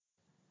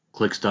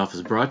Click Stuff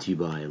is brought to you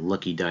by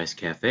Lucky Dice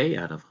Cafe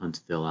out of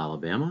Huntsville,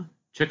 Alabama.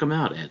 Check them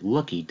out at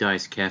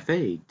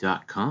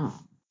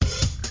luckydicecafe.com.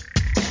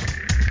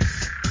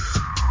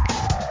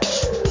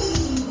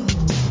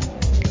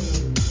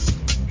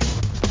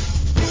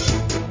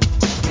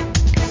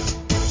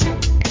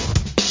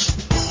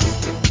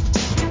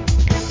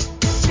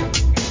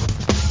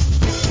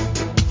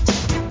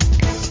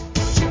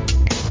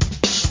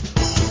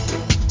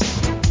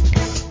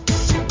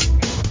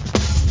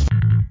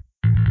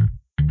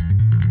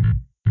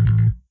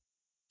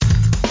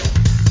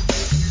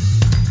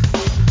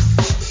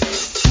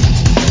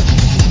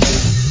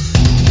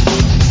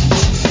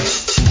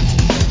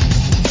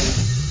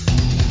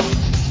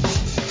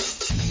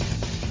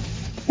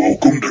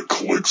 Welcome to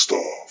Click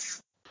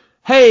Stuff.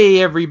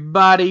 Hey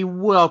everybody,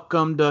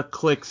 welcome to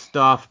Click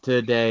Stuff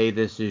today.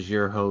 This is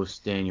your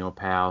host Daniel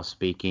Powell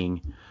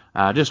speaking.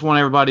 Just want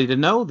everybody to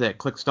know that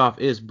Click Stuff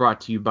is brought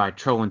to you by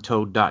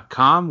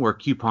trollandtoad.com, where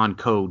coupon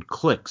code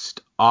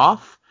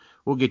CLICKSTOFF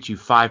will get you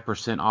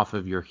 5% off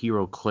of your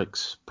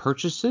HeroClix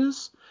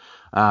purchases.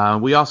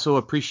 We also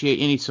appreciate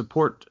any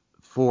support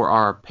for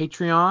our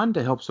Patreon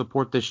to help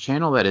support this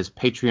channel. That is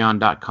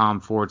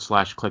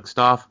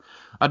patreon.com/clickstuff.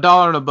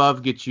 $1 and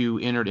above gets you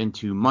entered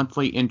into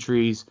monthly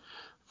entries.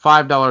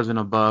 $5 and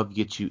above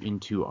gets you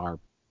into our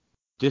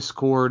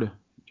Discord,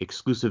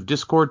 exclusive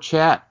Discord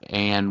chat,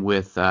 and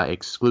with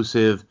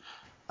exclusive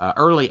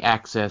early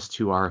access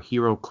to our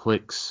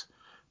HeroClix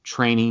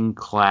training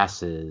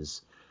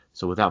classes.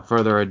 So without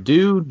further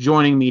ado,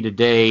 joining me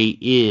today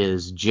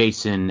is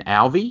Jason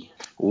Alvey.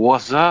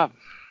 What's up?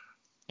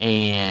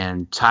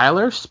 And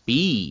Tyler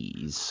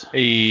Spees.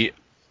 Hey.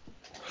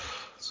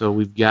 So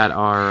we've got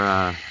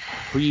our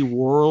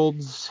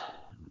pre-Worlds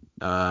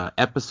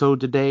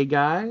episode today,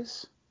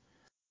 guys.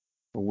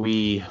 Are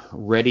we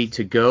ready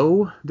to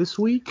go this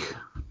week?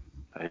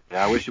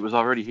 I wish it was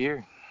already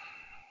here.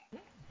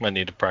 I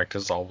need to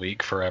practice all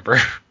week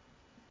forever.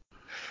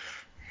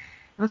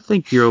 I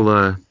think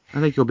you'll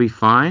be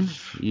fine.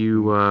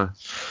 You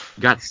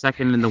got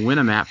second in the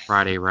Winamap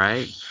Friday,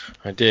 right?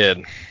 I did.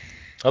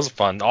 That was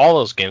fun. All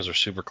those games were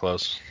super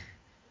close.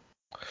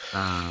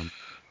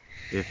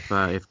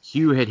 If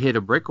Q had hit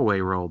a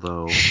breakaway roll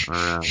though,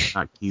 or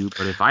not Q,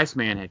 but if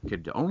Iceman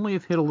could only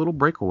have hit a little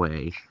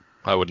breakaway,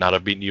 I would not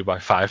have beaten you by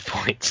 5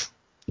 points.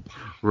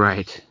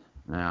 Right.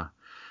 Yeah.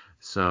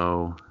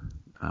 So,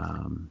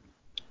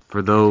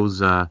 for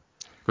those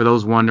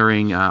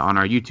wondering, on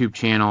our YouTube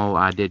channel,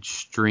 I did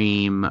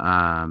stream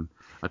a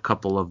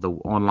couple of the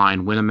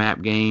online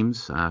Winamap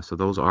games. So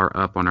those are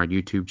up on our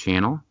YouTube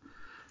channel.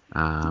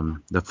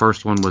 The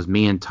first one was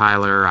me and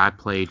Tyler. I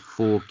played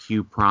full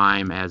Q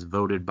Prime as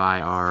voted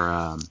by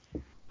our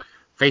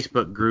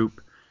Facebook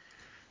group.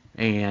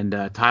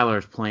 And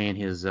Tyler's playing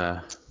his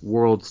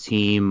Worlds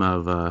team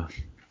of a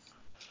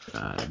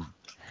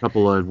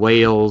couple of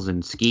whales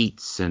and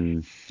skeets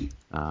and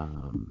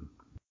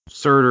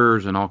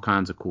Surters and all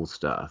kinds of cool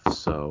stuff.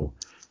 So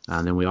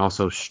then we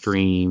also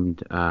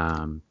streamed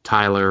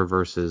Tyler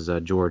versus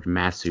George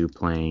Masu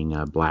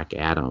playing Black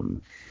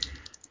Adam,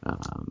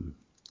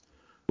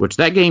 which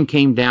that game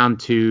came down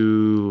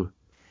to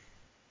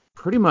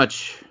pretty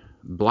much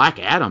Black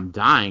Adam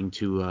dying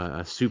to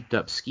a souped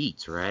up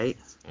Skeets, right?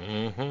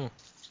 Mm-hmm.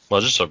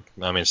 Well,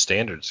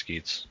 standard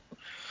Skeets.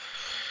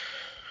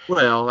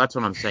 Well, that's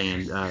what I'm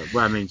saying.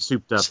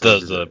 Souped up. It's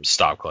the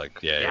stop click.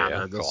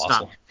 Yeah. The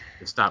Colossal.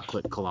 stop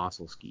click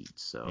Colossal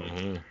Skeets. So.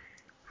 Mm-hmm.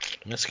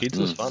 Yeah, Skeets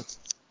is fun.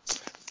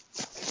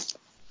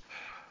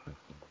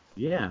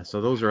 Yeah, so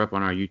those are up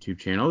on our YouTube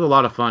channel. It was a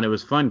lot of fun. It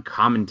was fun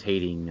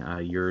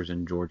commentating yours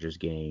and George's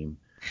game.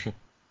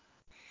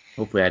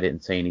 Hopefully I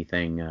didn't say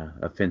anything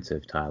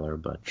offensive, Tyler,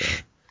 but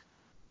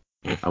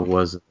I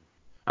was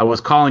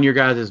calling your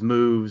guys'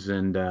 moves,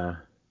 and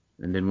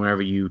then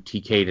whenever you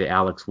TK'd at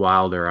Alex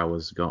Wilder, I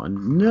was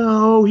going,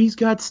 no, he's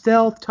got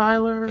stealth,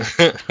 Tyler.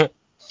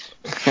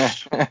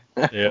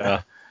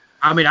 Yeah.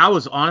 I mean, I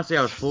was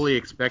fully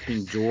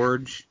expecting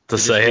George to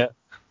say it.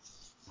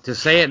 To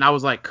say it, and I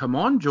was like, come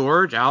on,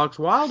 George, Alex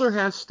Wilder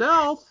has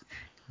stealth.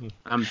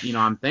 I'm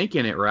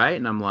thinking it, right?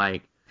 And I'm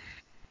like,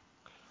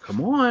 come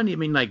on. I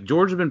mean, like,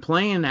 George has been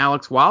playing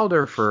Alex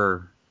Wilder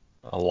for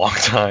a long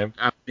time.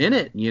 A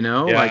minute,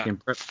 like in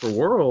prep for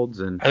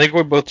Worlds. And I think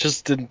we both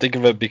just didn't think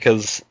of it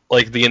because,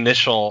 like, the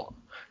initial,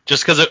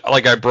 just because,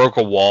 I broke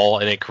a wall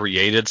and it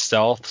created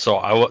stealth,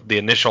 so the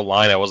initial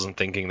line, I wasn't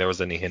thinking there was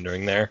any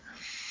hindering there.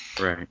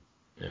 Right.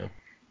 Yeah.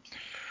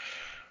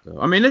 So,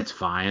 I mean, it's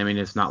fine. I mean,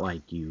 it's not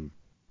like you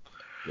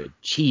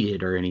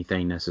cheated or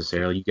anything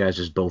necessarily. You guys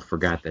just both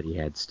forgot that he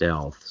had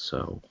stealth,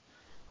 so.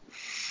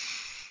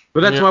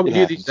 But that's why we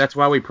do these. That's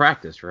why we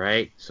practice,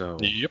 right? So.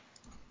 Yep.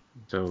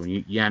 So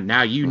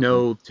now you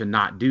know to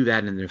not do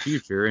that in the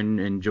future,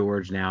 and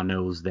George now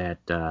knows that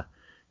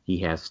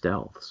he has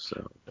stealth.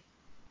 So.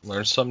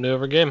 Learn something new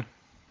every game.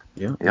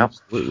 Yeah. Yep.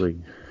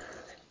 Absolutely.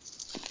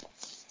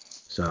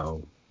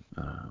 So,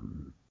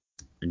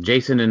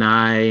 Jason and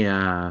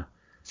I.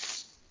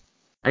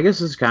 I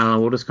guess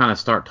we'll just kind of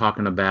start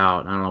talking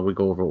about, I don't know, we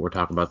go over what we're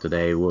talking about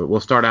today.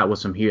 We'll start out with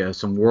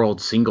some world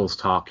singles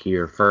talk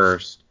here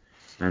first,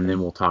 and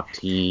then we'll talk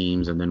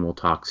teams, and then we'll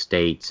talk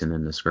states, and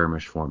then the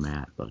skirmish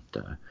format. But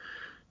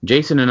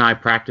Jason and I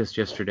practiced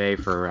yesterday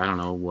for, I don't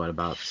know,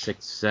 about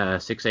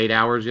 8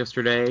 hours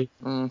yesterday.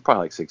 Probably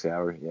like 6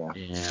 hours, yeah.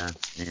 Yeah,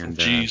 and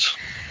Jeez.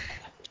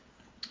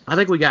 I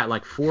think we got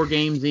like 4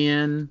 games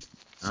in,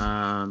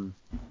 or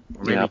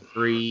maybe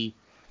 3.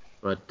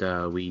 But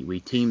we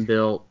team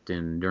built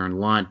and during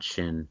lunch,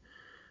 and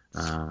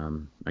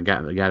I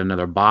got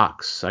another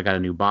box. I got a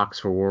new box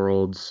for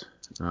Worlds.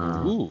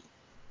 Ooh.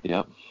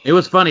 Yep. It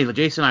was funny.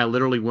 Jason and I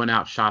literally went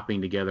out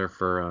shopping together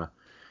for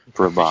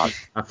a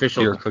box.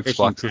 Official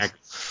fishing pack.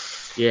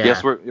 Yeah.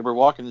 Yes, we're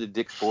walking into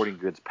Dick's Sporting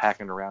Goods,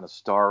 packing around a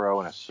Starro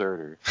and a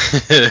Surtur.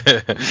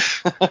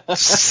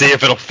 See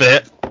if it'll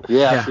fit.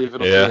 Yeah. See if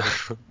it'll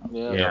fit.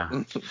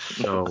 Yeah.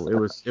 So we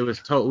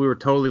were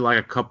totally like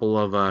a couple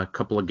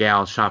of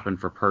gals shopping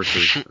for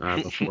purses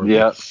before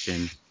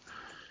vacation.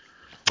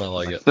 I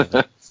like it.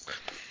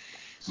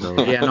 So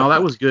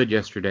that was good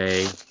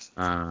yesterday.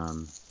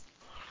 I'm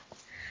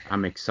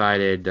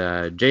excited.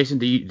 Jason,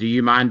 do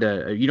you mind?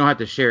 You don't have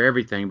to share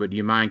everything, but do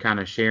you mind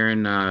kind of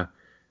sharing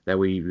that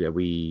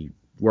we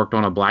worked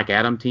on a Black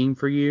Adam team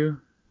for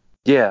you?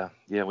 Yeah.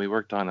 We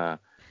worked on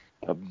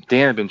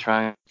Dan had been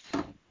trying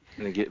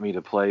to get me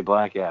to play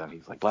Black Adam.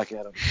 He's like, Black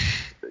Adam,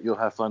 you'll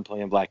have fun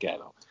playing Black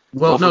Adam.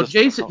 Well, no,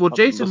 Jason. Well,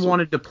 Jason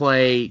wanted to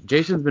play.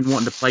 Jason's been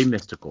wanting to play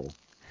Mystical.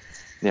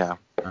 Yeah.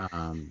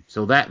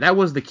 So that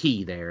was the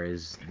key there,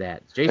 is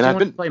that Jason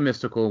wanted to play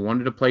Mystical,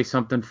 wanted to play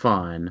something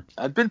fun.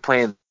 I've been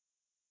playing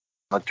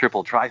a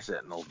triple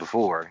Tri-Sentinels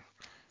before,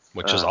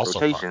 which is also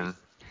rotation. Fun.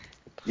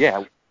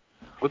 Yeah,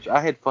 which I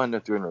had fun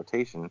doing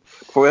rotation.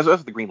 Before I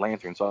was the Green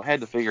Lantern, so I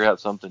had to figure out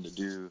something to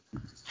do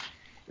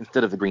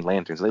instead of the Green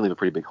Lanterns. They leave a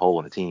pretty big hole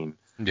in the team.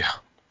 Yeah.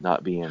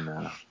 Not being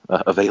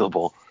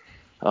available.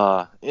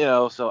 So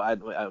I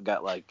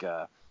got like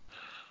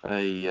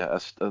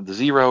the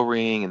Zero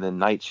ring, and then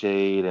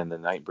Nightshade, and the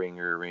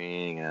Nightbringer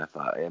ring,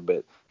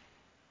 but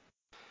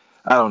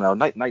I don't know.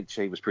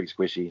 Nightshade was pretty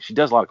squishy. She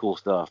does a lot of cool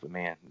stuff, but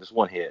man, just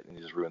one hit and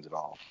it just ruins it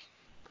all.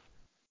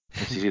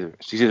 And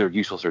she's either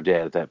useless or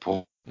dead at that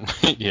point.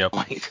 Yep.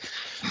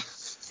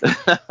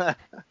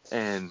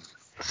 And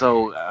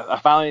so I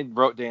finally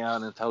wrote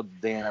down and told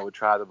Dan I would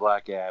try the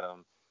Black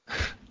Adam.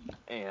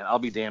 And I'll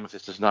be damned if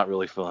it's just not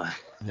really fun.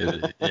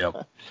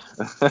 Yep.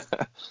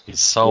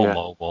 He's so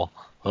mobile.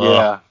 Ugh.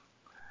 Yeah.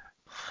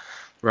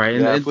 Right.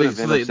 And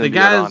the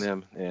guys on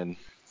him, and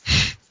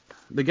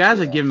the guys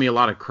are giving me a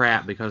lot of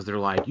crap because they're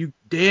like,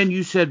 Dan,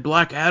 you said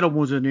Black Adam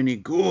wasn't any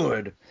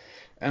good.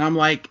 And I'm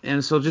like,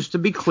 and so just to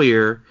be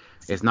clear,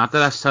 it's not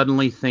that I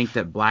suddenly think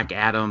that Black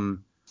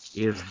Adam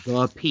is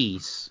the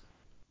piece,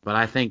 but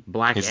I think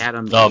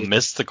Adam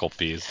mystical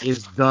piece.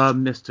 Is the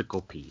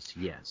mystical piece.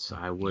 Yes,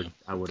 I would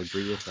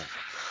agree with that.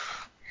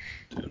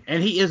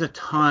 And he is a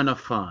ton of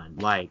fun.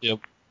 Like,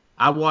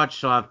 I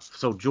watched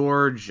so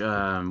George. We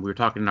were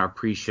talking in our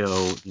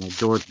pre-show.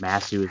 George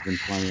Massey has been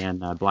playing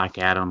Black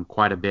Adam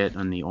quite a bit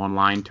on the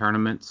online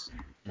tournaments,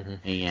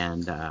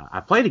 and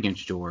I played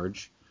against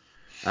George.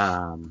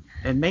 And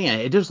man,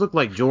 it just looked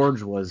like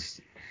George was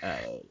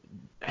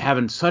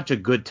having such a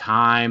good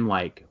time,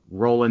 like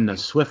rolling the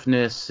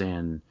swiftness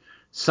and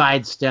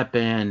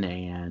sidestepping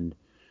and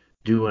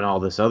doing all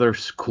this other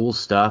cool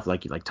stuff.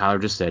 Like Tyler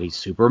just said, he's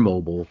super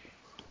mobile,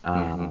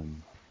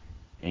 and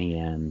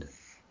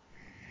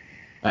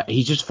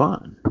he's just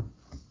fun.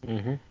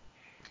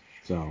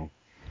 So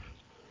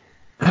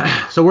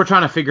we're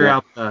trying to figure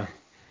out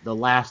the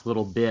last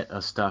little bit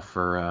of stuff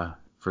for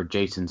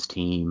Jason's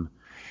team,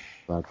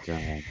 but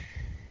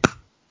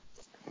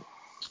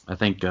I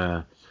think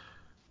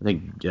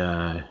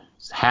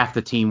half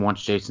the team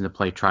wants Jason to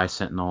play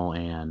Tri-Sentinel,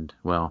 and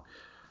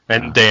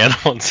Dan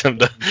wants him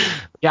to.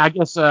 Yeah, I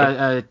guess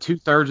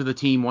 2/3 of the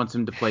team wants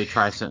him to play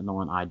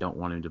Tri-Sentinel, and I don't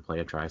want him to play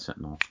a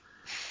Tri-Sentinel.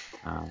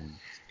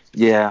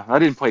 Yeah, I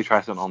didn't play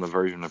Tri-Sentinel on the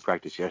version of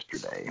practice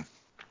yesterday.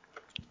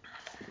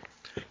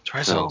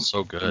 Tri-Sentinel's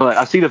so good. But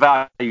I see the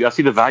value. I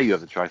see the value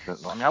of the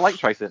Tri-Sentinel. I mean, I like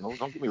Tri-Sentinels.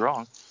 Don't get me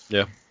wrong.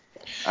 Yeah.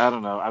 I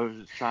don't know. I was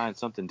just trying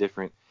something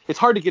different. It's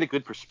hard to get a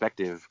good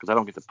perspective because I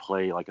don't get to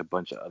play like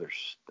against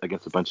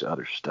a bunch of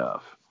other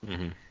stuff.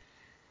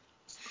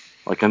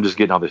 Like, I'm just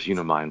getting all this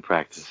Unimind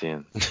practice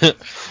in.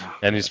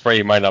 And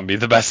you might not be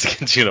the best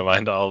against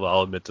Unimind.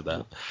 I'll admit to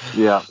that.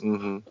 Yeah.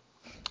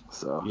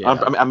 So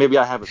maybe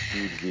I have a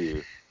skewed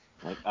view.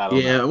 Like, I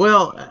don't know.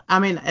 Well, I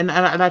mean, and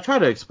I tried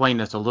to explain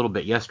this a little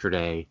bit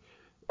yesterday,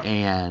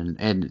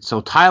 and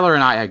so Tyler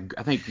and I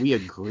think we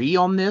agree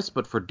on this,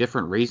 but for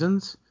different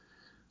reasons.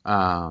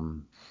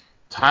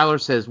 Tyler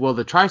says, well,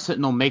 the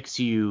Tri-Sentinel makes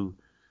you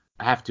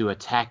have to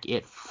attack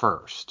it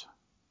first,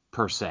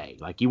 per se.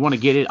 Like, you want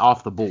to get it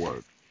off the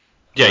board.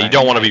 Yeah, right? You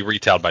don't want to be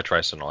retailed by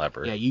Tri-Sentinel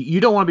ever. Yeah, you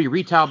don't want to be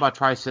retailed by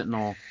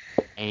Tri-Sentinel,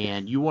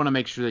 and you want to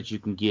make sure that you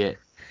can get...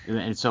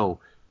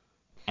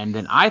 And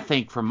then I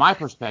think, from my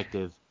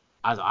perspective,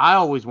 I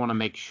always want to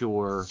make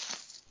sure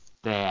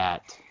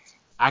that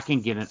I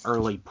can get an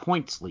early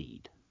points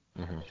lead.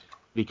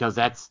 because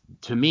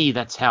to me,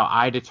 that's how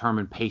I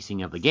determine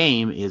pacing of the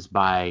game, is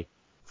by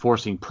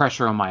forcing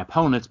pressure on my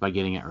opponents by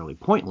getting an early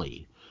point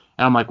lead.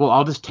 And I'm like, well,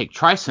 I'll just take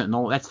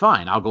Tri-Sentinel. That's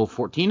fine. I'll go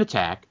 14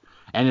 attack.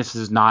 And this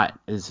is not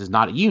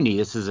a uni.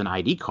 This is an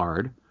ID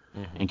card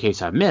in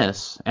case I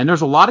miss. And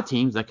there's a lot of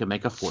teams that can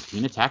make a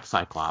 14 attack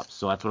Cyclops.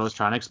 So that's what I was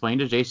trying to explain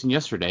to Jason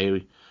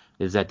yesterday,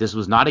 is that this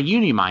was not a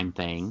Unimind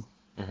thing.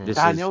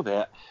 I know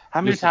that.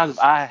 How many times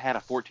have I had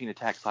a 14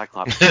 attack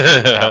Cyclops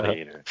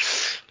Retaliator?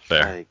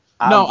 Fair.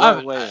 I'm well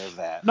aware of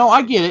that. No,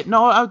 I get it.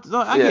 No, I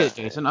get it,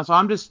 Jason.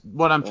 So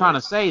what I'm trying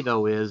to say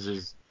though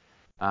is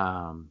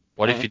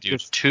what if you do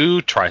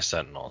 2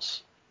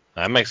 Tri-Sentinels?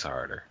 That makes it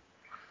harder.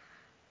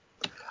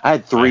 I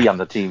had 3 on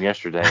the team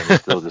yesterday, and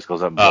it still just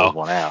goes up and blows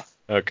one out.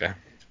 Okay.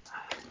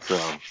 So,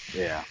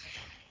 yeah.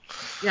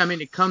 Yeah, I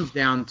mean, it comes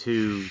down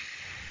to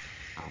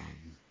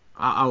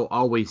I'll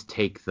always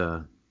take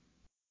the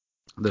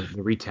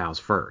retails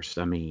first.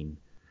 I mean,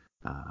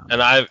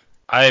 and I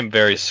am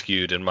very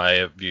skewed in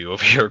my view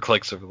of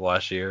HeroClix over the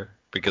last year,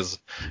 because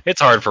it's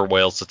hard for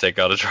Wales to take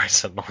out a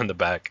Tri-Sentinel in the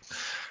back.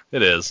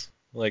 It is.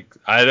 Like,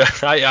 I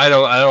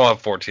don't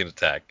have 14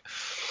 attack.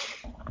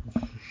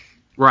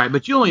 Right,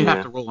 but you only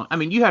have to roll.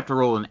 You have to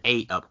roll an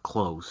 8 up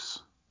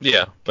close.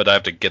 Yeah, but I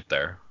have to get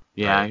there.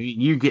 Yeah, right?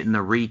 You getting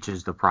the reach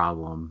is the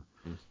problem.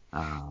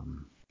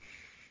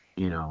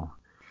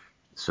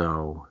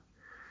 So,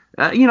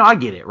 I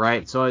get it,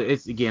 right? So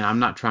it's, again, I'm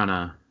not trying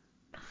to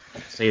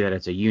say that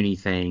it's a uni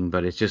thing,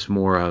 but it's just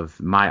more of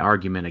my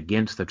argument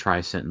against the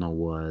Tri-Sentinel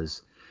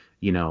was,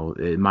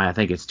 I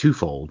think it's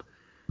twofold.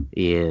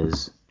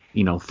 Is,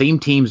 theme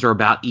teams are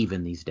about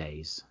even these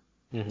days.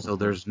 So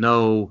there's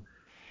no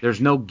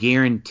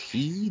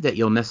guarantee that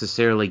you'll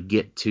necessarily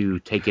get to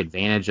take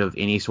advantage of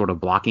any sort of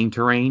blocking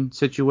terrain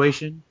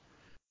situation,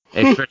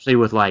 especially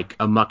with like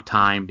a Muck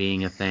Time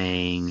being a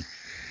thing.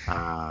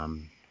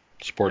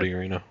 Sporting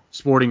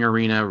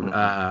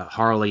Arena,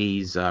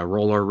 Harley's,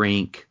 Roller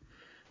Rink,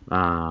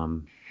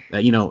 and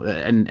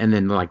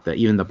then like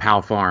even the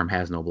PAL Farm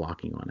has no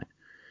blocking on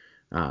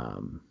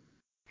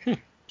it,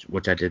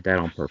 which I did that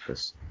on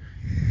purpose.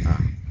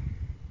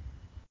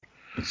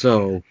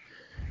 So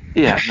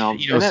yeah, no,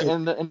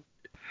 and the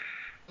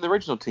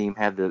original team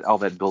had all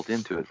that built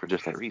into it for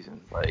just that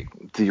reason, like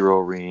Zero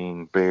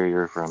Ring,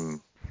 barrier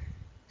from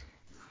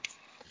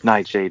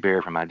Nightshade,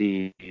 barrier from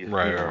ID.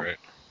 Right.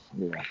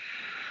 Yeah.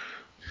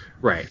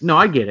 Right. No,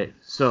 I get it.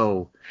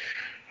 So,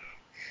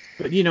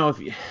 but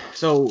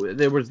so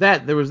there was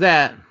that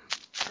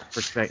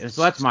perspective.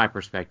 So that's my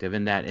perspective,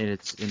 and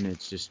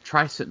it's just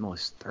Tri-Sentinel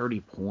is 30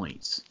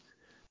 points,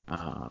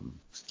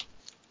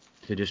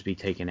 to just be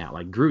taken out.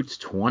 Like Groot's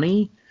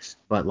 20,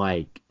 but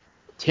like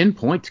 10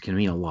 points can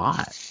mean a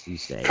lot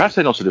these days.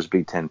 Tri-Sentinel should just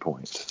be 10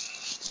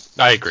 points.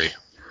 I agree.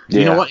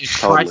 You know what? If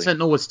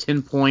Tri-Sentinel was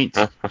 10 points,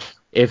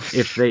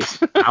 if they,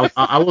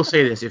 I will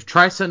say this: if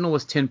Tri-Sentinel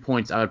was 10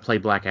 points, I would play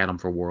Black Adam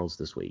for Worlds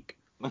this week.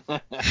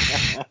 I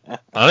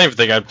don't even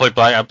think I'd play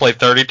Black. I'd play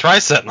 30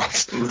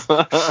 Tri-Sentinels.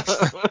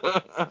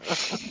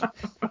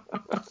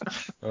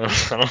 I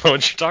don't know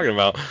what you're talking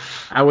about.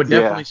 I would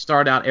definitely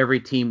start out every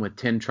team with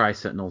 10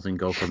 Tri-Sentinels and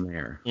go from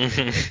there.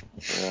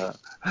 Yeah.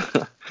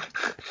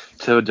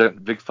 So a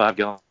big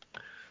 5-gallon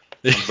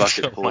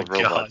bucket full of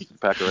robots to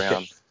pack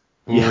around.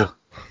 Yeah.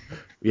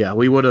 Yeah,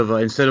 we would have,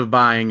 instead of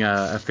buying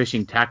a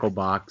fishing tackle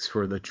box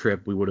for the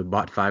trip, we would have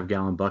bought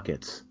 5-gallon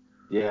buckets.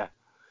 Yeah.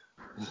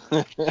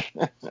 Oh,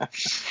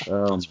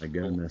 my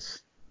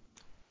goodness.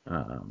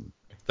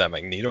 That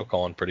Magneto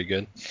calling pretty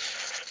good.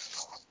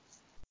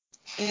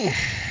 Yeah.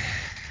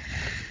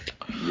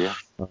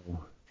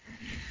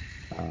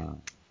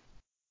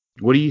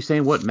 What are you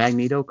saying? What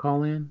Magneto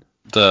call in?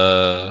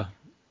 The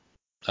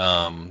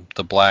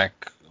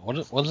black, what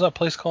is that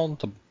place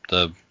called?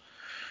 The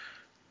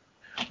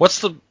what's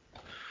the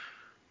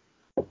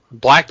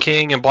Black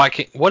King and Black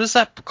King? What is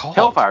that called?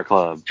 Hellfire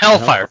Club.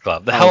 Hellfire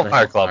Club. The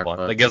Hellfire Club one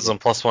Club. that gives them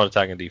 +1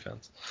 attack and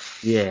defense.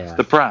 Yeah.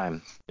 The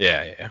Prime.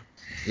 Yeah.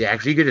 Yeah,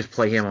 actually, you could just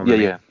play him on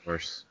the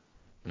course.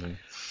 Mm-hmm.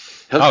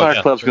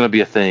 Hellfire Club's going to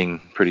be a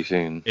thing pretty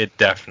soon. It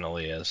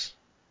definitely is.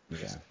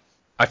 Yeah.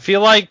 I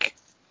feel like,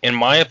 in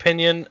my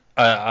opinion,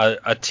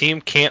 a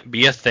team can't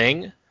be a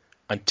thing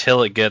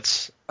until it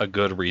gets a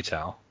good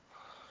retail.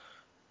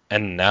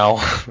 And now,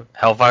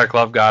 Hellfire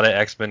Club got it,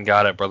 X-Men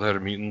got it, Brotherhood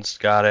of Mutants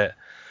got it.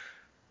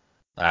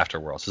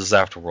 Afterworlds. This is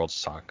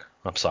Afterworlds talk.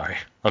 I'm sorry.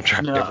 I'm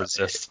trying to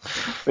resist.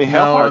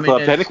 Hellfire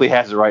Club technically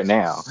has it right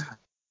now.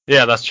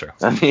 Yeah, that's true.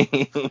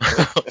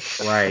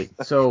 Right.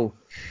 So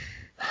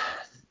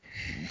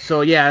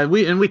yeah,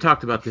 we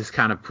talked about this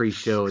kind of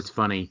pre-show. It's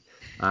funny.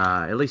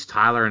 At least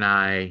Tyler and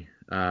I,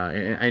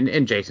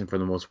 and Jason for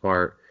the most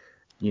part,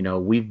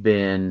 we've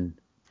been,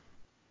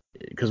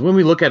 because when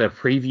we look at a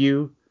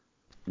preview,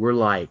 we're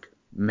like,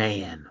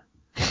 man,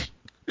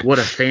 what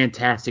a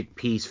fantastic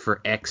piece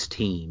for X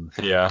team.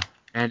 Yeah.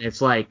 And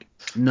it's like,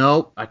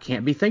 nope, I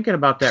can't be thinking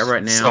about that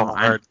right now. So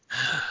hard.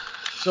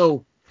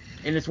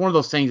 And it's one of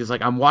those things, it's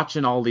like I'm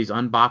watching all these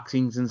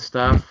unboxings and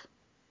stuff,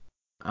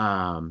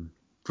 for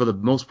the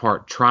most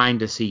part, trying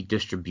to see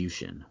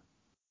distribution.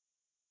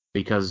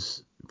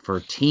 because for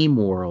Team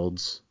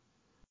Worlds,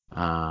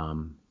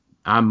 I'm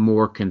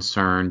more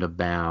concerned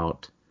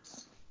about,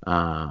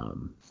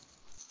 what's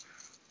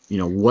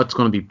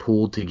going to be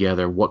pulled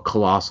together, what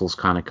Colossals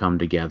kind of come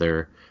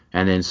together.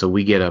 And then so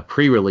we get a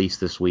pre-release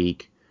this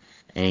week,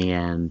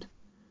 and,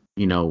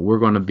 we're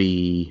going to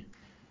be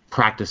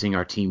practicing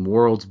our Team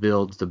Worlds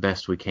builds the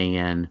best we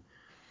can,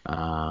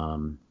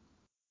 and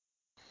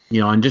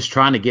just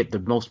trying to get the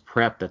most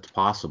prep that's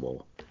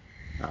possible.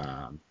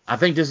 I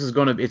think this is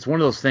it's one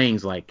of those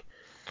things, like,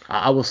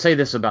 I will say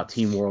this about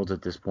Team Worlds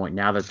at this point,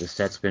 now that the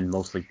set's been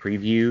mostly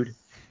previewed.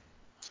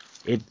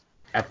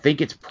 I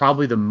think it's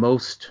probably the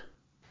most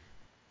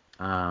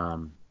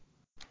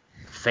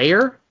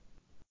fair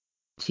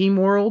Team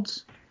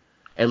Worlds,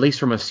 at least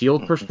from a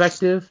sealed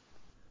perspective,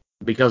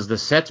 because the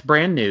set's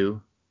brand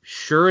new.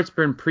 Sure, it's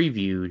been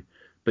previewed,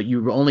 but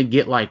you only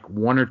get like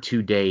 1 or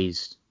 2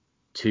 days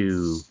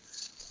to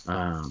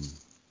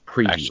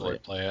preview Actually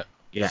it. play it.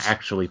 Yeah,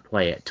 actually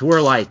play it. To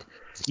where, like,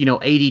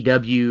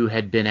 ADW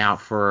had been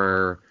out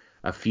for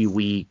a few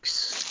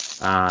weeks.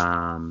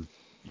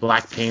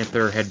 Black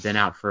Panther had been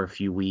out for a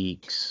few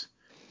weeks.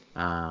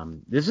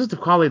 This is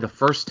probably the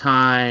first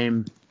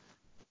time.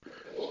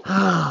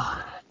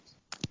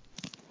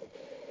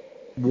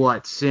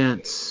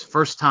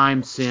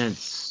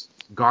 Since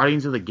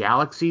Guardians of the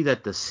Galaxy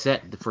that the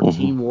set for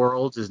Team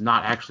Worlds is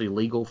not actually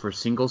legal for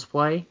singles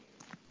play.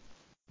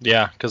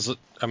 Yeah, because,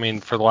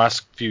 for the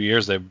last few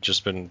years, they've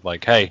just been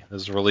like, hey,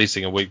 this is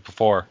releasing a week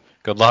before.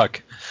 Good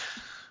luck.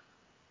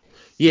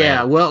 Yeah,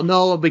 Man. well,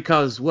 no,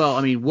 because,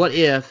 what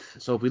if,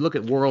 so if we look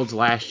at Worlds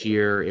last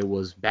year, it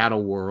was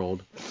Battle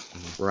World,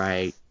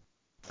 right,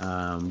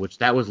 which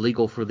that was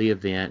legal for the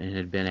event and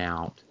had been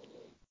out.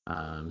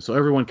 So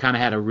everyone kind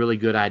of had a really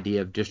good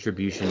idea of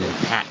distribution.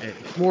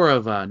 It's more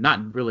of a,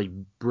 not really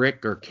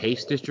brick or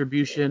case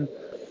distribution,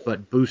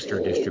 but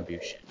booster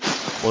distribution.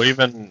 Well,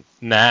 even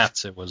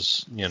Nats, it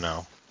was,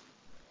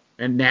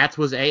 And Nats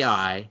was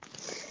AI.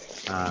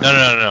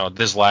 No.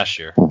 This last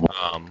year.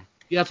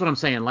 Yeah, that's what I'm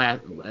saying.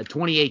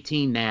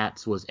 2018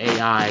 Nats was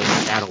AI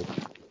and Battle.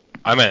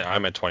 I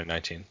meant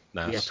 2019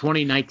 Nats. Yeah,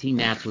 2019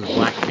 Nats was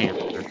Black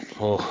Panther.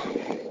 Oh.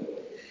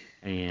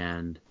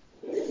 And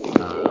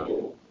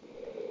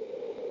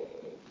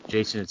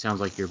Jason, it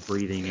sounds like you're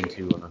breathing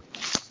into a...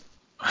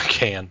 I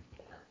can.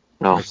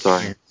 Oh,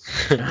 sorry.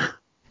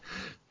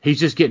 He's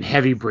just getting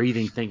heavy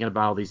breathing thinking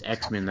about all these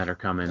X-Men that are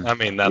coming.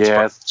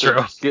 That's true.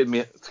 It's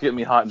getting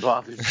me hot and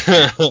bothered.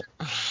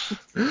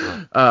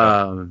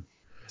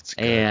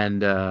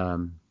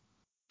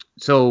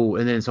 So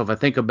if I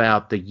think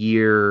about the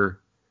year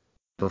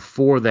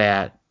before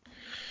that,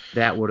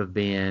 that would have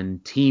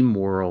been Team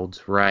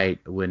Worlds,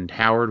 right? When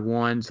Howard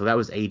won, so that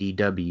was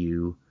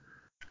ADW.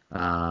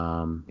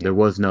 There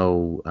was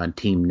no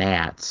Team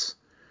Nats.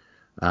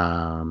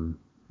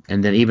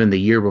 And then even the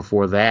year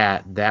before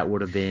that, that would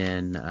have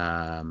been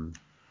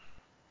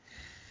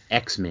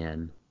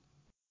X-Men,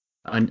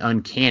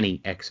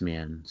 Uncanny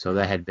X-Men. So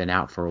that had been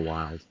out for a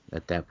while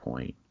at that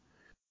point.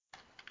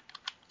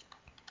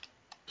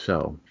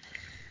 So,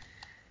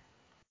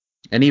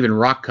 and even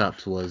Rock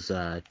Cups was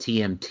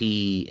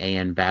TMT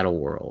and Battle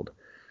World.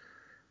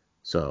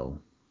 So,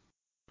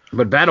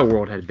 but Battle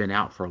World had been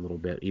out for a little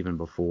bit even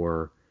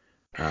before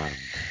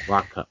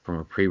Rock Cup from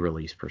a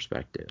pre-release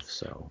perspective.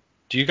 So,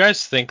 do you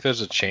guys think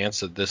there's a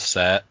chance that this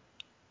set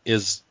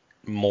is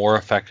more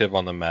effective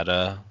on the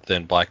meta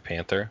than Black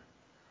Panther?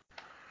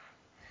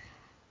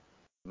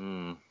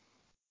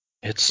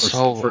 It's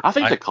so. I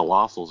think the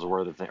Colossals are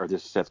where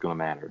this set's going to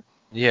matter.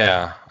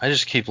 Yeah, I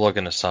just keep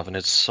looking at stuff and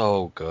it's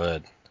so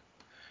good.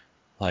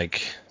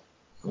 Like,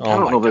 oh I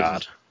don't know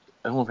God.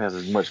 I don't know if it has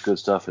as much good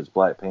stuff as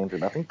Black Panther,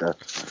 but I think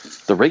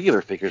the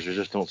regular figures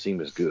just don't seem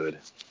as good.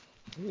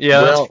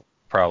 Yeah, that's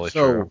probably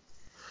true.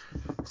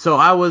 So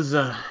I was.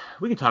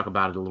 We can talk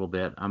about it a little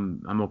bit.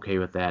 I'm okay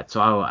with that. So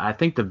I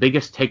think the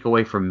biggest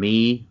takeaway from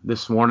me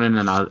this morning,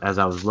 and as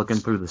I was looking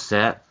through the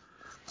set,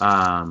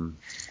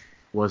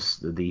 was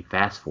the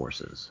Fast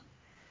Forces.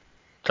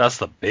 That's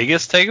the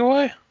biggest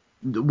takeaway?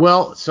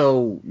 Well,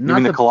 so not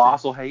you mean the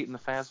Colossal hate in the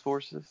Fast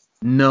Forces?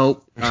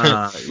 Nope.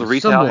 The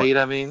retail hate,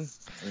 I mean.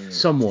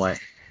 Somewhat.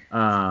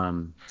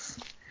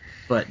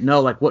 But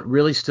no, like what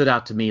really stood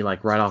out to me,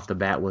 like right off the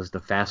bat, was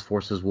the Fast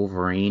Forces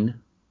Wolverine.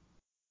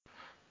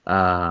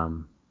 I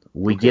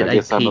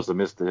guess I must have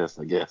missed this.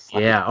 I guess.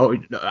 Yeah. Oh,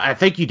 I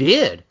think you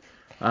did.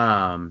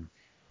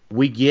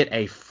 We get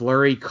a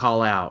flurry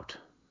call out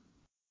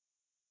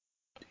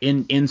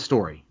in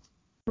story,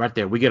 right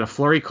there. We get a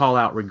flurry call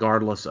out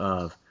regardless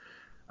of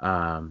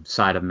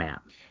side of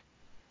map.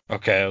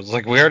 Okay, I was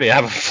like, we already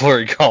have a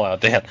flurry call out,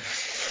 Dan.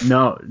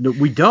 No,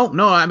 we don't.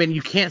 No, I mean,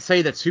 you can't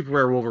say that Super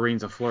Rare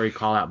Wolverine's a flurry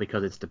call out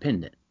because it's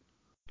dependent.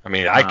 I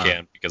mean, I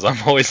can because I'm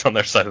always on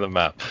their side of the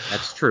map.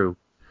 That's true.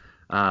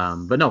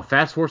 But no,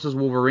 Fast Forces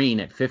Wolverine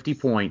at 50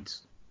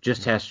 points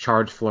just has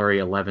charge flurry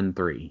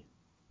 11-3.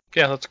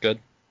 Yeah, that's good.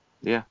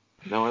 Yeah,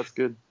 no, that's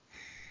good.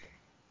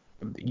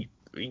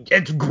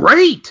 It's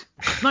great.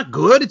 It's not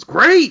good. It's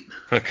great.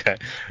 Okay,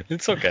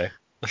 it's okay.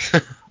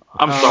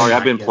 I'm Oh sorry,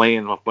 I've my been God.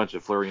 playing a bunch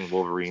of Flurry and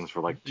Wolverines for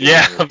like 2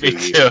 Yeah, years. me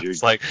too.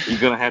 It's like You're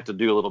gonna have to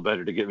do a little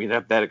better to get me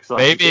that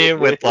excited. maybe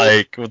with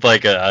like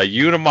a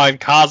Unimind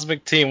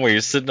Cosmic team where you're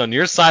sitting on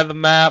your side of the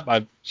map.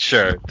 I'm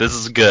sure this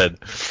is good.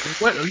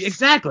 What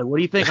exactly? What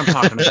do you think I'm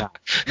talking about?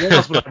 What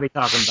else would I be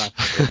talking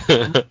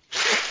about?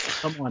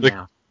 Come on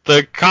now.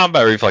 The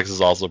combat reflex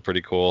is also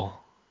pretty cool.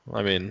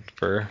 I mean,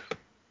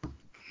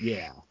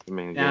 Yeah. I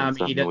mean, Yeah, I mean, he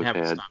something doesn't we've have a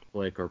had. stop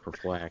click or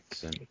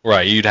perplex, and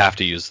right, you'd have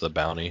to use the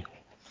bounty.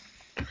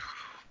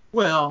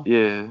 well,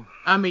 Yeah.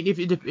 I mean, if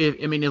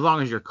I mean, as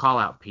long as your call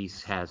out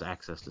piece has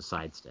access to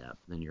sidestep,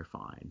 then you're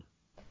fine.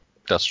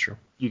 That's true.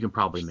 You can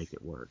probably make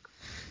it work.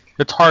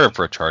 It's harder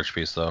for a charge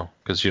piece though,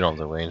 because you don't have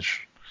the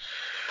range.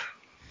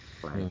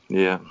 Right.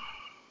 Yeah.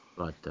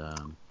 But Yeah,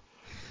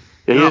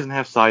 he no. doesn't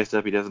have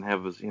sidestep. He doesn't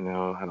have his, I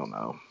don't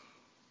know.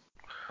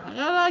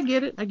 I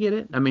get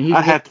it. I mean, he's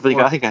I have to think.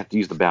 more- I think I have to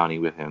use the bounty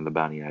with him, the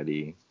bounty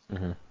ID.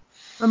 Mm-hmm.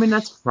 I mean,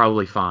 that's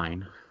probably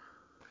fine.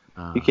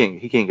 He can't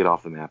get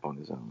off the map on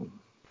his own.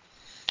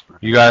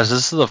 You guys,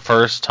 this is the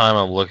first time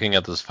I'm looking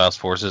at this Fast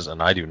Forces,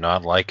 and I do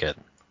not like it.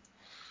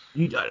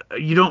 You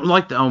don't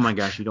like the? Oh my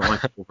gosh, you don't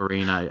like the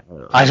Wolverine?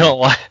 I don't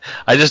like.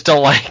 I just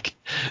don't like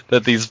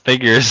that these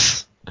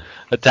figures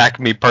attack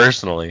me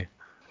personally.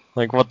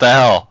 Like, what the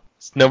hell?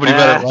 Nobody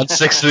better run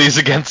 6 of these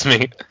against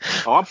me.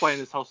 Oh, I'm playing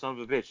this whole son of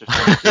a bitch. Just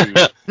trying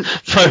to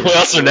My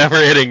wheels are never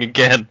hitting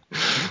again.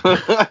 see.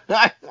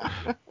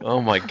 Oh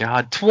my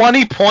god.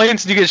 20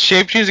 points and you get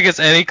shapeshifters against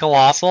any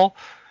colossal?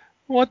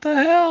 What the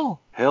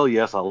hell? Hell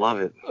yes, I love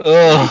it.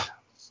 Ugh.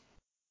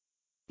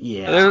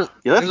 Yeah. Yeah,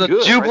 that's There's a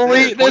good.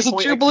 Jubilee. Right There's a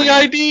 20-point Jubilee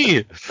X-Man. ID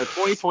A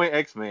 20-point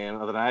X-Man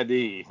with an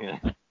ID.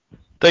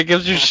 that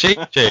gives you shape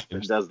It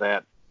change. does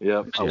that.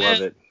 Yep, I Yeah.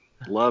 love it.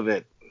 Love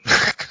it.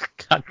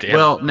 God damn.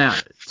 Well, now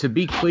to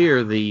be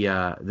clear,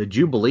 the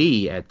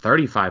Jubilee at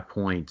 35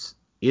 points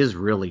is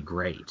really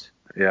great.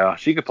 Yeah,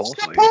 she could pulse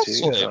She's wave got pulse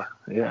too. wave. So,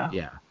 yeah.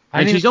 Yeah. I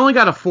And need- she's only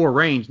got a 4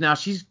 range. Now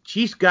she's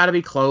got to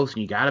be close,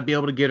 and you got to be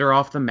able to get her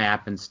off the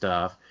map and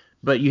stuff.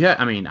 But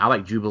I mean, I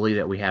like Jubilee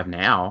that we have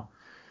now.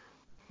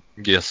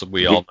 Yes,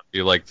 we all know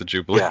you like the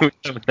Jubilee. Yeah.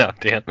 No,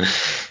 Dan.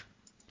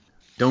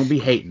 Don't be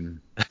hating.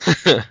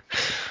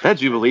 That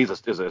Jubilee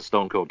is a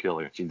stone cold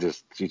killer. She's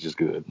just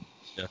good.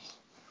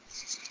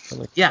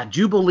 Yeah,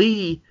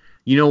 Jubilee.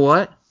 You know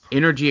what?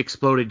 Energy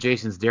exploded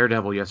Jason's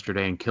Daredevil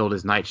yesterday and killed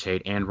his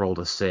Nightshade and rolled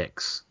a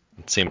 6.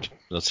 That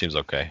seems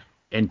okay.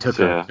 And took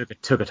Yeah.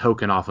 took a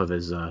token off of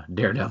his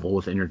Daredevil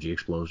with energy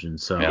explosion.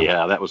 So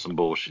Yeah, that was some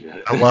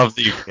bullshit. I love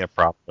that you can't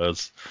prop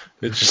those.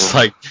 It's just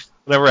like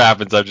whatever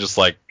happens, I'm just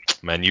like,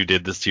 man, you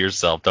did this to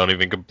yourself. Don't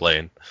even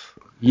complain.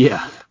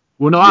 yeah.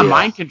 Well, no, I Yeah.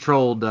 mind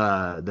controlled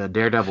the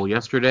Daredevil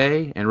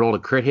yesterday and rolled a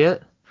crit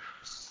hit,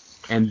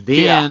 and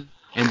then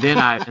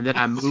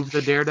I moved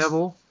the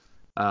Daredevil.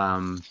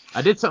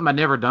 I did something I'd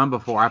never done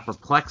before. I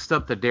perplexed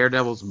up the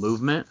Daredevil's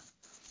movement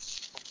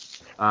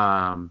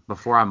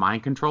before I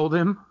mind controlled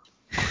him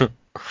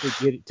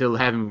to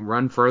have him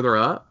run further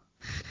up.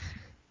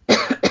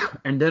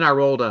 And then I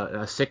rolled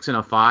a 6 and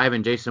a 5,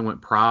 and Jason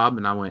went prob,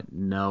 and I went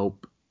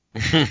nope.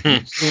 You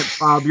can't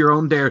prob your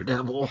own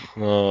Daredevil.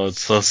 Oh, it's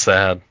so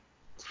sad.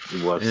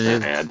 It was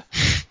It sad.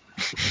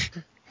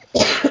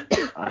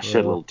 I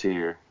shed a little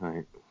tear.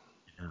 Right.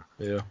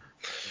 Yeah.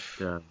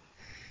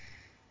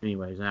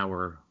 Anyways,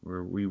 now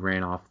we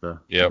ran off the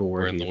Yep,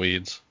 board we're in the here.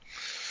 weeds.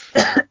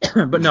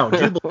 But no,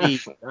 Jubilee.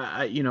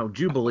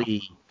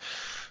 Jubilee.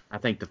 I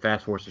think the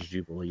Fast Forces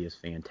Jubilee is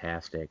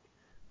fantastic.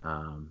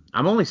 I'm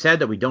only sad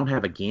that we don't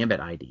have a Gambit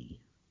ID.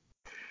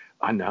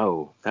 I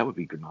know. That would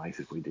be nice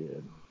if we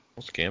did.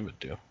 What's Gambit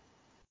do?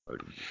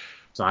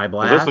 Side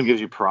 'Cause this Blast. one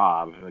gives you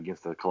prob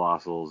against the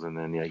Colossals, and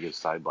then it gives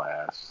side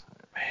blast.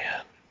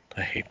 Man,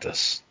 I hate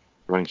this.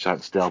 Running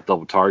shot, stealth,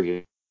 double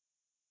target.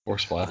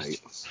 Force blast.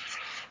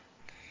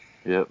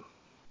 Right. Yep.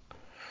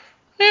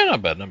 Yeah,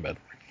 not bad.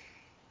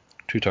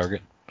 2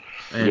 target.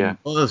 And, Yeah.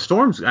 Well, the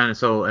Storm's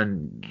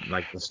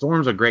the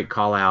Storm's a great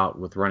call out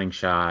with running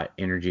shot,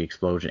 energy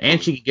explosion,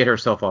 and she could get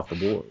herself off the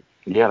board.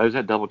 Yeah, there's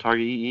that double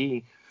target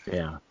EE.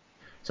 Yeah.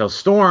 So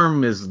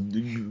Storm is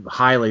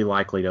highly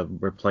likely to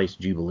replace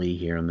Jubilee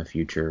here in the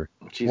future.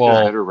 She's Well,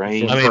 got better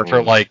range. I mean,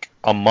 for like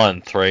a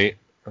month, right?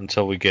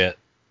 Until we get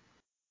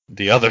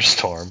the other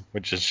Storm,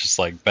 which is just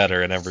like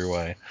better in every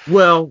way.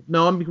 Well,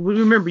 no,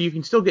 remember you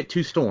can still get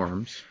 2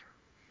 Storms.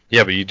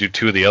 Yeah, but you do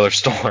 2 of the other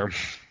Storm.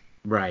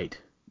 Right.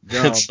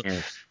 No,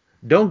 man.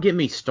 Don't get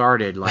me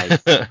started. Like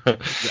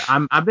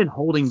I've been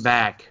holding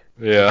back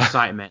Yeah.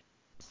 excitement.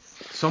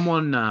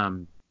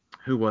 Someone,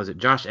 who was it?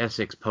 Josh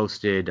Essex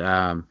posted,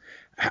 I'm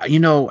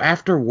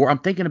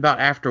thinking about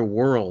After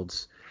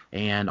Worlds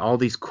and all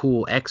these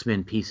cool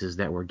X-Men pieces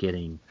that we're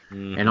getting,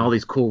 and all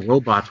these cool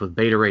robots with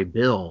Beta Ray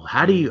Bill.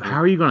 How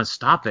are you going to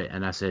stop it?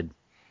 And I said,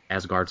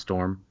 Asgard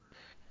Storm.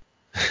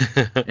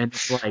 And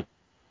it's like,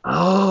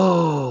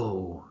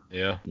 oh,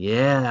 Yeah.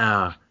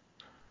 yeah.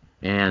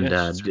 And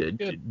Yes,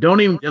 good.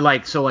 don't even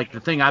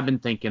the thing I've been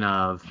thinking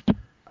of,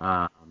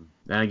 and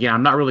again,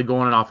 I'm not really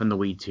going off in the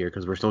weeds here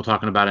because we're still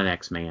talking about an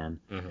X-Man.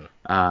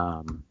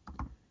 Mm-hmm.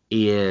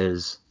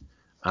 Is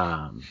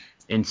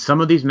in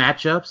some of these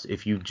matchups,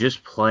 if you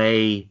just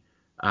play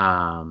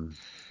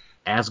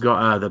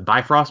Asgard, the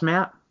Bifrost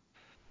map,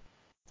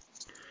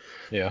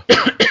 Yeah.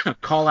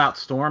 call out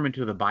Storm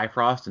into the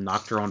Bifrost and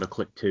knock her onto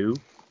click 2.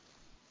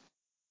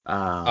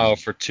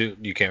 For 2,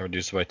 you can't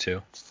reduce it by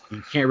 2.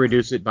 You can't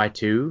reduce it by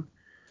 2.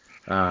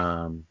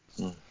 That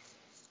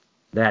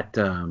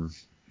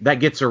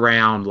gets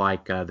around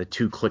like the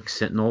 2-click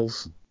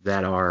Sentinels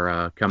that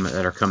are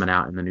coming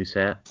out in the new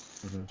set.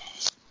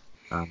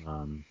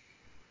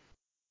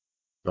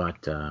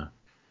 But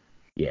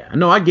yeah,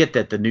 no, I get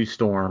that the new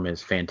Storm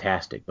is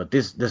fantastic, but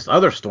this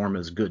other Storm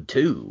is good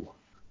too.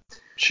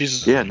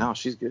 She's good.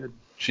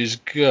 She's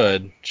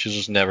good. She'll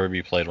just never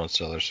be played once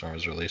the other Storm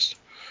is released.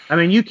 I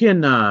mean, you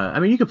can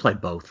play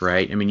both,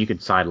 right? I mean, you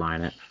could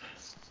sideline it.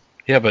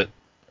 Yeah, but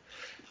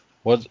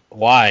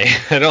why?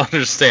 I don't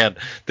understand.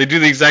 They do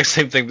the exact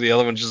same thing, but the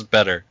other one's just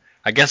better.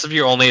 I guess if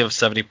you only have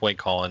 70-point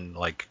Colin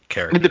like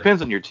character. It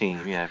depends on your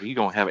team. Yeah, if you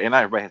don't have, and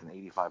not everybody has an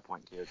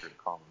 85-point character to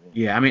call them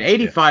in. Yeah, I mean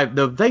 85. Yeah.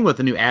 The thing with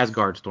the new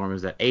Asgard Storm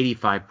is that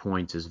 85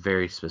 points is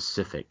very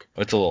specific.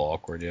 It's a little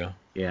awkward, yeah.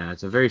 Yeah,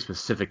 it's a very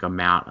specific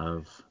amount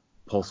of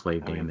pulse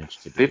wave damage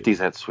to 50's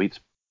that sweet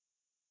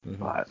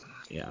spot.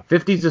 Yeah,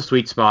 50's the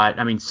sweet spot.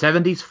 I mean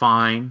 70's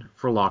fine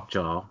for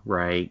Lockjaw,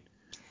 right?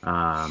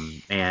 And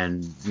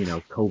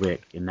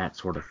Kobik and that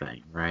sort of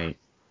thing, right?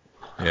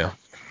 Yeah.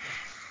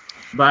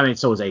 But I mean,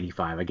 so is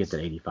 85. I get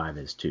that 85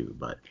 is too,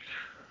 but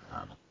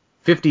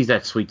 50's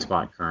that sweet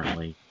spot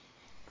currently.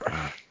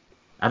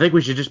 I think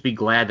we should just be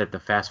glad that the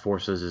Fast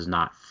Forces is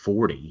not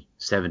 40,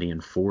 70,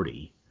 and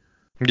 40.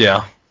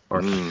 Yeah.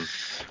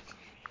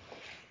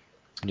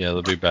 Yeah,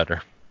 that'll be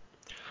better.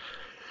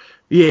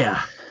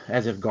 Yeah,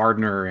 as if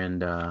Gardner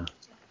and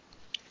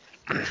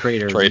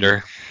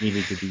Trader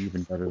needed to be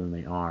even better than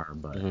they are,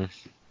 but.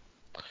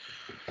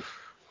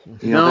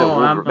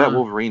 That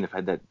Wolverine, if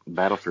had that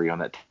Battle Fury on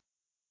that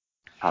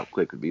top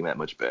click, would be that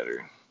much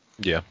better.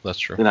 Yeah, that's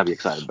true. Then I'd be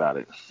excited about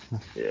it.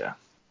 Yeah.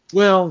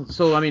 Well,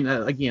 so I mean,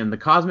 again, the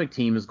Cosmic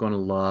team is going to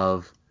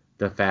love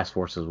the Fast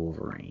Forces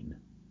Wolverine.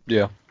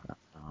 Yeah.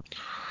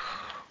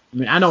 I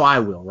mean, I know I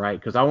will, right?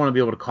 Because I want to be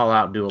able to call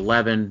out and do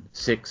 11,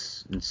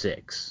 6, and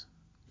 6.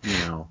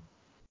 Yeah,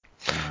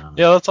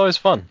 that's always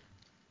fun.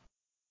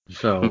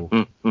 So.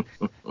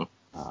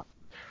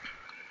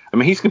 I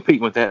mean, he's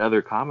competing with that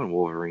other common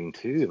Wolverine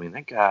too. I mean,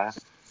 that guy.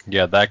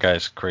 Yeah, that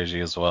guy's crazy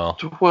as well.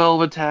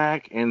 12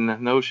 attack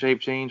and no shape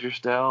change or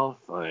stealth,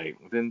 like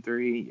within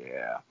 3.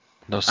 Yeah.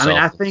 No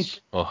stealth.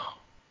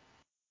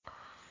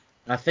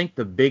 I think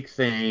the big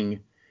thing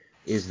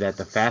is that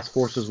the Fast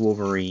Forces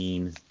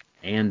Wolverine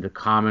and the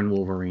common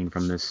Wolverine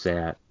from this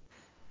set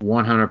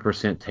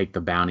 100% take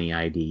the bounty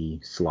ID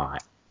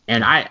slot.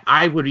 And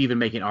I would even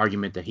make an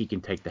argument that he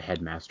can take the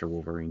Headmaster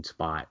Wolverine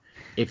spot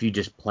if you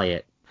just play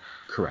it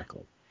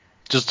correctly.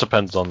 Just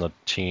depends on the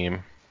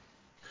team.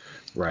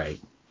 Right.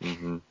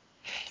 Mm-hmm.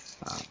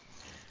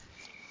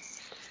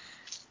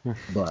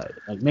 But,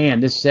 like,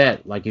 man, this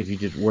set, like, if you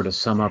just were to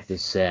sum up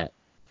this set,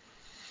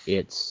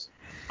 it's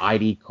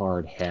ID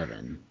card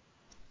heaven.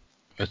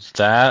 It's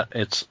that.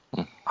 It's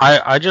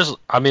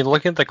I mean,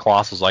 looking at the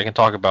Colossus, I can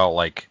talk about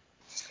like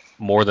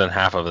more than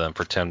half of them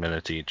for 10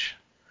 minutes each.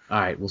 All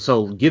right. Well,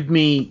 so give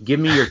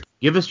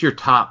us your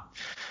top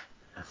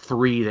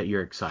 3 that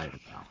you're excited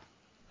about.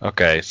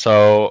 Okay,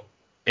 so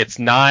it's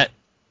not.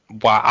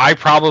 Well, I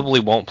probably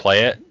won't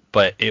play it,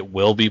 but it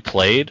will be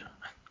played.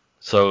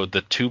 So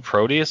the 2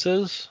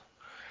 Proteuses,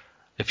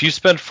 if you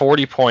spend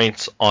 40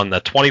 points on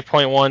the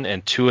 20-point one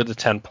and 2 of the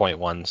 10-point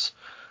ones,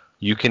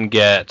 you can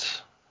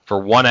get, for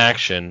 1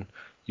 action,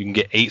 you can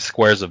get 8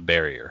 squares of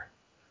barrier.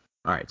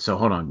 All right, so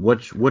hold on.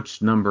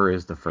 Which number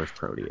is the first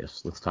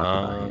Proteus? Let's talk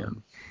about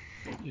him.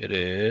 It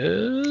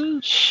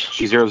is...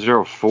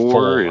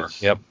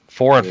 C004. Yep,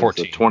 4 and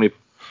 14.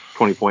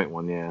 20-point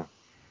one, yeah.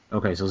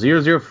 Okay, so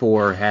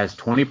 004 has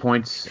 20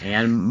 points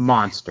and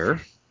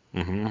monster.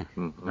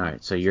 Mm-hmm. All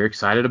right, so you're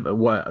excited about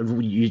what?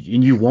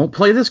 You won't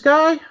play this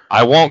guy?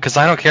 I won't, because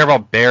I don't care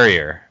about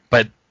barrier.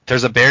 But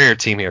there's a barrier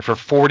team here for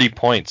 40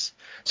 points.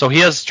 So he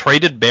has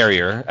traded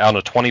barrier on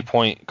a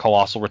 20-point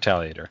Colossal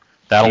Retaliator.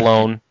 That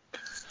alone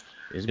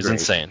is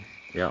insane.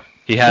 Yeah.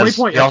 He has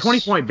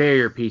 20-point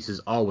barrier piece is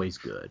always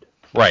good.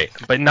 Right,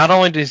 but not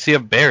only does he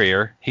have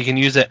barrier, he can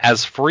use it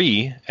as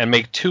free and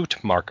make 2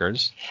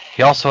 markers.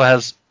 He also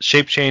has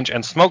shape change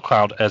and smoke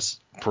cloud as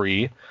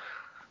free,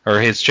 or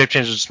his shape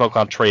change and smoke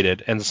cloud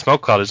traded, and the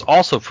smoke cloud is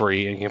also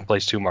free and he can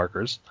place 2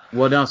 markers.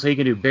 Well, no, so he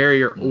can do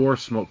barrier or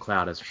smoke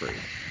cloud as free.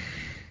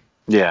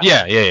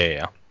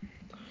 Yeah.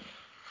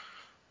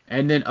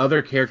 And then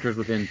other characters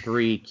within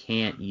 3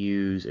 can't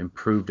use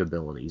improved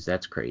abilities.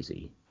 That's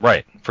crazy.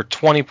 Right, for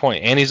 20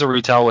 point, and he's a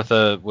retail with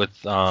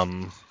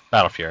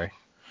Battle Fury.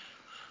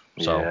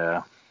 So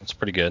yeah, that's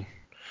pretty good.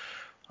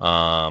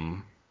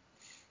 So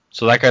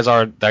that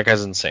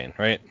guy's insane,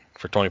 right?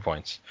 For 20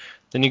 points.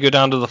 Then you go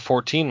down to the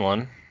 14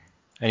 one,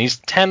 and he's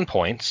 10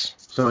 points.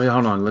 So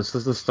hold on,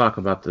 let's talk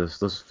about this.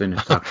 Let's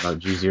finish talking about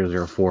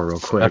G004 real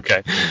quick.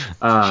 Okay.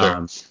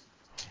 Sure.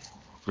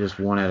 Just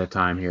one at a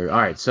time here. All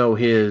right, so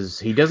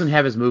he doesn't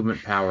have his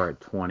movement power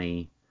at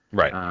 20.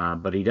 Right.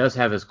 But he does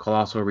have his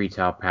colossal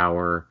retail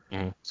power,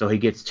 Mhm. so he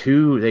gets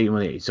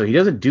two. So he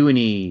doesn't do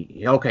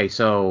any. Okay,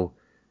 so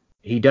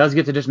he does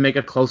get to just make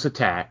a close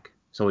attack.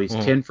 So he's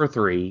Mhm. 10 for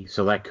 3.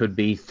 So that could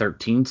be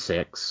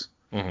 13-6.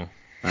 Mhm.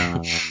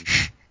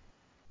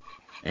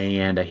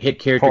 And a hit I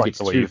character like gets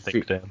the way two. you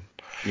think, Dan.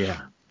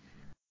 Yeah,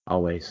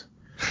 always.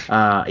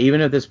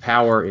 Even if this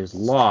power is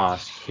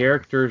lost,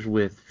 characters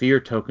with fear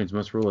tokens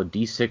must roll a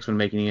d6 when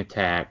making an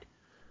attack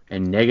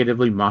and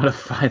negatively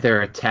modify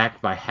their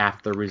attack by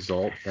half the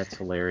result. That's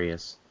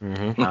hilarious.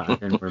 And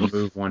then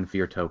remove one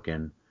fear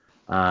token.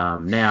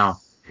 Now,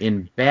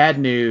 in bad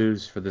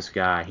news for this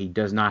guy, he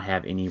does not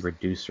have any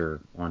reducer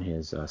on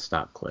his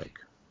stop click.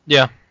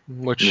 Yeah,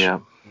 which Yeah.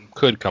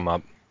 could come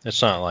up.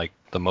 It's not like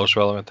the most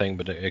relevant thing,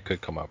 but it could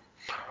come up.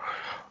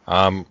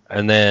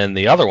 And then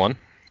the other one,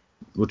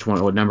 Which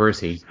one? What number is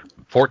he?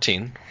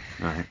 14.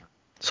 All right.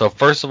 So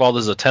first of all,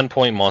 this is a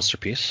 10-point monster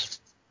piece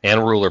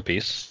and ruler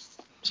piece.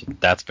 So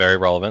that's very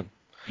relevant.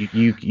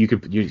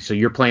 So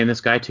you're playing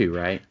this guy too,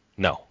 right?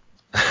 No.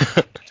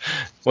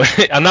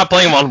 I'm not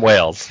playing him on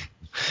whales.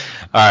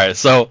 Alright,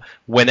 so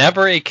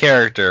whenever a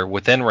character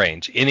within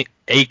range,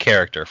 a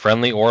character,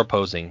 friendly or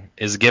opposing,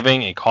 is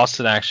giving a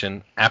costed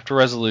action, after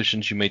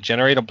resolutions you may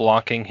generate a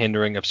blocking,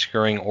 hindering,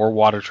 obscuring, or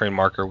water train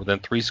marker within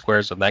 3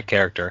 squares of that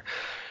character,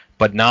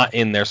 but not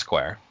in their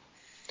square.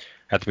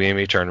 At the beginning of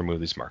your turn, remove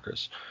these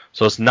markers.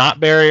 So it's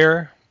not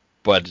barrier,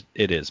 but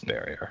it is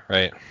barrier,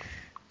 right?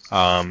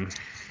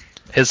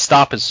 His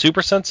stop is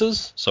super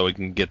senses, so he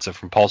can get it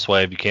from pulse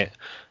wave. You can't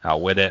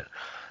outwit it.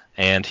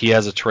 And he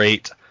has a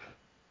trait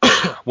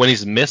when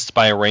he's missed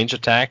by a range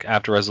attack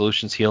after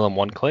resolutions heal him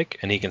 1 click,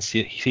 and he can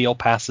heal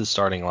past his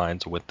starting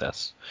lines with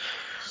this.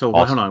 So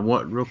Also, hold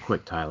on, real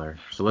quick, Tyler.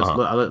 So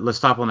let's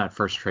stop on that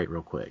first trait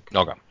real quick.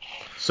 Okay.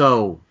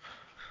 So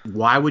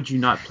why would you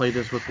not play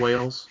this with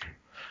whales?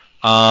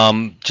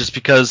 Just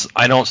because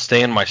I don't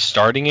stay in my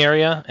starting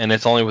area, and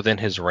it's only within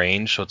his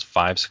range, so it's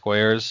 5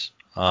 squares.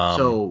 But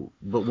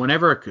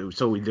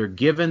they're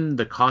given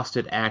the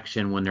costed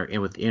action when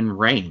they're within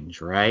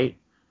range, right?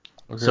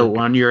 Okay. So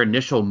on your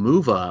initial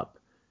move up,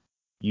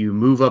 you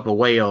move up a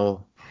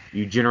whale,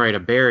 you generate a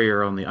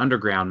barrier on the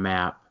underground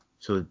map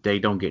so that they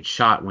don't get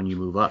shot when you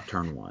move up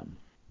turn 1.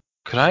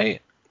 Could I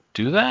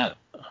do that?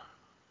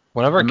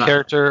 Whenever a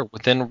character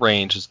within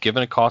range is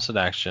given a costed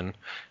action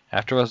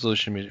after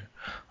resolution,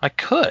 I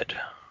could.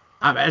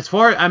 I'm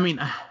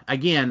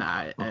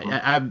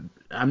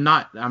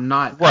not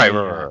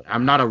Right.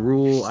 I'm not a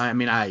rule. I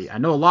mean, I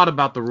know a lot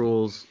about the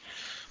rules,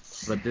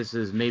 but this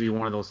is maybe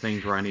one of those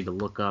things where I need to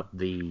look up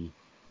the.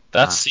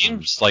 That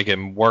seems like it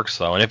works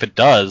though, and if it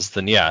does,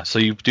 then yeah. So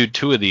you do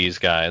 2 of these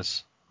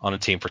guys on a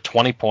team for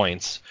 20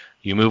 points.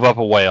 You move up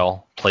a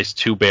whale, place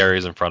 2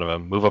 barriers in front of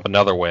him. Move up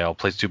another whale,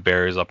 place 2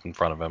 barriers up in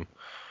front of him.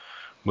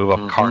 Move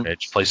up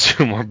Carnage, place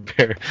 2 more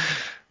barriers.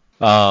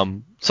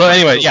 So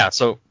anyway, yeah.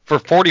 So for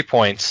 40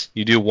 points,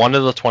 you do 1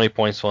 of the 20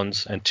 points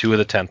ones and 2 of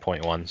the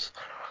 10-point ones.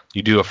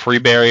 You do a free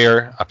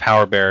barrier, a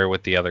power barrier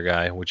with the other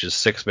guy, which is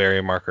 6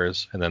 barrier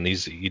markers, and then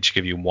these each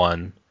give you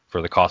 1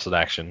 for the costed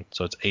action.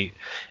 So it's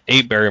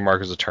 8 barrier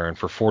markers a turn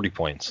for 40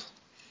 points.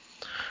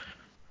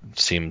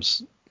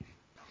 Seems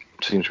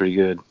pretty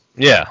good.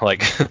 Yeah,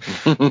 like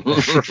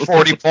for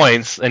 40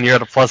 points, and you're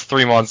at a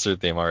 +3 monster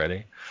theme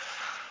already.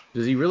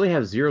 Does he really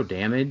have 0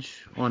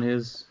 damage on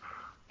his?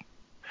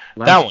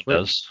 That one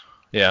does.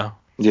 Yeah.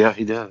 Yeah,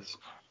 he does.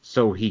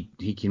 So he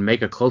can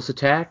make a close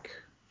attack.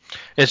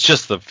 It's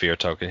just the fear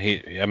token.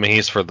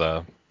 He's for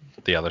the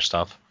other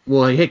stuff.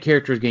 Well, he hit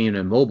characters getting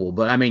immobile,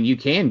 but I mean, you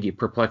can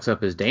perplex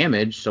up his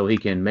damage, so he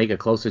can make a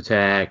close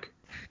attack.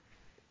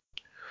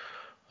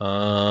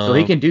 So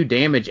he can do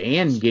damage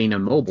and gain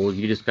immobile.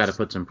 You just got to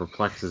put some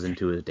perplexes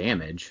into his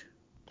damage.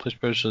 Place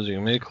says you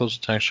can make a close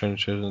attack,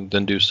 and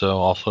then do so.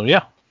 Also,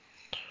 yeah.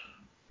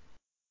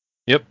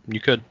 Yep, you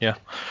could. Yeah.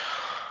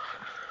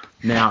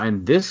 Now,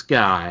 and this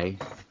guy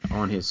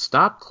on his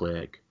stop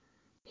click,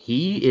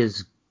 he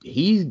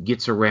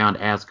gets around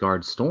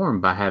Asgard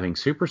Storm by having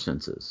super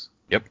senses.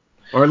 Yep.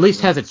 Or at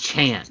least has a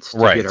chance to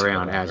get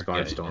around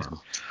Asgard yeah, Storm.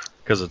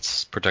 Because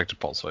it's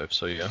protected pulse wave,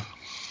 so yeah.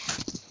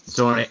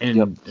 So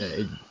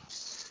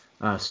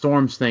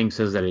Storm's thing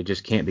says that it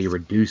just can't be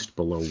reduced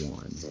below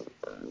 1.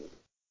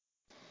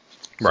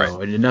 Right.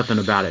 So nothing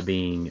about it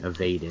being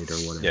evaded or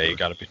whatever. Yeah,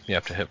 you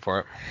have to hit for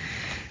it.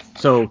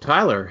 So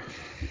Tyler,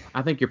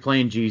 I think you're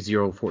playing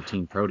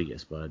G014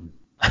 Proteus, bud.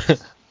 I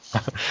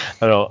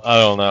don't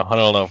know. I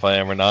don't know if I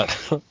am or not.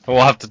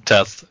 We'll have to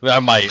test. I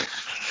might.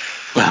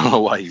 I don't know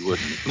why you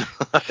wouldn't.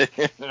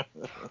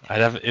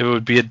 It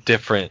would be a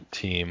different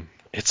team.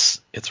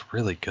 It's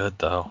really good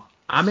though.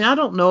 I mean, I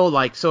don't know,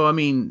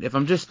 if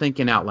I'm just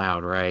thinking out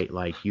loud, right?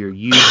 Like, you're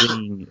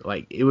using,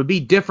 it would be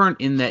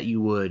different in that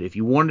if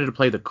you wanted to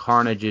play the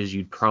Carnages,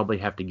 you'd probably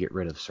have to get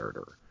rid of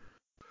Surtur.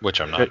 Which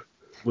I'm not.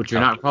 Which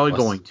you're not probably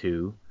going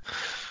to.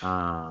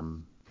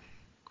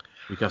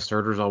 Because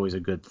Surtur's always a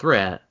good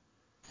threat.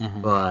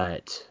 Mm-hmm.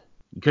 But,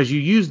 because you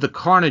use the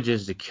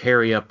Carnages to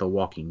carry up the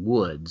Walking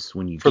Woods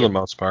when you For the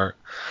most part.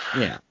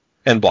 Yeah.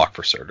 And block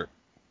for Surtur.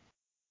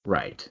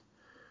 Right.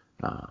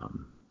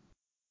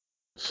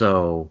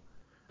 So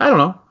I don't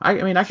know. I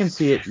mean, I can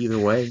see it either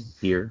way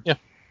here. Yeah.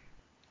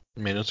 I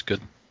mean, it's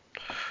good.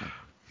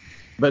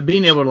 But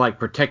being able to like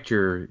protect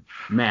your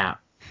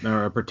map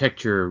or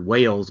protect your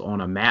whales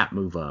on a map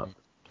move up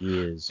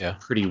is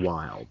pretty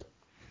wild.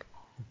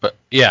 But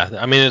yeah,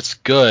 I mean, it's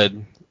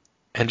good,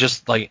 and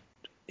just like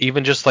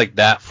even just like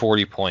that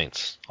 40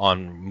 points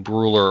on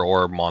ruler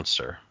or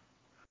monster,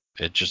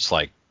 it just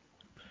like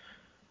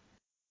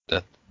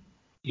that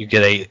you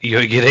get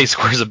 8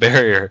 squares of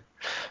barrier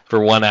for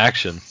one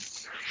action.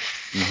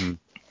 Mm-hmm.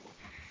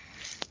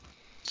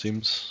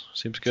 Seems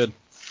good.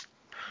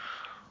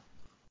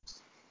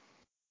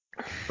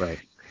 Right.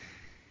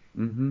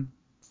 Mm-hmm.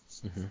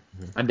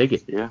 I dig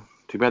it. Yeah.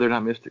 Too bad they're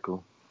not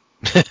mystical.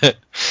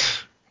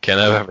 Can't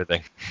have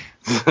everything.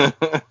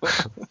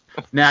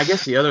 Now, I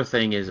guess the other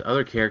thing is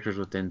other characters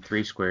within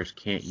 3 squares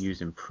can't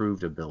use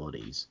improved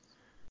abilities.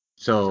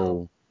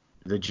 So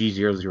the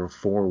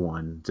G004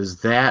 one,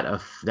 does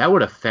that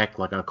would affect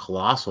like a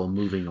Colossal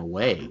moving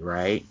away,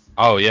 right?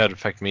 Oh yeah, it'd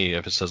affect me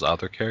if it says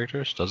other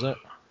characters, does it?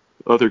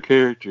 Other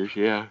characters,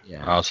 yeah.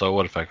 Yeah. Oh, so it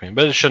would affect me,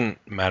 but it shouldn't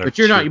matter. But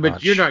you're not. too But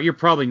much. you're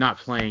probably not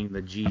playing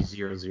the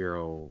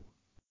G00,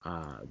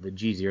 the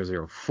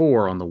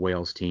G004 on the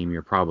Wales team.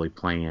 You're probably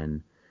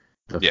playing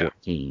the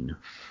 14.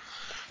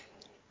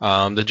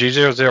 The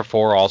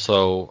G004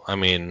 also, I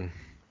mean,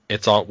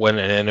 it's all when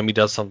an enemy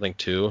does something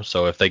too.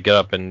 So if they get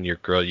up in your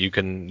grill, you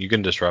can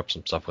disrupt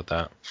some stuff with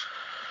that.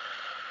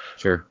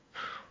 Sure.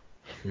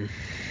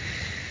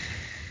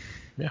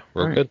 Yeah,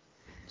 real good.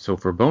 So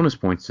for bonus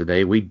points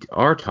today, we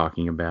are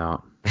talking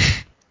about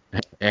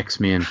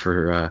X-Men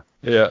for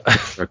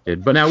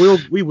Constructed. But now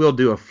we will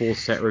do a full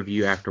set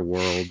review after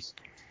Worlds,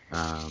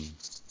 and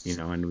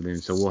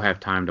then so we'll have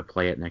time to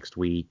play it next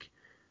week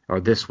or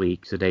this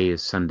week. Today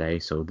is Sunday,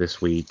 so this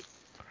week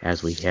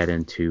as we head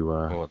into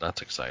Oh,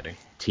 that's exciting.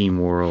 Team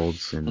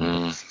Worlds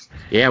and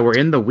yeah, we're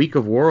in the week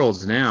of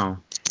Worlds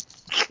now.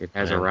 It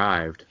has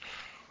arrived.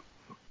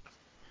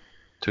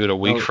 Dude, a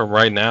week from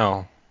right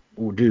now.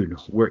 Oh, dude,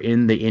 we're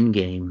in the end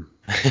game.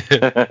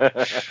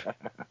 I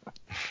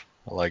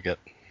like it.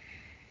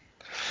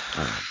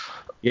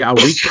 Yeah, a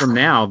week from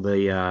now,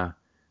 the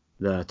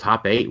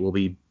top 8 will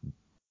be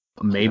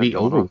maybe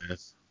over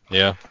with.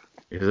 Yeah.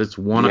 Because it's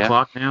 1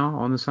 o'clock now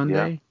on the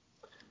Sunday.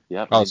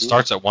 Yeah. Oh, it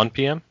starts at 1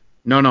 p.m.?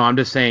 No, I'm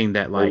just saying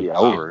that like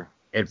over.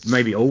 It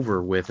may be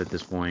over with at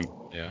this point.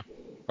 Yeah.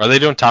 Are they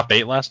doing top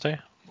 8 last day?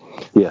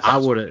 Yes. I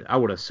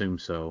would assume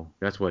so.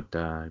 That's what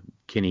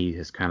Kenny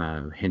has kind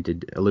of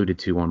alluded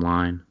to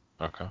online.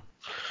 Okay.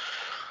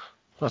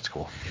 That's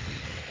cool.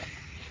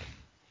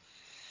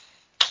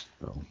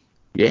 So,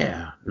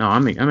 yeah. No,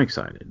 I'm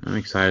excited. I'm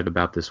excited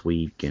about this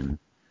week and.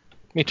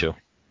 Me too.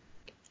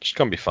 It's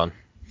gonna be fun.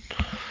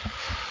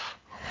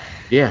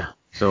 Yeah.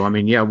 So I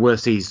mean, yeah, we'll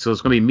see. So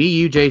it's gonna be me,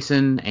 you,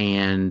 Jason,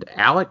 and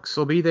Alex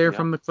will be there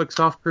from the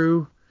Clicksoft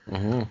crew.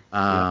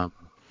 Mm-hmm.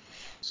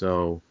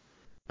 So,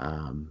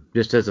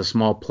 just as a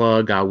small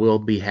plug, I will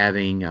be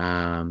having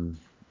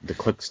the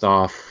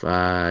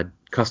Clicksoft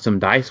custom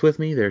dice with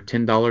me. They're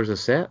 $10 a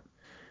set.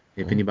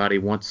 If anybody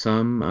wants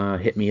some,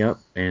 hit me up,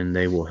 and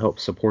they will help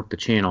support the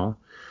channel.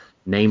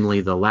 Namely,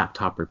 the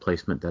laptop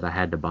replacement that I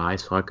had to buy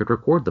so I could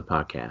record the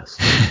podcast.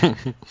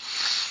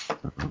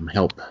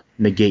 Help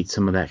negate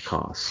some of that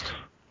cost.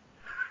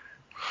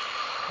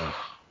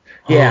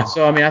 Yeah,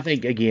 so I mean, I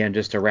think again,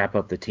 just to wrap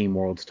up the Team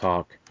Worlds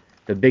talk,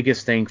 the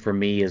biggest thing for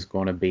me is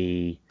going to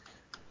be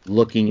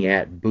looking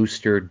at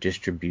booster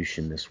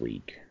distribution this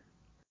week.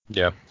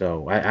 Yeah.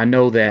 So I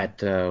know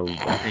that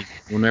I think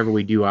whenever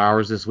we do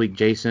ours this week,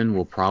 Jason,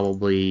 we'll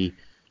probably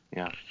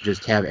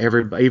just have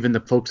everybody, even the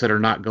folks that are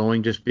not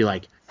going, just be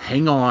like,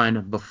 hang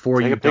on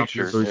before you dump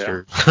your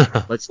boosters.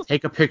 Yeah. Let's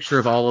take a picture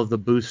of all of the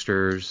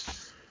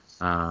boosters.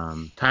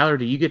 Tyler,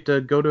 do you get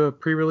to go to a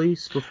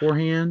pre-release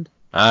beforehand?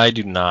 I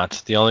do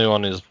not. The only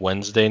one is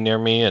Wednesday near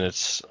me, and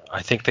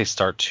I think they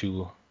start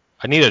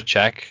I need to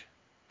check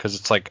because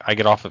it's like I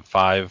get off at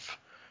 5,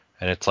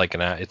 and it's like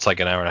an hour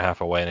and a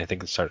half away, and I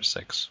think it starts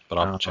at 6. But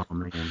I'll check. Oh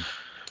man.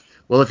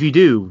 Well, if you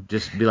do,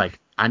 just be like,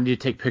 I need to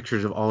take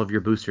pictures of all of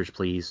your boosters,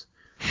 please.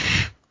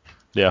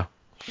 Yeah.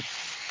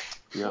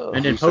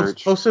 And then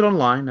post it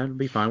online. That'd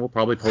be fine. We'll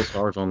probably post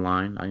ours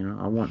online.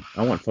 I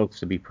want folks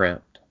to be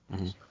prepped.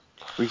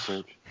 Mm-hmm.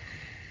 Research.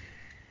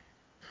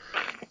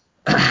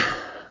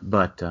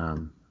 But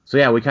so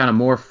yeah, we kind of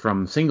morphed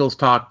from singles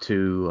talk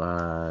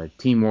to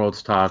Team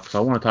Worlds talk. So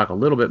I want to talk a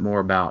little bit more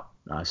about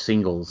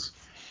singles.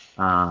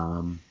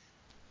 And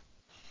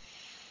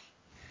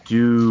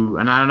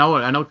I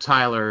know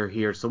Tyler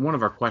here. So one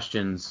of our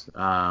questions,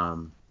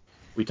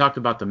 we talked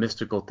about the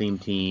mystical theme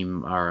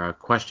team. Our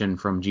question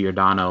from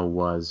Giordano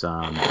was,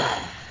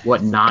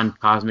 what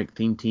non-cosmic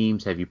theme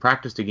teams have you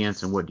practiced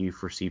against, and what do you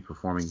foresee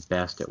performing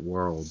best at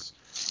Worlds?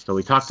 So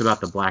we talked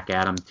about the Black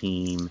Adam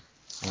team.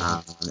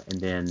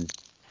 And then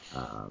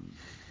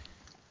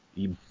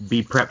you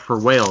be prepped for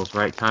Wales,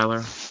 right,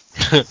 Tyler?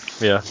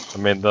 Yeah, I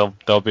mean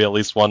there'll be at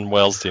least one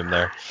Wales team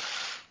there.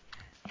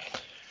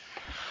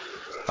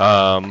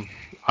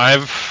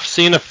 I've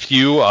seen a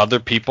few other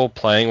people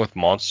playing with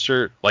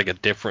monster, like a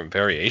different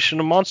variation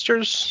of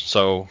monsters.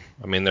 So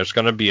I mean, there's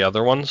gonna be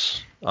other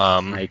ones.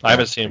 I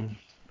haven't seen.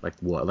 Like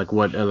what? Like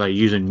what? Are they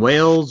using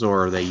whales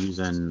or are they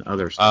using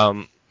other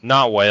stuff?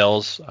 Not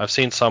whales. I've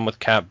seen some with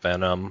Cat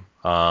Venom.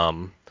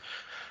 Raven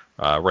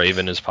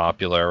is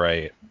popular,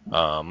 right?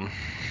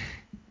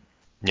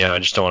 Yeah, I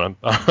just don't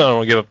want to. I don't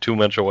want to give up too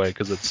much away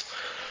because it's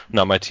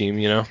not my team,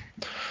 you know.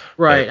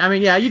 Right. But I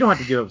mean, yeah, you don't have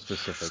to give up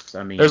specifics.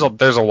 I mean, there's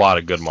a lot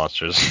of good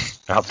monsters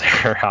out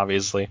there,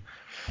 obviously.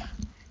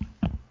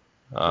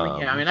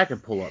 I mean, I can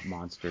pull up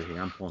Monster here.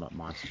 I'm pulling up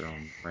Monster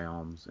on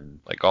Realms and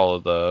like all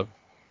of the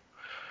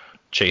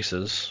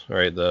chases,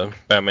 right? The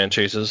Batman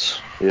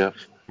chases. Yeah.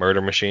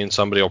 Murder Machine.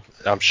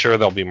 I'm sure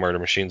there'll be Murder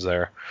Machines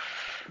there.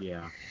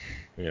 yeah.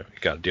 Yeah, you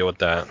got to deal with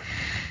that.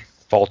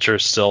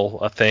 Vulture's still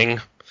a thing.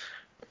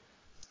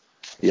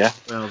 Yeah.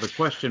 Well, the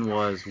question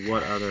was,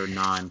 what other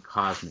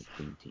non-cosmic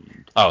theme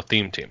teams? Oh,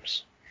 theme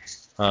teams.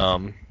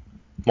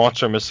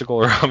 Monster and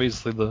Mystical are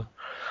obviously the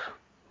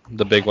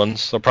big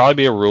ones. There'll probably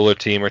be a ruler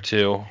team or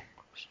two.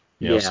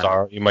 You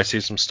know, you might see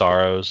some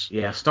Staros.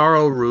 Yeah,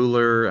 Starro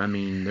Ruler. I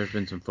mean, there's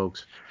been some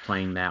folks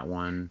playing that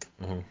one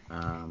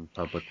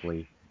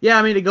publicly. Yeah,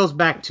 I mean, it goes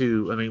back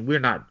to. I mean, we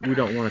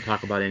don't want to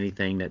talk about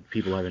anything that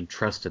people have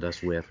entrusted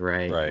us with,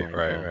 right?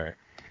 Right.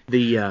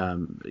 The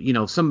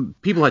some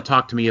people had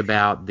talked to me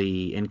about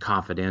in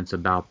confidence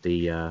about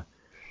the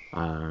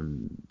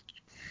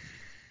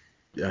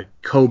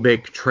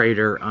Kobik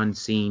Trader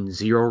Unseen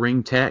Zero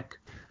Ring tech.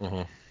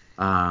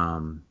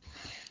 Mm-hmm.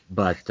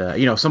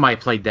 But somebody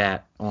played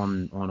that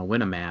on a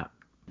Winamap.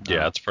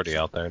 Yeah, it's pretty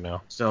out there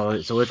now. So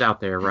it's out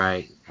there,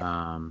 right?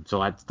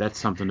 So that's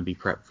something to be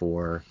prepped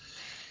for.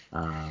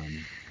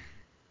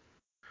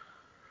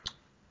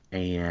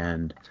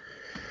 And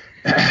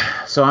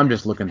so I'm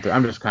just looking through.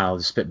 I'm just kind of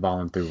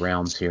spitballing through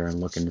realms here and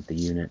looking at the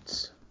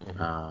units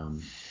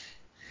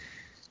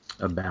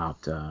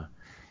about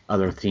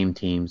other theme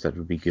teams that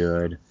would be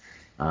good.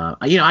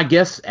 I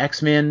guess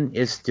X-Men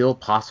is still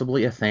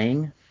possibly a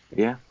thing.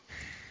 Yeah.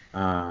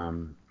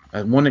 One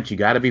that you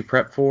got to be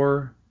prepped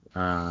for.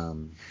 I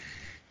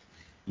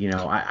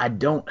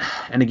don't.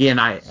 And again,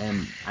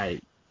 I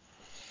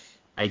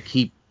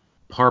keep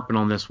harping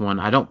on this one.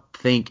 I don't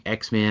think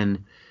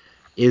X-Men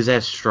is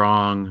as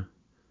strong.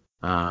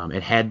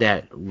 It had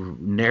that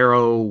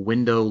narrow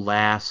window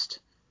last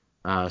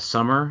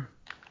summer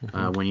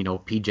when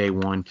PJ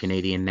won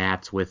Canadian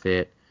Nats with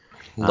it.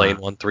 Lane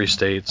won 3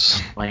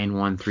 states. Lane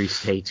won 3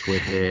 states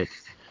with it.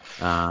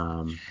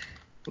 I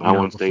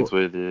won states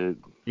with it.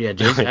 Yeah,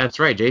 Jason. That's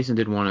right. Jason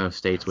did one of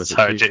states with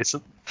Sorry, it too.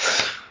 Jason.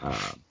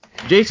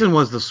 Jason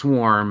was the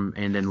Swarm,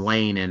 and then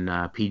Lane and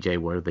PJ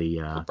were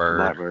the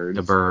Bird.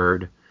 The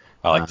Bird.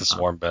 I like the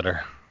Swarm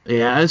better.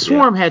 Yeah, and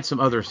Swarm had some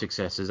other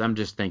successes. I'm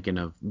just thinking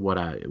of what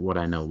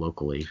I know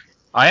locally.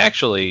 I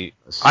think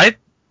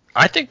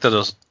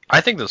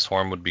the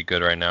Swarm would be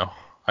good right now.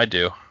 I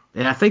do.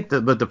 And I think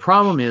but the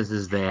problem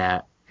is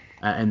that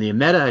and the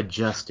meta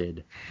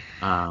adjusted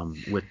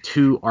with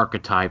 2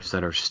 archetypes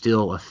that are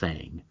still a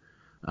thing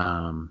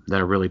that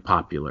are really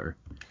popular.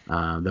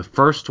 The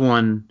first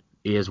one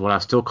is what I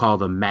still call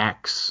the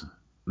Max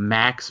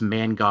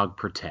Mangog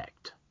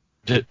Protect.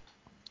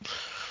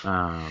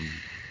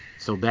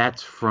 So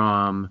that's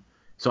from.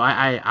 So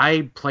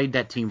I played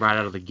that team right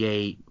out of the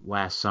gate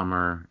last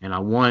summer, and I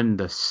won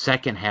the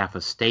second half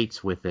of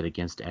states with it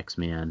against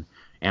X-Men,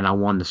 and I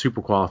won the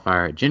Super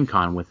Qualifier at Gen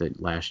Con with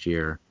it last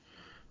year.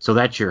 So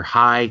that's your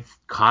high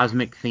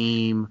cosmic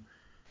theme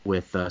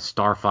with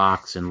Star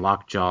Fox and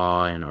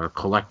Lockjaw or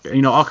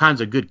Collector, all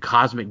kinds of good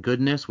cosmic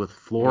goodness with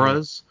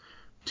floras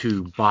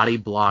to body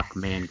block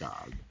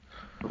Mangog,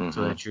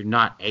 so that you're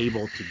not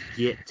able to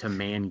get to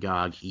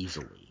Mangog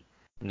easily.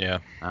 Yeah,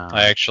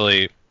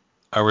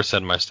 I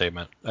rescind my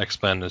statement.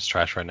 X-Men is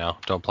trash right now.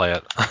 Don't play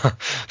it.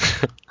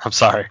 I'm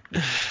sorry.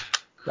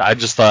 I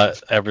just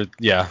thought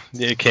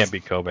it can't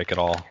be Kobik at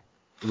all.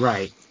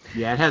 Right.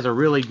 Yeah, it has a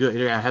really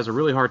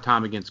hard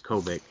time against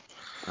Kobik,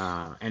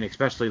 and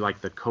especially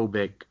like the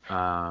Kobik.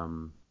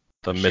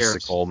 The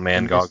mystical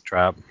Mangog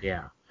trap.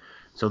 Yeah.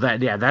 So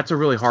that's a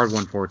really hard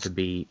one for it to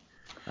beat.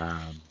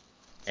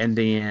 And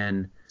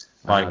then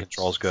Mind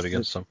Control's good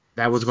against them.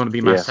 That was going to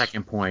be my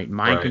second point.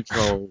 Mind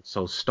Control.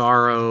 So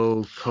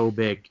Starro,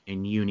 Kobik,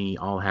 and Uni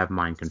all have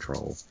Mind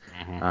Control.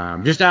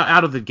 Just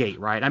out of the gate,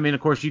 right? I mean,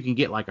 of course, you can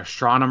get like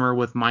Astronomer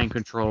with Mind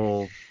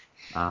Control.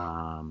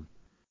 Trader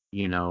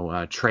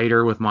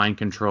with Mind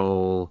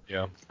Control.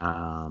 Yeah.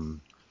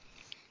 And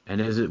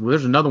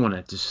there's another one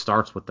that just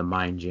starts with the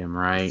Mind Gem,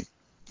 right?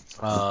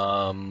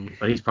 But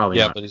he's probably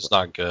not. But he's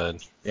not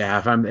good.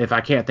 Yeah, if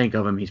I can't think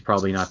of him, he's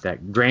probably not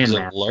that Grandmaster. Is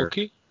it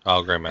Loki?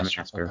 Oh,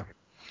 Grandmaster. Okay.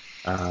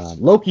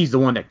 Loki's the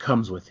one that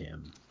comes with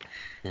him.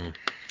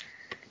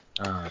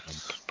 At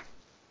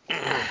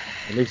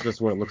least that's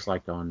what it looks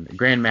like on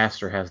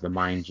Grandmaster has the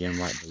Mind Gem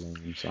right below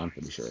him, so I'm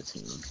pretty sure it's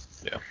him.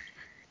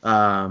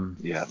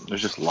 Yeah.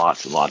 There's just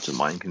lots and lots of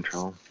Mind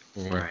Control.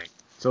 Right.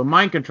 So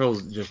Mind Control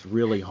is just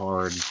really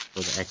hard for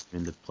the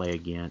X-Men to play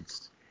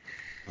against.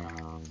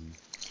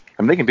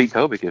 I mean, they can beat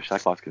Kobik if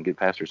Cyclops can get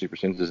past her super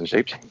sentences and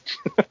shape change.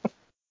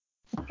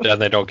 Then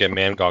they don't get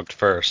Mangogged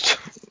first.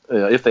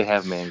 If they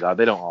have Mangog,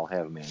 they don't all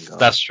have Mangog.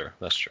 That's true.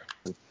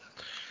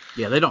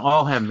 Yeah, they don't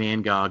all have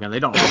Mangog, and they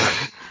don't all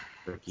have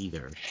Trick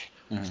either.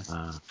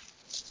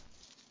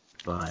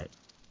 But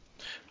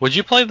Would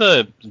you play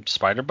the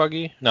Spider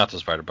Buggy? Not the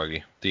Spider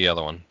Buggy. The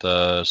other one.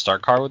 The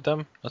Start car with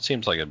them? That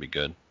seems like it'd be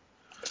good.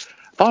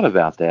 Thought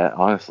about that,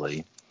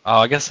 honestly. Oh,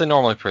 I guess they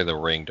normally play the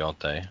Ring, don't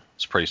they?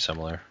 It's pretty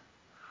similar.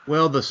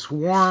 well, the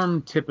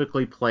Swarm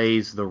typically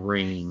plays the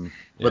Ring,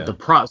 but Yeah.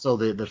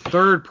 the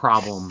third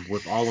problem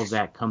with all of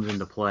that comes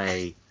into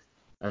play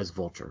as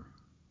Vulture.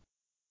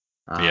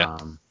 Yeah.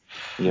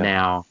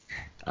 Now,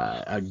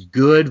 a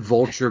good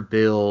Vulture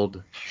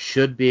build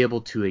should be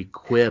able to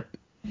equip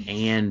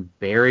and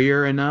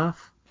barrier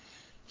enough.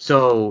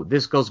 So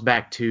this goes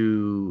back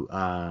to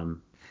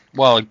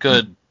Well, a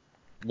good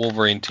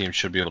Wolverine team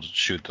should be able to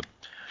shoot the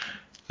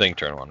Thing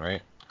Turn one,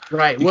 right?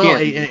 right.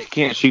 You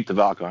can't shoot the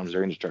Valk arms;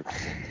 they're indestructible.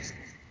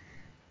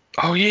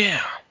 Oh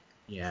yeah.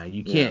 Yeah,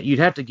 you can't. You'd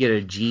have to get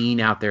a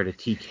Gene out there to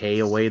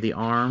TK away the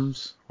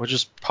arms, Which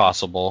is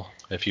possible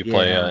if you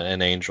play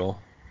an Angel.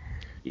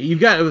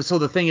 So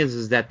the thing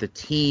is that the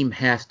team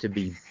has to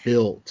be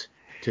built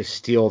to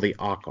steal the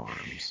Arc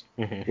arms,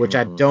 which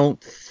I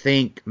don't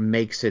think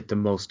makes it the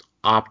most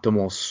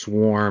optimal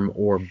Swarm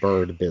or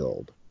Bird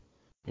build.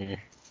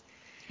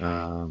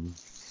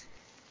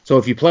 So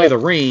if you play the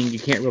Ring, you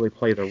can't really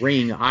play the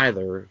Ring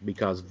either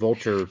because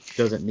Vulture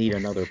doesn't need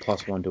another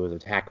 +1 to his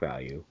attack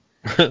value.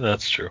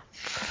 That's true.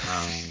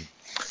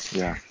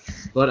 Yeah.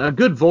 But a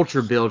good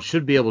Vulture build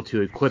should be able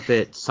to equip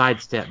it,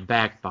 sidestep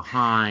back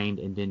behind,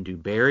 and then do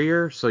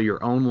barrier. So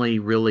you're only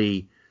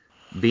really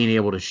being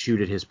able to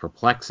shoot at his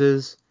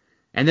perplexes.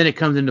 And then it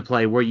comes into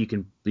play where you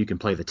can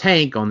play the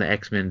tank on the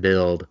X-Men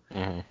build.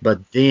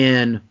 But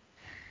then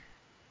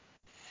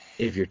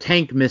if your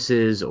tank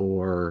misses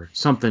or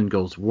something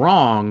goes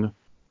wrong,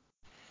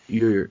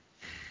 you're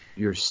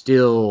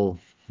still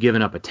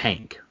giving up a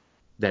tank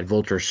that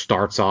Vulture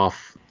starts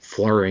off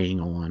flurrying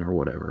on or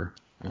whatever.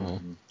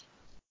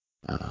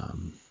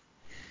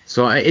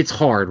 So it's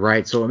hard,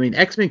 right? So, I mean,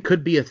 X-Men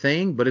could be a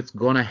thing, but it's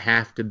going to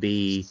have to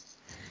be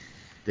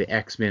the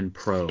X-Men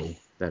Pro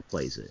that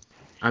plays it.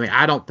 I mean,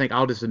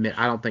 I'll just admit,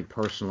 I don't think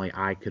personally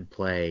I could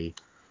play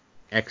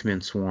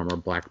X-Men Swarm or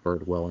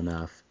Blackbird well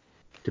enough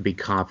to be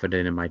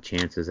confident in my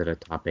chances at a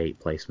top 8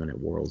 placement at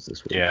Worlds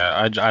this week. Yeah,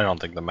 I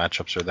don't think the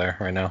matchups are there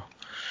right now.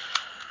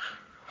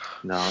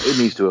 No, it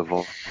needs to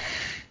evolve.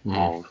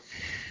 The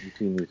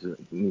team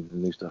needs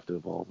new stuff to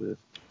evolve with.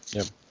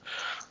 Yep.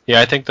 Yeah,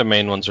 I think the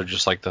main ones are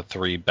just like the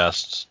 3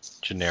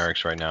 best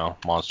generics right now: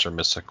 Monster,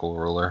 Mystical,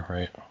 Ruler,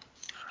 right?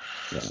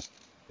 Yeah.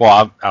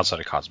 Well, outside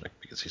of Cosmic,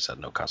 because he said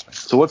no Cosmic.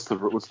 So what's the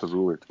ruler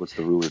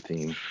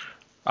team?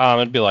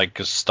 It'd be like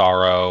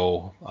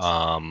Gastaro,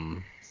 all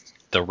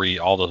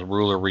the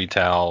Ruler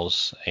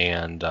retails,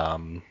 and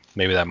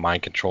maybe that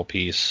mind control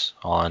piece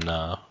on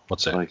the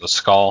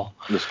Skull.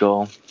 The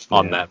Skull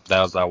on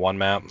that one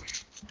map.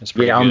 It's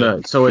pretty good.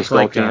 It's Skull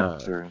like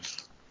camp,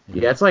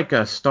 it's like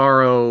a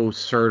Starro,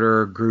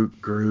 Surtur,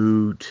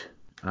 Groot,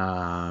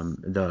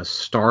 the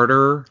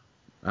starter,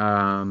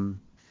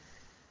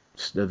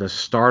 the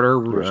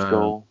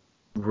starter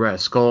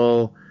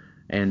Skull,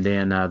 and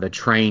then the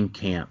train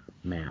camp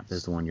map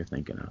is the one you're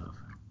thinking of.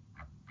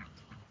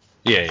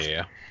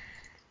 Yeah.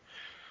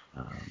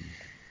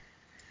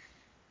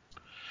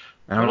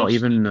 I don't know,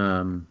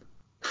 even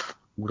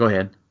go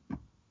ahead.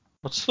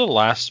 What's the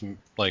last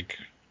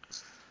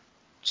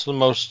What's the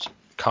most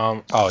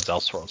Oh, it's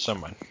Elseworlds. Never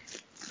mind.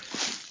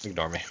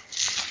 Ignore me.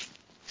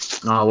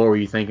 Oh, what were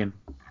you thinking?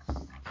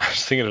 I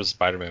was thinking if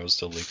Spider-Man was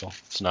still legal.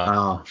 It's not.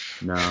 Oh,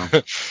 no.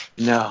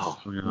 No.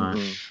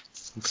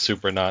 It's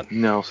super not.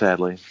 No,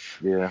 sadly.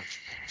 Yeah.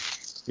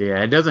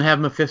 Yeah, it doesn't have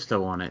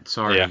Mephisto on it.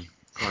 Sorry. Yeah.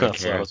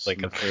 That's what I was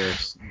thinking.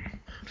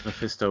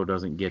 Mephisto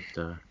doesn't get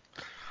the...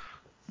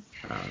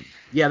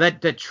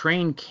 that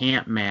train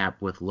camp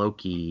map with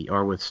Loki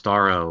or with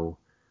Starro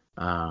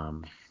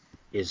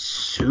is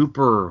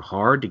super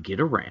hard to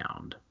get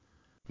around.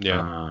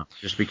 Yeah.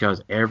 Just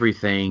because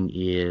everything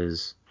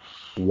is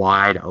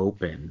wide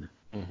open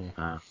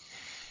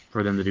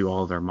for them to do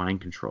all of their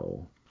mind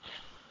control.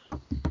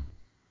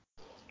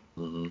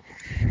 Too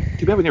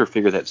bad we never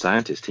figured that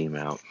scientist team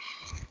out.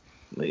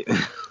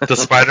 The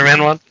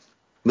Spider-Man one?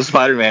 The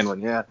Spider-Man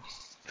one, yeah.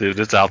 Dude,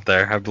 it's out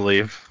there, I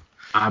believe.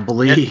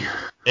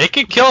 It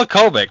could kill a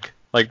Kobik,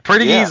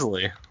 pretty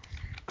easily.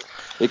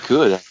 It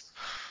could.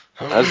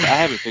 I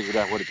haven't figured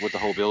out what the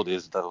whole build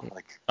is though.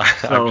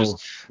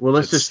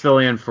 Let's just fill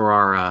in for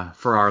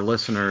our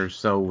listeners.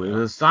 So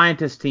the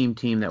scientist team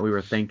that we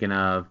were thinking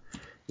of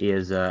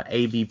is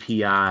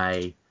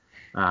ABPI,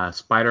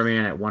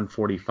 Spider-Man at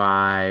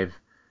 145,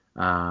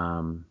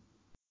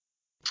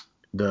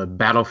 the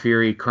Battle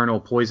Fury Colonel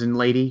Poison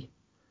Lady,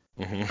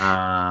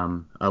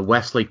 a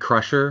Wesley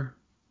Crusher.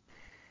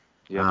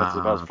 Yeah, that's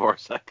about as far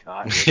as I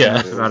got. Yeah,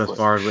 that's about as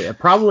far as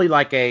probably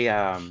like a.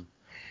 I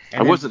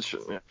wasn't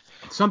sure. Yeah.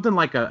 Something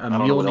like a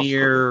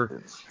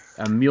Mjolnir,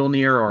 a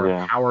Mjolnir or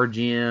Yeah. a Power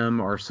Gem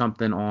or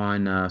something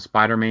on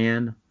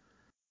Spider-Man.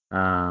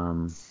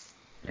 And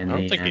I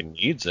don't think he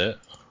needs it.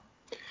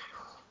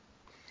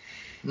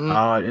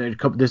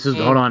 This is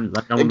hold on.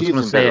 I'm It just gives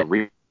gonna him say better it.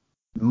 reach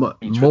More,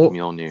 with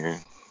Mjolnir.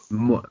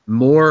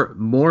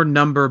 more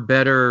number,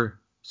 better,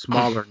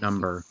 smaller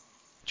number.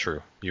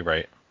 True, you're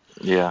right.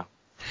 Yeah.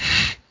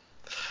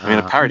 I mean,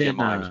 a Power And Gem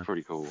then, on him is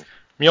pretty cool.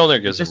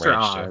 Mjolnir gives him Mr.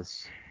 range too.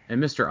 Oz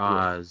and Mr.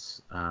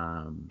 Oz.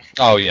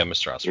 Oh yeah,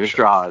 Mr. Oz. For Mr.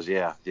 sure. Oz,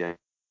 yeah.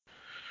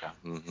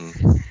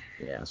 Mm-hmm.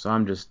 Yeah, so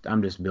I'm just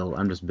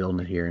building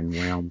it here in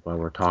Realm while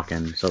we're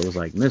talking. So it was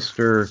like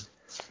Mr.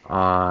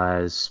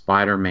 Oz,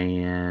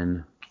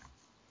 Spider-Man.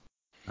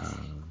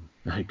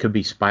 It could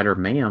be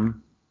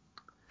Spider-Man.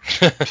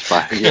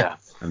 Yeah.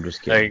 I'm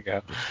just There you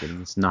kidding. go. Just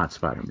kidding. It's not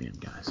Spider-Man,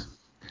 guys.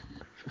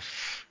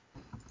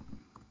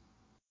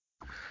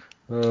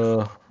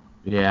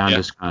 Yeah, I'm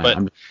just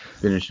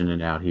finishing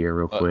it out here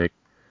real quick.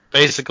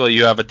 Basically,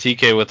 you have a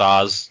TK with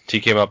Oz.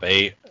 TK him up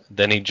 8.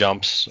 Then he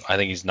jumps. I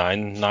think he's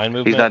 9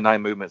 movement. He's got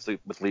 9 movements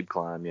with leap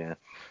climb, yeah.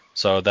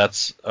 So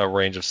that's a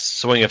range of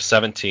swing of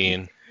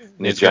 17.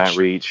 And he's giant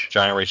reach.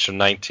 Giant reach of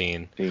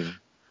 19.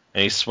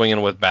 And he's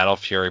swinging with Battle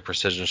Fury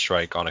Precision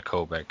Strike on a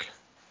Kobik.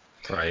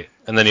 Right.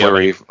 And then you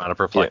Flurry. have an amount of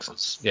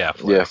perplexes. Yeah,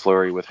 Flurry. Yeah,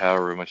 Flurry with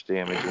however much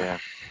damage, yeah.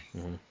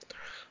 Mm-hmm.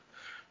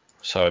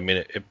 So, I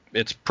mean,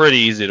 it's pretty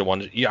easy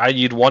to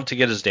you'd want to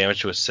get his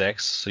damage to a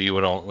 6, so you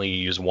would only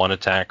use one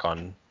attack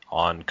on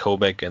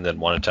Kobik and then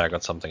one attack on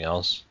something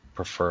else,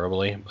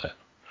 preferably. But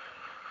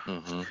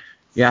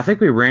Yeah, I think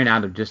we ran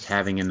out of just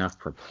having enough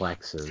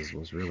perplexes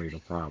was really the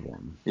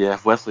problem. Yeah,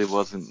 if Wesley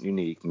wasn't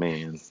unique,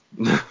 man.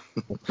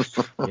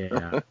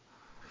 Yeah.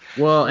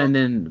 Well, and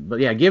then,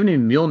 but yeah, giving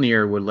him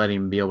Mjolnir would let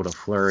him be able to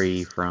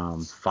flurry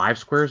from 5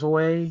 squares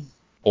away.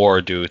 Or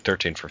do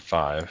 13 for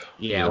 5.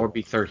 Yeah, or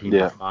be 13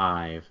 for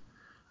 5.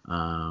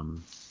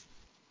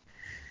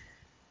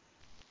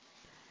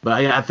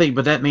 But yeah,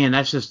 but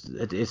that's just,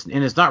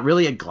 it's not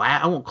really a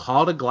glass, I won't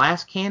call it a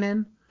glass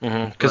cannon.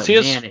 Because he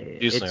is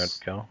decently hard to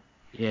kill.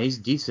 Yeah, he's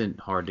decent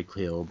hard to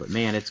kill, but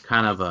man, it's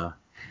kind of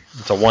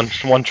it's a one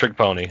trick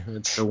pony.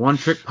 It's a one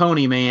trick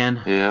pony,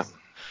 man. Yeah.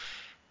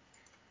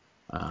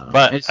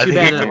 But it's I too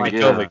think bad it that could be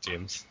Kobik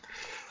teams.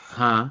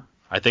 Huh?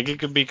 I think it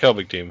could be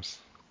Kobik teams.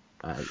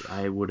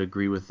 I would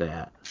agree with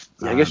that.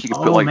 Yeah, I guess you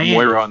could put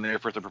Moira on there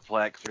for the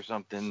perplex or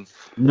something.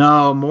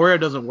 No, Moira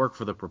doesn't work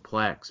for the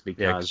perplex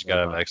because you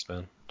gotta have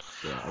X-Men.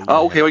 Yeah.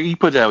 Okay. Well, you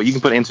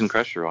can put Ensign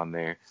Crusher on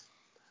there.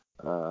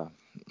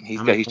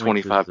 He's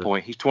 25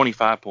 points. He's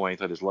 25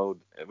 points at his load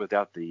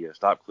without the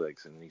stop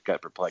clicks, and he's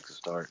got perplex to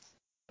start.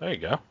 There you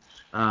go.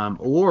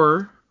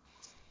 Or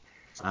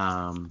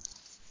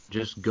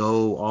just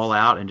go all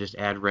out and just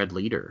add Red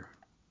Leader.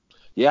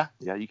 Yeah,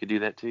 you could do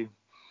that too.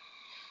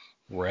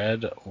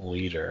 Red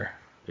Leader.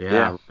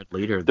 Yeah. Red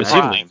Leader. Is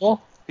he legal?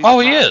 He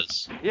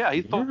is. Yeah,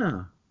 he's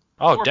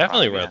Oh,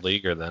 definitely Red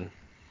Leaguer then.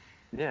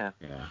 Yeah.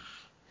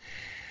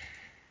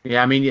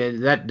 Yeah, I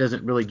mean, that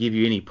doesn't really give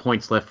you any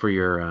points left for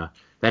your.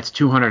 That's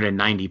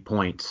 290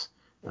 points.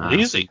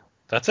 Easy.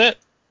 That's it.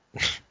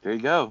 There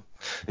you go.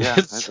 Yeah,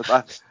 it's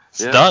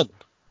done.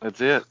 That's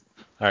it.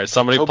 All right,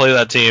 somebody play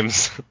that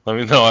teams. Let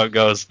me know how it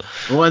goes.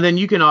 Well, and then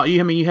you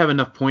have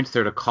enough points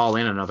there to call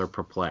in another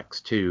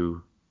perplex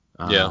too.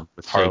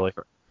 With Harley.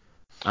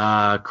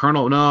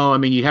 Colonel. No, I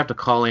mean you'd have to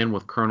call in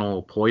with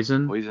Colonel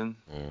Poison.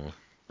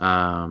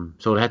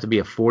 So it'd have to be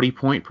a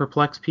 40-point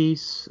perplex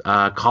piece.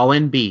 Call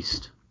in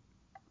Beast.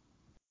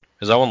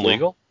 Is that one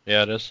legal?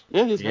 Yeah, it is.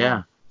 Yeah, it is.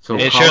 Yeah. So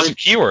it shares a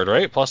keyword,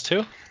 right?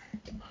 +2.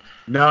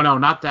 No,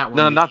 not that one.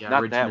 No, not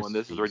that one.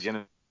 This is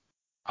Regenesis.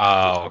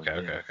 Oh,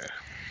 okay.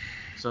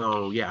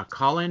 So yeah,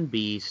 call in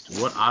Beast.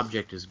 What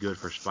object is good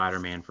for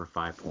Spider-Man for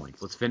 5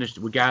 points? Let's finish.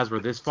 Guys, we're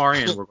this far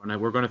in.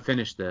 We're gonna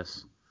finish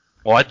this.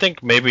 Well, I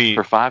think maybe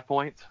for 5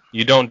 points.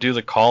 You don't do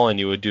the call in.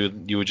 You would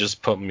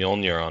just put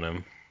Mjolnir on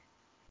him.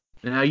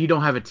 No, you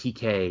don't have a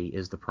TK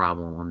is the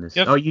problem on this.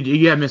 Yep. Oh,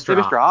 you have Mr.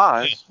 Oz. Mr.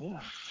 Oz.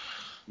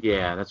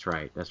 Yeah, that's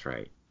right.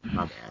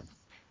 My bad.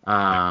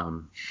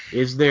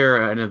 Is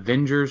there an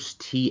Avengers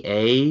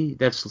TA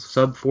that's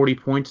sub 40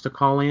 points to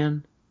call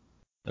in?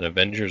 An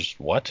Avengers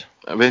what?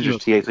 Avengers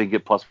TA, so you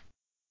get plus.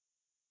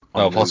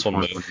 +1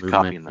 move.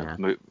 Copying that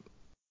move.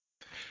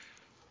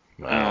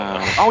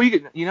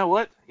 You know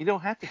what? You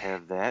don't have to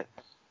have that.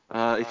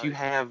 If you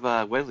have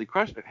Wesley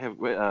Crusher, have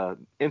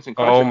Ensign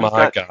Crusher. Oh my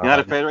god! You got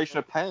a Federation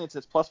of Planets.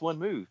 It's +1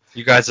 move.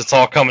 You guys, it's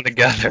all coming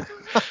together.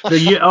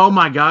 Oh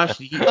my gosh,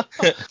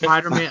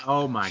 Spider-Man.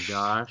 Oh my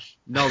gosh.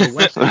 No, the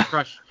Wesley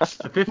Crusher.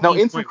 The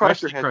 15-point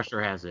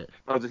Crusher has it.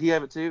 Oh, did he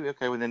have it too?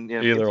 Okay, well then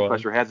Ensign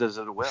Crusher has it as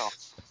well.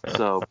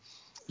 So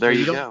there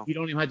you go. You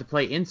don't even have to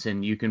play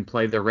Ensign. You can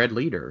play the Red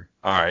Leader.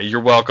 All right,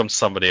 you're welcome,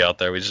 somebody out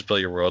there. We just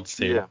built your world's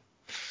team. Yeah.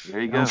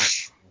 There you go.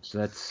 So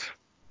that's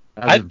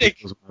I think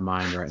blows my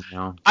mind right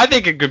now. I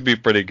think it could be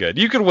pretty good.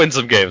 You could win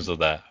some games with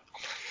that.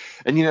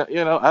 And I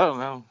don't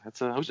know.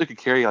 I wish I could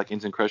carry like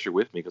Ensign Crusher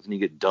with me because then you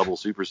get double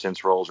Super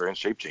Sense rolls or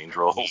shape change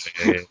rolls.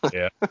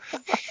 Yeah.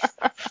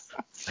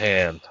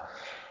 Man.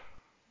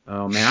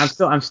 Oh man,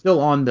 I'm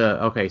still on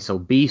the okay. So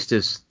Beast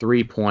is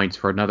 3 points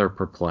for another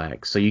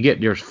perplex. So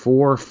there's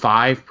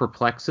 5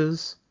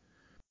 perplexes.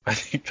 I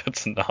think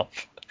that's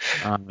enough.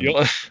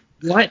 You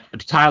what,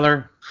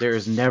 Tyler? There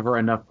is never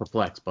enough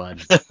perplex,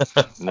 bud.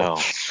 No.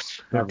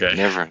 Okay.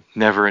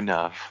 Never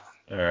enough.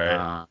 All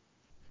right.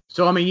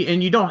 So I mean,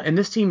 and you don't, and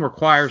this team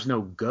requires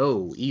no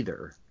go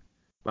either.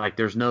 Like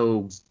there's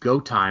no go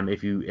time.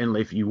 If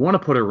you want to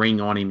put a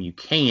ring on him, you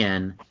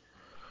can,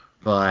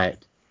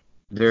 but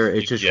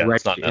it's just ready.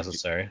 It's not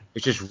necessary.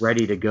 It's just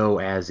ready to go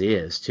as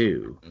is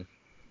too.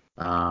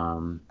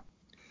 Hold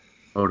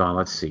on,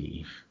 let's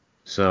see.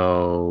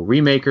 So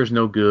Remaker's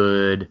no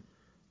good.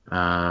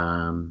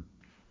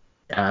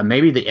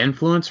 Maybe the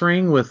influence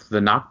ring with the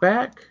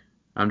knockback.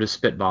 I'm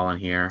just spitballing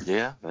here.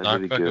 Yeah, that'd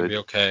Knockback be good. would be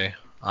okay.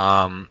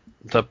 The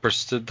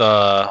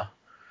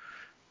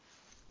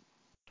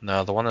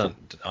one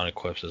on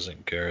Equips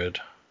isn't good.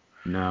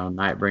 No,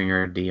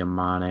 Nightbringer,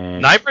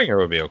 Demonic. Nightbringer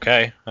would be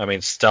okay. I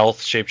mean,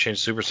 Stealth, Shape Change,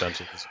 Super Sense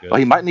is good. Well,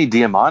 he might need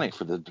Demonic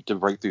to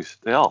break through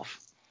stealth.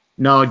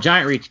 No,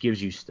 Giant Reach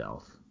gives you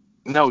stealth.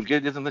 No,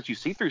 it doesn't let you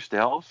see through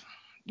stealth.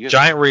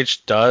 Giant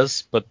Reach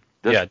does, but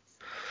yeah,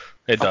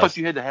 it does. I thought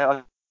you had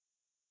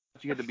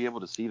to be able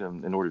to see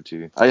them in order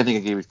to. I didn't think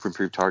it gave you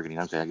improved targeting.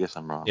 Okay, I guess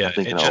I'm wrong. Yeah, I'm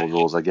thinking of old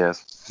rules, I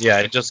guess.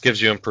 Yeah, it just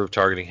gives you improved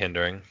targeting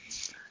hindering.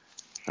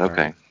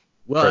 Okay. Right.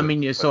 Well, I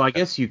mean, so I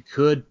guess you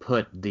could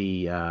put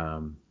the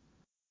I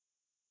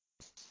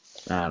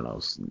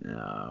don't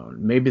know.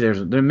 Maybe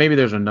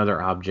there's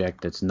another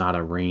object that's not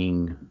a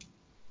ring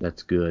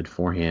that's good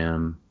for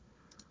him.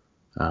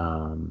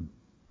 Oh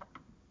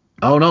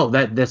no,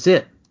 that's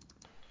it.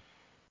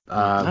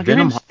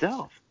 Venom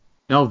stealth.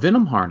 No,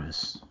 Venom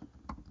Harness.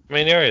 I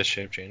mean, area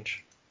Shape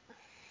Change.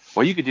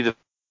 Well, you could do the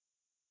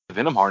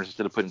Venom Harness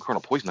instead of putting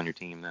Colonel Poison on your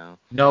team, though.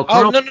 No,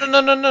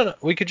 no.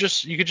 You could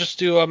just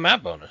do a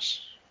map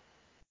bonus.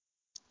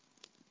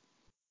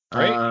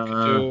 Right? You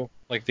could do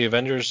like the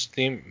Avengers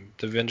theme,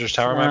 the Avengers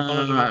Tower map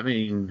bonus. I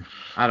mean,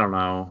 I don't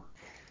know.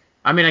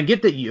 I mean, I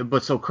get that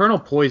but so Colonel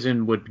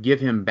Poison would give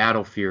him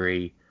Battle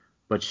Fury,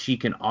 but she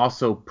can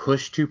also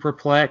push to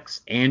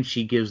perplex, and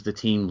she gives the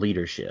team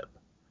leadership.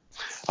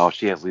 Oh,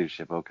 she has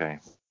leadership. Okay.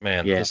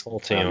 Man, yeah. This whole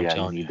team, I'm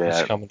telling you,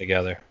 it's coming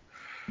together.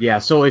 Yeah,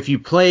 so if you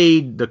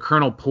played the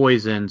Colonel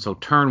Poison, so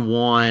turn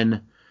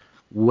 1,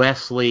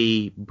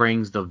 Wesley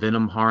brings the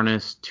Venom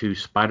Harness to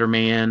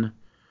Spider-Man.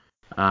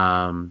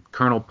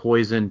 Colonel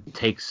Poison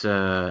takes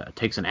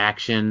an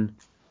action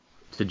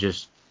to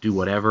just do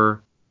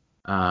whatever.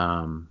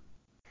 And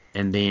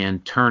then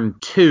turn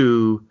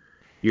 2,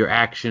 your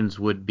actions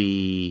would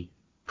be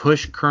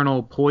push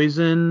Colonel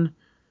Poison,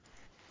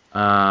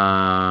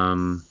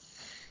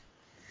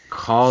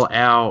 call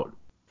out.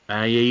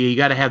 You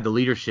got to have the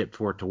leadership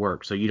for it to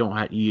work. So you don't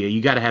have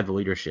you got to have the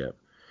leadership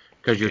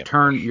because your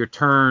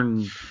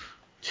turn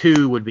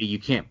 2 would be you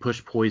can't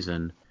push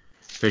Poison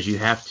because you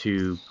have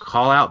to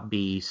call out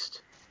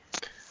Beast,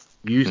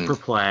 use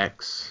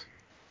Perplex.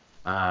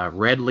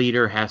 Red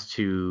Leader has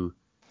to.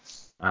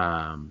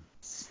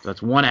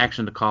 That's one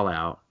action to call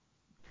out.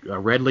 A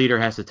Red Leader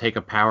has to take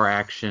a power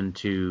action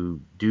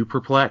to do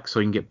Perplex, so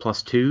you can get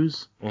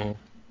 +2s.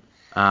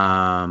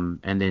 Mm-hmm.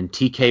 And then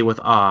TK with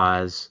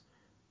Oz,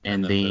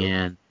 and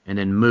then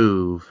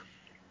move.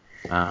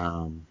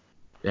 Or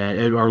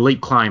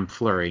Leap Climb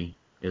Flurry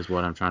is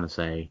what I'm trying to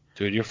say.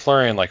 Dude, you're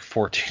flurrying like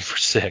 14 for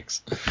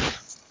 6.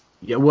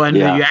 Yeah, well,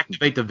 you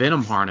activate the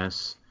Venom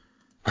Harness.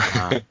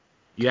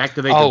 You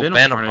activate the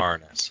Venom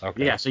Harness.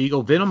 Okay. Yeah, so you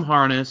go Venom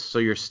Harness, so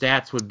your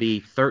stats would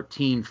be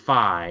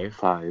 13-5.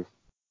 5.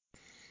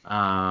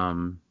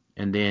 And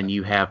then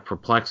you have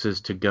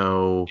Perplexes to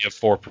go. You have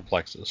 4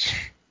 Perplexes.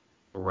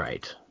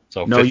 Right.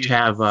 So no,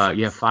 15,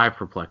 you have 5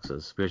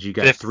 Perplexes because you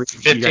got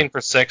 15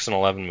 for 6 and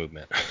 11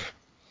 movement.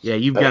 Yeah,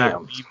 you've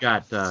got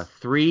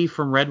 3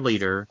 from Red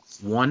Leader,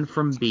 1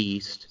 from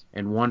Beast,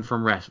 and 1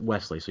 from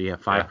Wesley. So you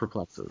have 5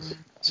 Perplexes.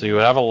 So you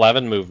would have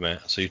 11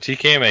 movement. So you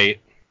TK him 8,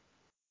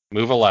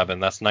 move 11.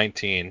 That's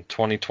 19.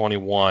 20,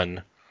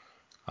 21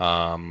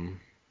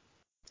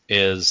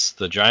 is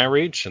the Giant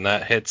Reach, and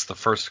that hits the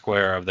first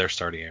square of their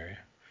starting area.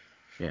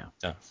 Yeah.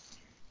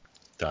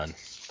 Done.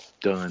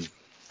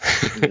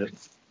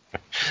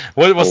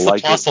 What's the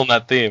plus on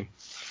that theme?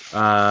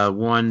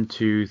 1,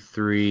 2,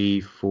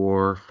 3,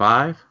 4,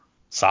 5.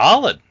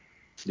 Solid.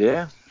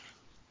 Yeah.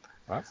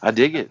 Wow. I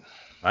dig it.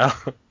 I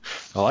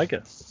like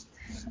it.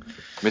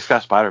 Miss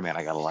Scott Spider-Man,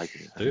 I gotta like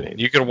it. Dude,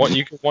 you could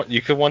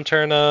one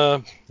turn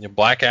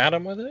Black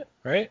Adam with it,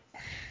 right?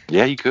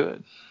 Yeah, you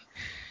could.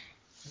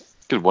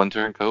 Could one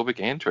turn Kobik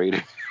and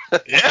Trader.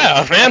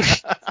 Yeah, man.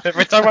 If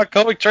we talk about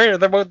Kobik Trader,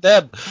 they're both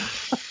dead.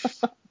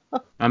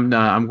 I'm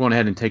going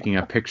ahead and taking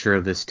a picture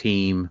of this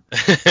team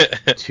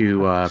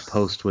to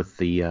post with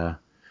the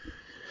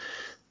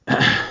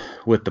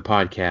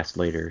podcast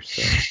later.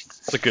 So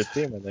it's a good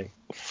team, I think.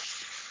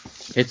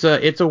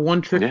 It's a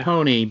one-trick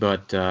pony,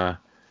 but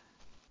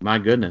my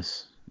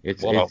goodness,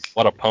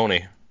 what a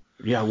pony.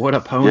 Yeah, what a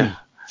pony.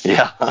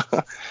 Yeah.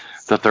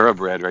 It's a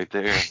thoroughbred right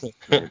there.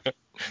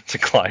 It's a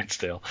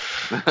Clydesdale.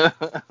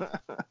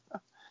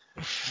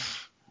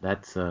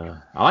 That's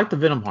I like the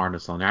Venom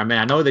harness on there. I mean,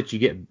 I know that you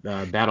get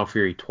Battle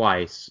Fury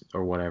twice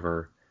or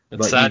whatever. It's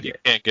but sad you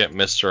can't get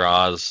Mr.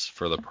 Oz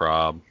for the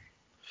prob.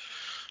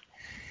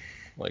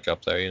 Like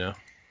up there, you know.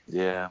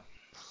 Yeah.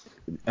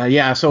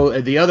 Yeah, so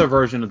the other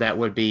version of that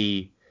would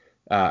be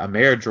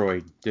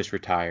Ameridroid just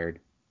retired.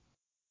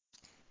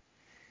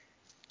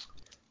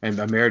 And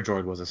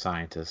Ameridroid was a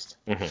scientist.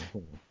 Mm-hmm.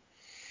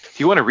 If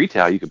you want to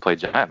retail, you could play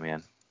Giant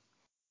Man.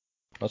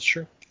 That's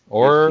true.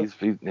 Or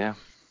yeah.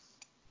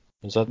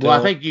 Is that well,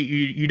 I think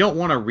you don't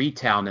want to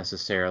retail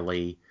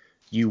necessarily.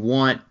 You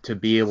want to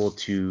be able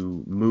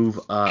to move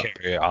up,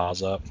 carry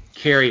Oz up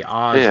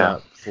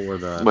up for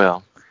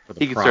the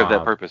he can serve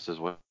that purpose as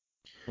well.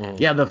 Mm.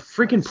 Yeah, the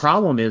freaking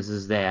problem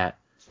is that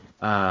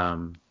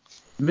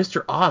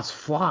Mr. Oz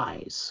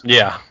flies.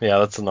 Yeah,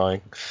 that's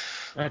annoying.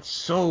 That's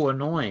so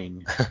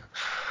annoying.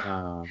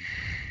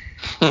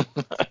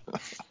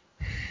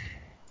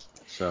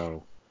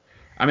 So,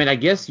 I mean, I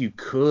guess you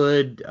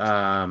could,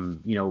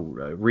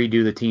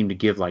 redo the team to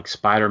give like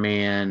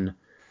Spider-Man.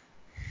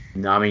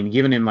 No, I mean,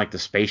 giving him like the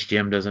Space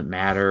Gem doesn't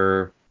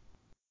matter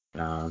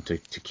to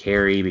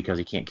carry because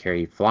he can't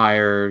carry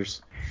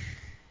flyers.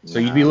 So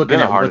you'd be looking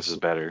at harness is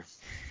better.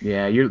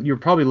 Yeah, you're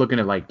probably looking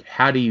at like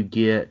how do you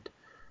get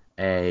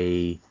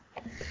a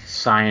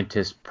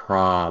scientist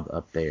prob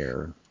up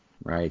there,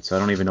 right? So I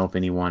don't even know if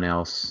anyone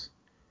else.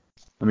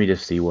 Let me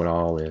just see what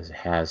all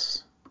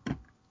has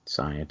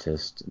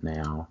scientist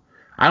now.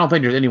 I don't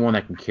think there's anyone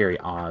that can carry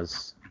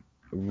Oz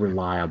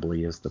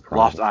reliably is the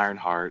problem. Lost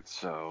Ironheart,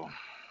 so.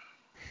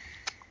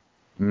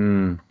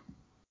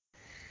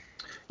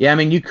 Yeah, I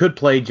mean, you could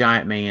play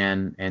Giant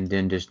Man and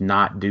then just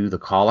not do the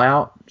call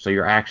out. So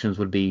your actions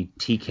would be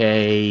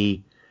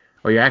TK,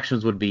 or your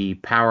actions would be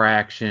Power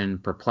Action,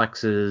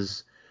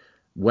 Perplexes,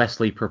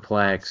 Wesley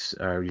Perplex.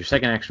 Your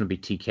second action would be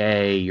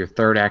TK. Your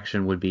third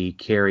action would be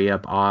carry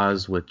up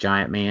Oz with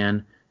Giant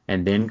Man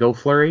and then go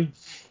Flurry.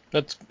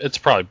 It's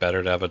probably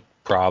better to have a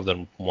prob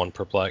than one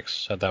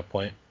Perplex at that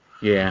point.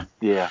 Yeah.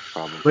 Yeah,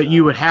 probably. But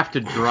you would have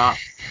to drop.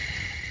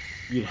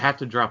 You'd have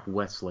to drop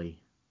Wesley.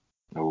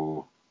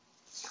 Oh.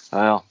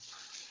 Well.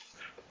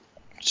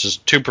 It's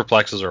just 2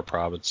 Perplexes or a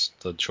prob.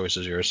 The choice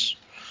is yours.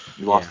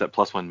 You lost that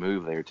 +1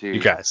 move there too. You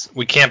guys,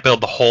 we can't build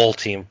the whole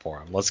team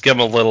for him. Let's give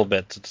him a little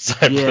bit to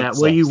decide. Yeah,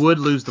 well, you would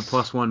lose the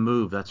 +1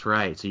 move. That's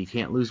right. So you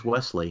can't lose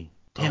Wesley.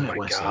 Damn it,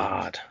 Wesley. Oh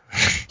my God.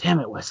 Damn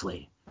it,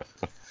 Wesley.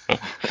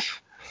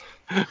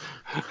 All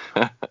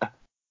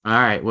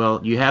right.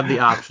 Well, you have the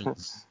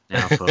options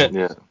now, folks.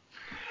 Yeah.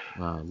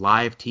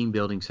 Live team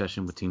building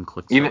session with Team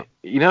ClickStop.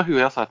 You know who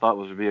else I thought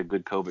would be a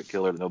good Kobit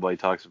killer that nobody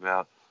talks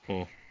about?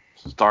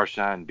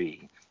 Starshine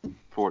B.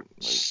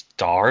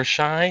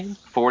 Starshine?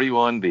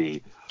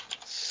 41B.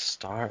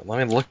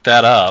 Let me look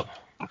that up.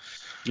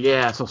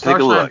 Yeah, so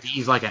Starshine B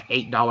is like an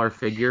 $8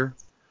 figure.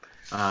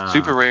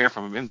 Super rare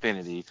from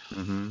Infinity.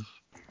 Mm-hmm.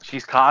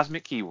 She's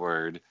Cosmic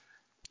Keyword.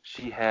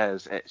 She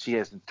has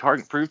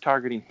improved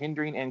targeting,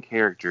 hindering, and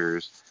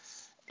characters,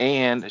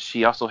 and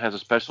she also has a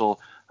special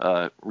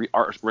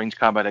range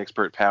combat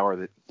expert power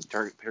that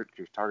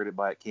characters targeted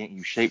by it can't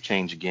use shape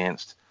change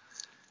against.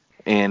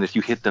 And if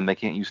you hit them, they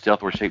can't use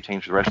stealth or shape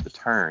change for the rest of the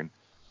turn.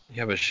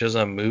 Yeah, but she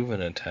doesn't move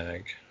an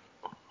attack.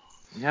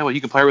 Yeah, well, you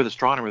can play with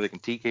Astronomer that can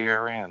TK her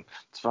around.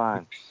 It's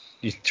fine.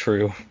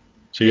 True.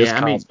 She is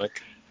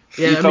cosmic.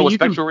 You throw a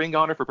Spectral Ring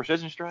on her for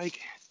Precision Strike.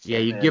 Yeah,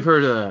 you give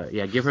her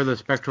the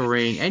Spectral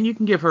Ring, and you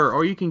can give her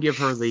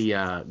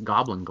the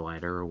Goblin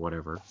Glider or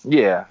whatever.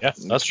 Yeah. Yeah,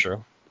 that's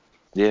true.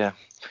 Yeah.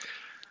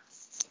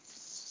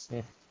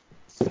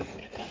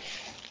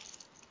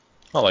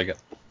 I like it.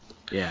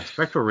 Yeah,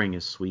 Spectral Ring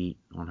is sweet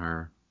on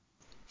her.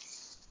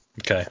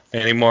 Okay.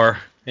 Any more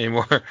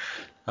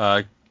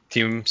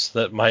teams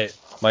that might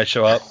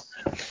show up?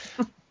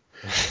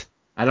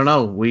 I don't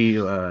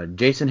know.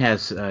 Jason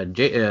has Jason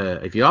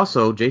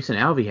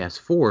Alvey has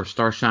 4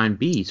 Starshine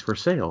Bs for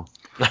sale.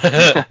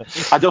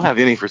 I don't have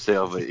any for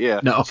sale, but yeah.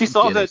 No, she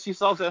solves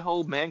that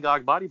whole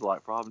Mangog body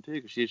block problem too,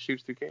 because she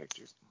shoots through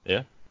characters.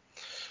 Yeah.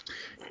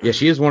 Yeah,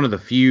 she is one of the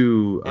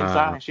few.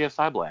 She has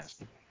Side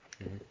Blast.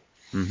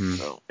 Mm-hmm.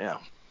 So yeah.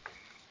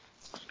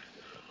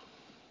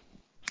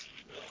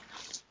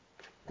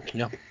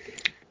 Yeah.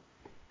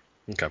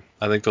 Okay.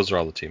 I think those are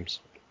all the teams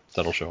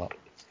that'll show up.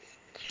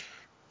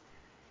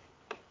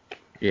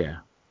 Yeah.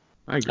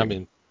 I agree. I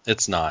mean,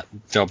 it's not.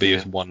 There'll be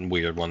one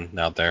weird one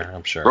out there,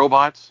 I'm sure.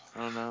 Robots?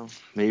 I don't know.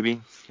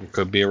 Maybe. It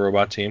could be a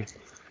robot team.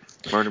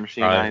 Murder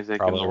Machine, Isaac.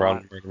 Probably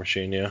around Murder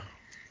Machine, yeah.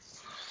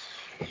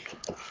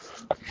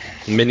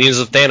 Minions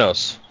of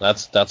Thanos.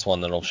 That's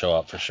one that'll show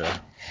up for sure.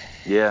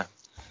 Yeah.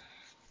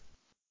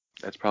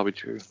 That's probably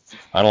true.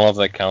 I don't know if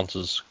that counts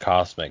as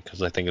cosmic,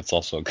 because I think it's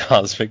also a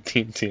cosmic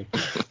team.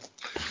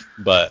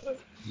 But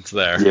it's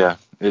there. Yeah,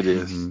 it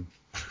is.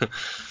 Mm-hmm.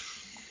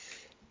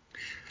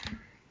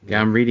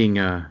 Yeah, I'm reading.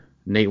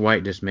 Nate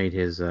White just made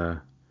his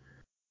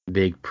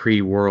big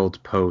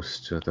pre-world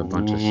post with a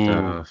bunch of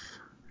stuff.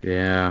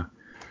 Yeah,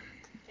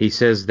 he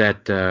says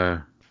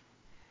that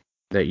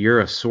you're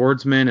a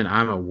swordsman and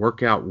I'm a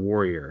workout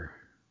warrior.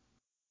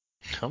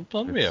 I'm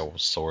not be a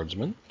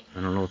swordsman.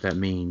 I don't know what that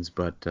means,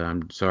 but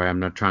I'm sorry, I'm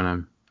not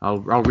trying to.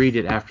 I'll read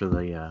it after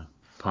the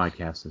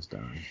podcast is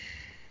done.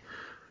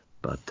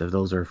 But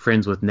those are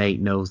friends with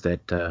Nate knows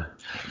that.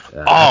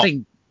 I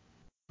think.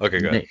 Okay,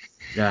 good. Nate,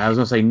 I was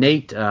gonna say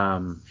Nate.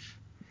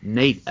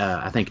 Nate,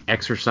 I think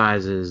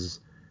exercises.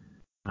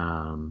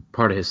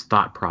 Part of his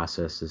thought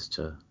process is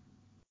to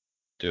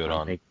Do it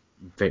on.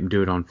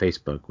 do it on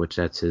Facebook, which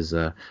that's his.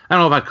 I don't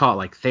know if I'd call it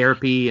like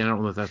therapy. I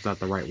don't know if that's not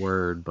the right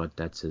word, but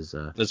that's his.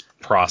 This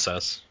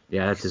process.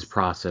 Yeah, that's his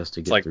process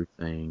to get like through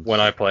things. When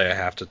I play, I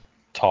have to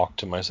talk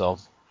to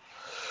myself.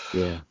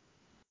 Yeah.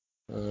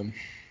 Um,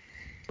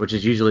 Which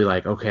is usually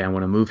like, okay, I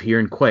want to move here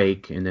and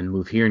Quake, and then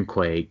move here and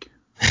Quake.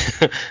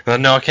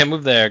 no, I can't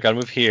move there. Gotta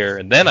move here,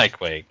 and then I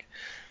quake.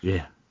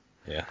 Yeah.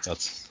 Yeah,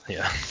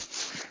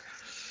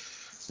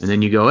 And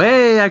then you go,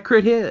 hey, I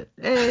crit hit.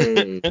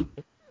 Hey.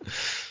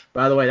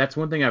 By the way, that's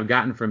one thing I've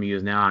gotten from you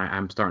is now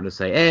I'm starting to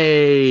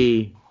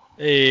say,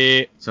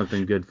 hey.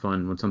 Something good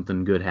fun when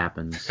something good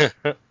happens.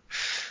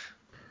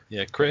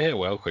 Yeah, crit hit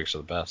well quakes are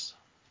the best.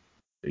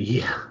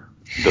 Yeah.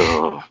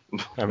 Duh.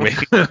 I mean,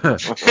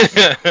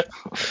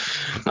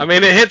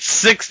 it hits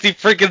 60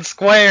 freaking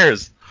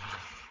squares.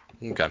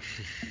 Okay.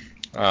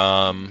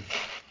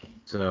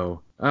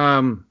 So,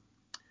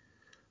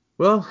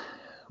 well,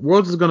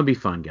 Worlds is going to be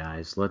fun,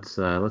 guys. Let's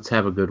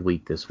have a good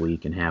week this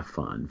week and have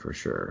fun for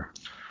sure.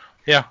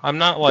 Yeah, I'm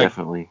not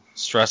Definitely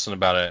stressing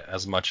about it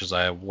as much as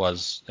I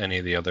was any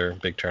of the other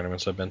big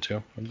tournaments I've been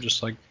to. I'm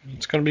just like,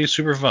 it's going to be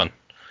super fun.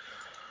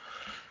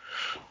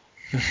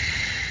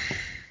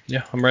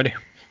 Yeah, I'm ready.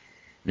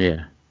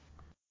 Yeah.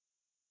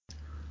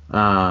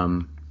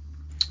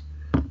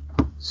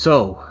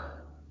 So,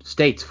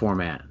 States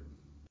format.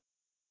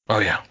 Oh,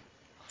 yeah.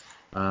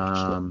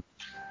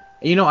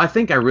 I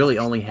think I really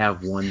only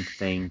have one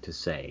thing to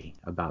say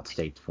about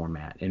States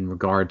format in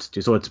regards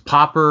to, so it's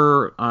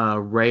Pauper,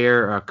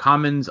 Rare,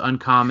 Commons,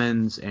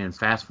 Uncommons, and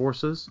Fast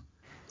Forces.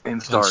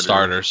 and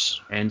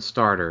starters. And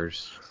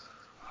starters.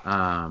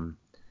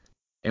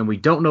 And we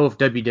don't know if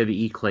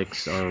WWE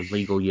clicks are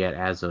legal yet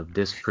as of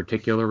this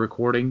particular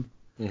recording.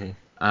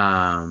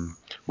 Mm-hmm.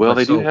 Well,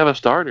 they do have a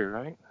starter,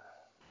 right?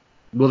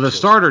 Well, the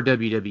starter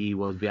WWE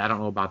will be. I don't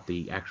know about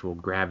the actual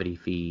gravity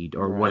feed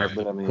or whatever,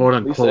 but I mean, quote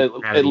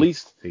unquote. at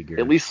least figure.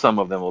 At least some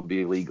of them will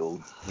be legal.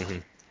 Mm-hmm.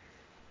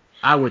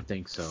 I would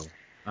think so.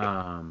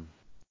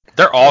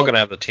 They're all gonna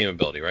have the team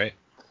ability, right?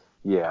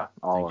 Yeah,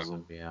 all of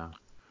them. Yeah.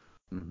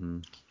 Mm-hmm.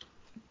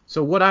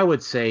 So what I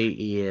would say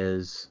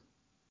is,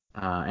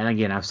 and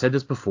again, I've said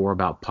this before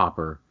about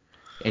Pauper.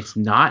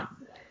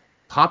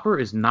 Pauper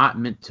is not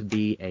meant to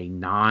be a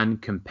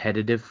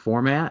non-competitive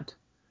format.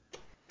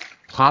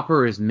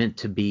 Pauper is meant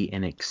to be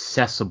an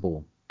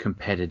accessible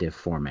competitive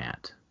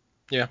format.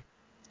 Yeah.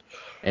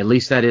 At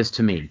least that is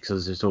to me. So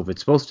if it's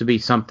supposed to be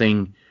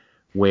something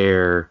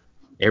where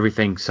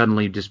everything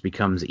suddenly just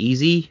becomes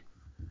easy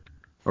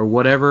or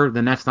whatever,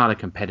 then that's not a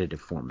competitive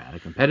format. A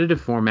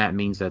competitive format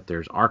means that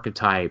there's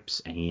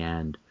archetypes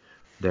and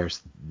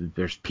there's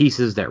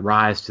pieces that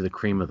rise to the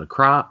cream of the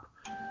crop.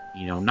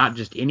 Not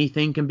just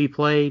anything can be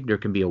played. There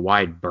can be a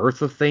wide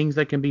berth of things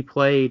that can be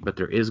played, but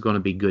there is going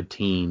to be good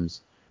teams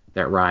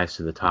that rise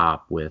to the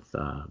top with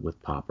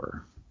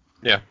Pauper.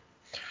 Yeah.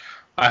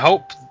 I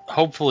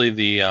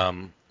hopefully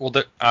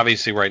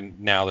obviously right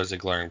now there's a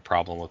glaring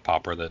problem with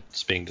Pauper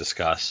that's being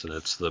discussed, and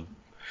it's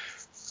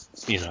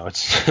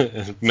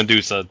it's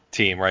Medusa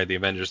team, right? The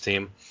Avengers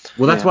team.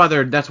 Well, that's why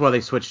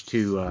they switched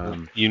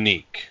to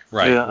unique,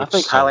 right? Yeah, I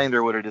think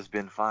Highlander would have just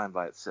been fine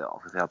by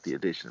itself without the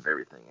addition of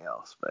everything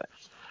else. But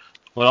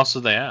what else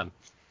did they add?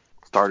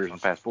 Starters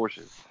and Fast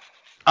Forces.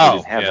 Oh, they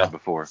didn't have that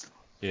before.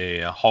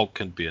 Yeah. Hulk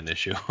could be an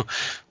issue.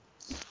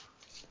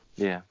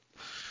 Yeah.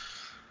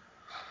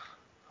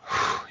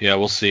 Yeah,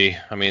 we'll see.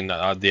 I mean,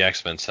 the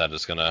X-Men set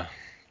is gonna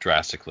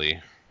drastically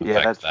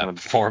affect that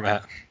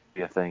format.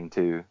 Be a thing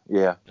too.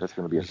 Yeah, that's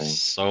gonna be a thing.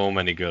 So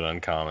many good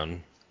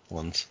uncommon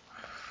ones.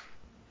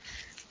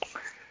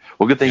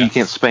 Well, good thing you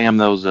can't spam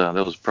those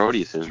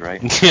Proteuses,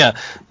 right? Yeah,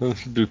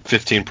 do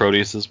 15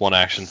 Proteuses, 1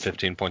 action,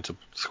 15 points of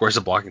squares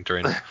of blocking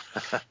terrain.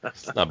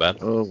 Not bad.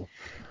 Oh,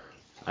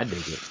 I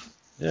dig it.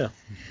 Yeah,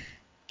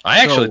 I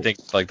actually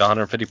think like the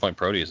 150 point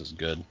Proteus is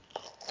good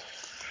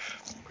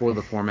for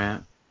the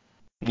format.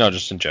 No,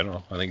 just in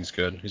general. I think he's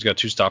good. He's got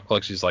 2 stop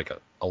clicks. He's like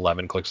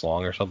 11 clicks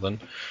long or something.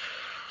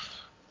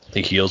 I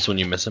think heals when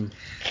you miss him.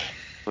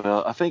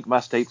 Well, I think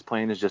my State's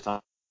plan is just I'm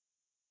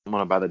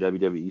going to buy the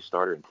WWE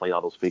starter and play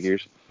all those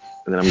figures.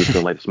 And then I'm just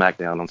going to lay the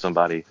smackdown on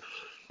somebody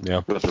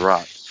with the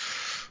rock.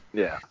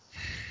 Yeah.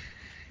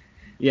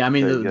 Yeah, I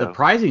mean, the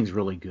pricing's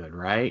really good,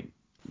 right?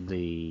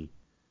 So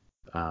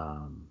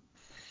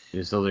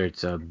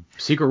it's a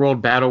Secret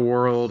World, Battle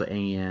World,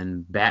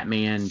 and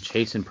Batman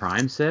Chase and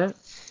Prime set.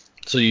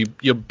 So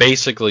you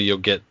basically you'll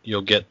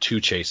get 2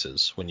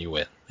 chases when you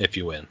win, if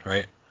you win,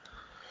 right?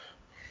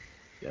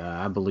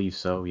 I believe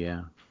so,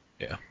 yeah.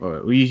 Yeah.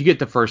 Well, you get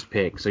the first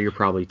pick, so you're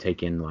probably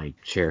taking like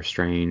Sheriff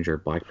Strange or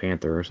Black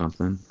Panther or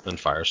something. And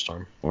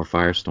Firestorm. Or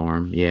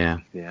Firestorm, yeah.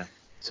 Yeah.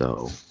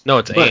 So. No,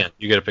 it's and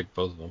you got to pick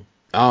both of them.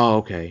 Oh,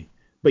 okay.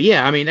 But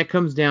yeah, I mean that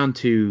comes down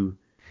to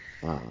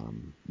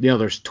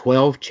There's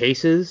 12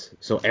 chases,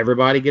 so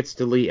everybody gets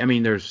to lead. I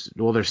mean, there's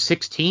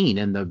 16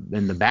 in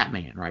the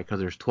Batman, right? Because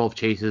there's 12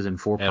 chases and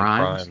 4 And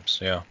primes.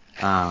 Yeah.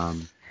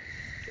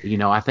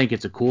 I think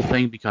it's a cool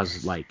thing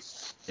because, like,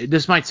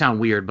 this might sound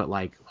weird, but,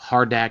 like,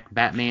 Hardak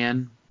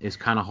Batman is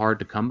kind of hard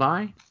to come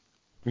by.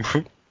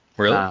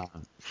 Really?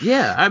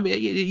 Yeah, I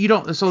mean, you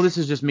don't. So this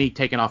is just me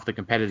taking off the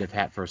competitive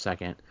hat for a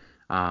second.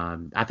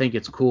 I think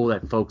it's cool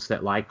that folks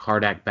that like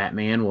Hardak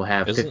Batman will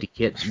have 50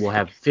 kits. Will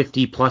have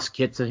 50 plus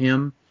kits of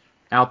him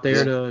out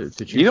there to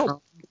choose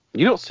from.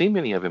 You don't see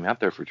many of him out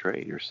there for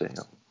trade or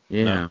sale.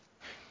 Yeah. No.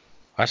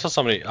 I saw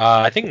somebody.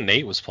 I think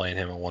Nate was playing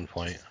him at one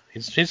point.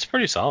 He's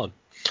pretty solid.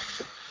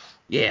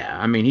 Yeah,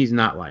 I mean, he's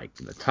not like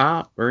the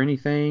top or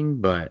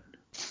anything, but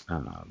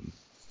let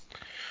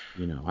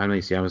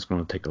me see. I was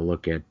going to take a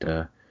look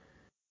at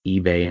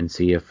eBay and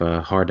see if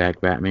Hardak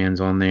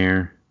Batman's on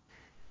there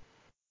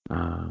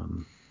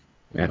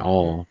at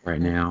all right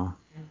now.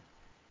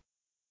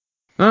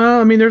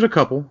 I mean, there's a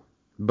couple,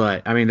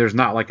 but I mean, there's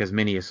not like as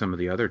many as some of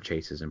the other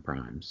chases and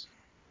primes.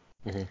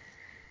 Mm-hmm.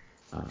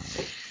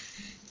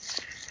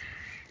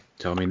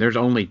 So I mean, there's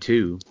only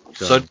 2.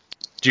 So,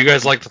 do you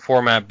guys like the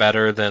format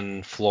better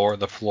than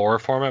the floor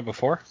format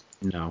before?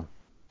 No.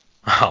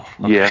 Oh,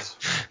 okay. Yes.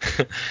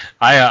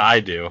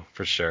 I do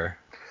for sure.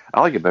 I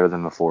like it better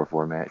than the floor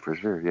format for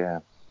sure. Yeah.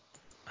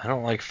 I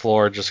don't like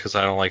floor just because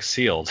I don't like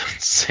sealed.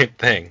 It's the same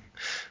thing.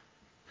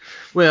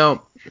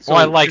 Well,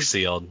 I like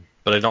sealed,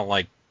 but I don't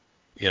like,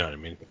 you know what I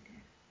mean.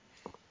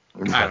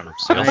 I don't know.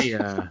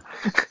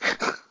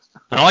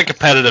 I don't like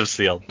competitive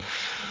sealed.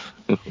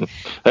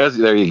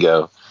 There you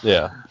go.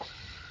 Yeah.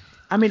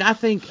 I mean, I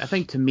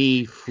think to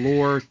me,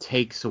 floor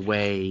takes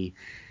away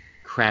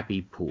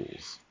crappy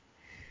pools.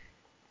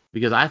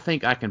 Because I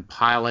think I can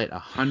pilot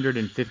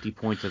 150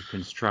 points of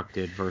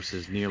constructed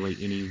versus nearly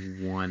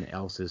anyone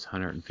else's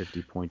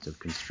 150 points of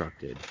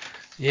constructed.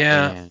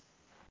 Yeah. And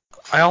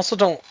I also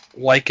don't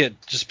like it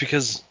just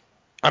because,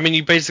 I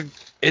mean,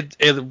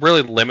 it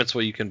really limits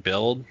what you can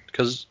build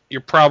because you're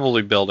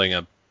probably building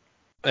a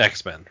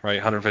X-Men, right?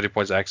 150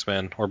 points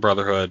X-Men or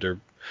Brotherhood or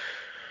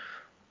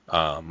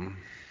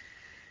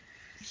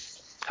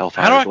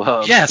Hellfire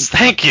Club. Yes,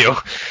 thank you.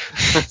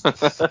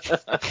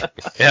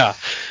 Yeah,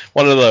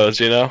 one of those,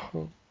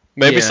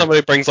 Maybe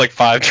somebody brings like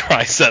 5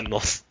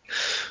 Tri-Sentinels.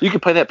 You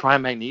could play that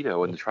Prime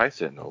Magneto and the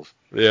Tri-Sentinels.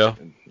 Yeah.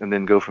 And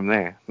then go from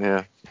there.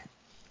 Yeah.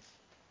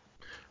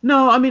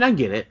 no, I mean, I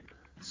get it.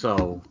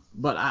 So,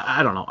 but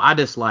I don't know. I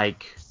just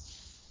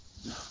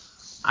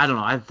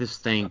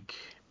think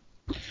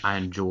I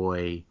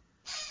enjoy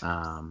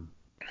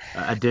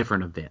a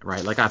different event,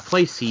 right? Like I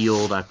play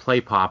Sealed, I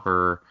play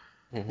Popper.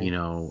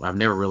 Mm-hmm. I've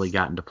never really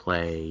gotten to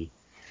play.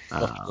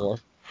 Floor.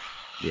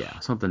 Yeah,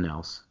 something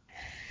else.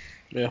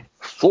 Yeah.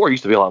 Floor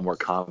used to be a lot more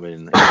common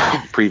in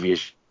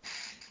previous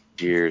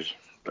years.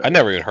 I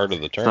never even heard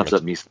of the term.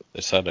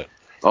 They said it.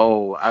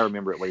 Oh, I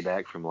remember it way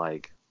back from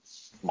like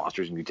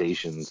Monsters and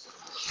Mutations.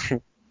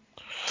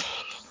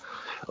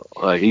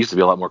 Like it used to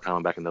be a lot more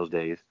common back in those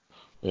days.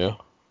 Yeah.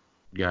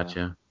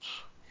 Gotcha.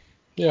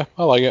 Yeah,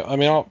 I like it. I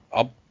mean,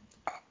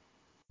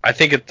 I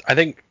think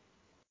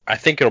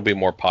it'll be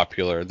more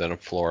popular than a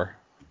floor,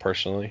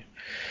 personally.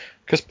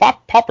 Because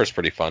Popper's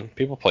pretty fun.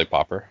 People play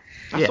Popper.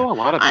 I saw a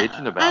lot of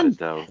bitching about it,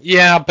 though.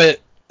 Yeah, but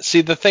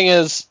see, the thing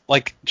is,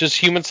 like, just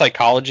human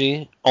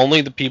psychology,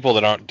 only the people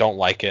that don't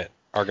like it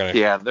are going to...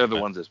 Yeah, they're the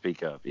ones that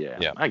speak up.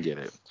 Yeah, I get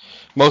it.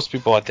 Most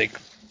people, I think,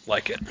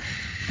 like it.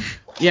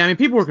 Yeah, I mean,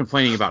 people were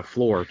complaining about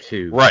floor,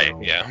 too. Right,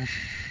 so, yeah.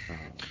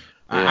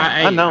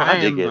 I know, I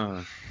dig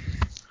it.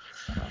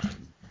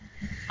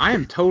 I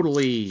am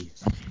totally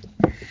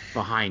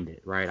behind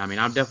it, right? I mean,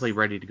 I'm definitely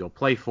ready to go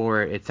play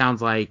for it. It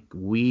sounds like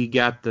we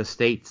got the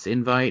state's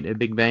invite at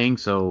Big Bang,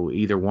 so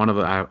either one of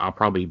us, I'll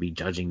probably be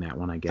judging that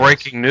one, I guess.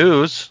 Breaking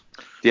news.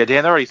 Yeah,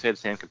 Dan already said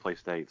Sam can play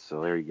states,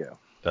 so there you go.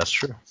 That's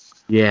true.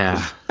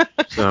 Yeah.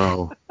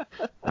 So,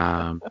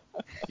 I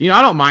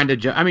don't mind the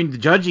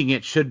judging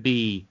it should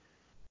be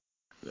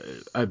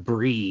a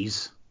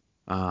breeze.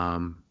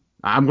 I'm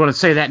going to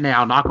say that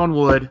now, knock on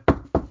wood.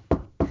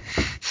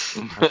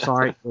 I'm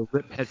sorry, the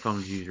RIP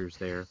headphones users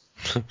there.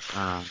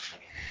 I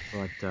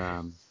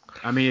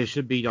mean, it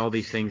should be all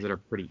these things that are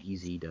pretty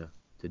easy to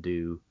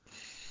do.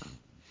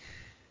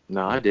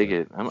 No, I dig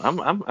it.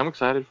 I'm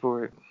excited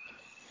for it.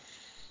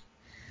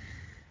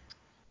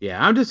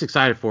 Yeah, I'm just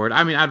excited for it.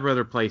 I mean, I'd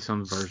rather play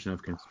some version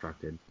of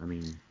Constructed. I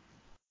mean,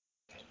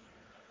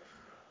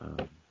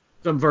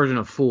 some version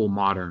of full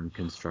modern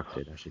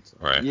Constructed, I should say.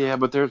 Right. Yeah,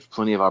 but there's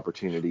plenty of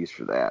opportunities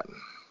for that.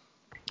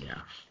 Yeah.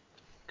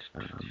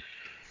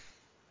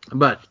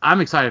 But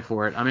I'm excited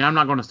for it. I mean, I'm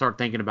not going to start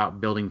thinking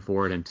about building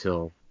for it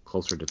until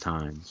closer to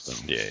time. So.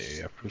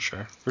 Yeah, for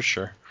sure.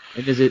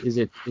 And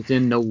it's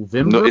in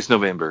November? No, it's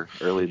November,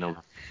 early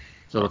November.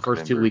 So the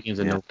first 2 weekends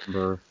in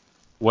November.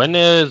 When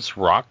is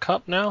Rock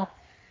Cup now?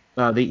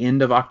 The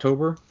end of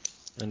October.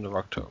 End of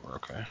October,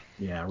 okay.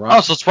 Yeah.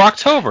 So it's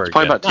Rocktober. It's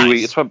probably about 2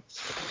 weeks.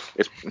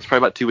 It's probably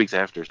about 2 weeks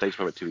after. State's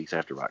probably about 2 weeks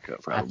after Rock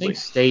Cup, probably. I think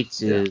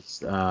States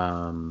is.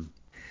 Let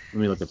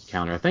me look at the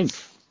calendar. I think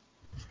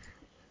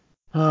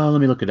Let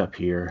me look it up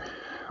here.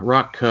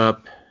 Rock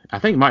Cup, I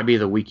think it might be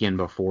the weekend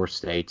before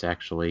States,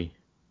 actually.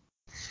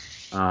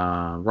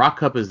 Rock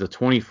Cup is the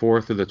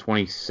 24th through the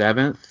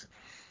 27th,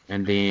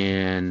 and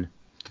then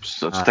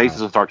So States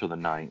doesn't start till the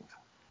 9th.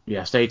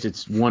 yeah, States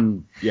it's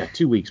 2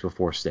 weeks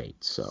before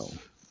States. So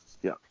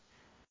Yeah.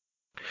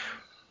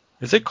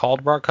 Is it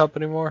called Rock Cup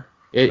anymore?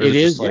 it Or is it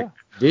is just like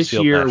this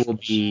Field year Nationals?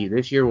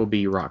 this year will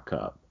be Rock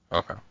Cup.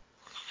 Okay.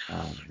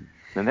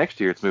 The next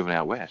year it's moving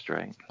out west,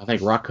 right? I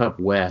think Rock Cup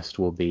West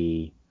will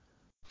be.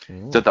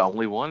 Is that the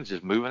only one? Is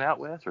just moving out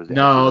west, or is it actually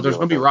No, gonna there's be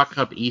going to be like Rock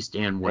Cup East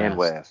and West. and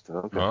west?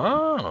 Okay.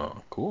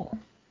 Oh, cool.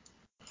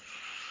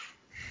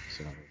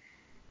 So,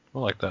 I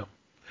like that.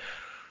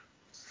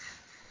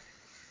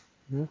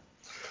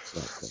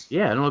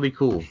 yeah, it'll be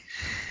cool.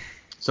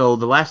 So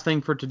the last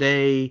thing for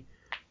today,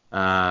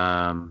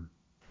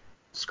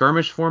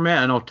 skirmish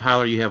format. I know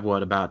Tyler, you have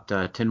about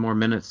 10 more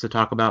minutes to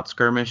talk about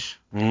skirmish.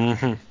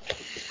 Mm-hmm.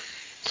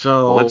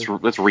 So Well,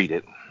 let's read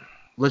it.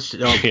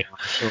 Yeah.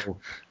 So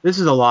this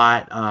is a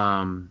lot.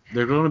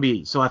 They're going to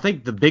be. So I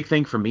think the big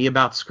thing for me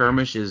about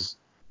skirmish is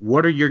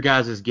what are your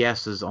guys'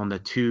 guesses on the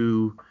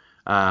two?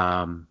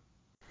 Scott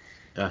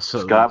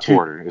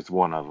Porter is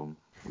one of them.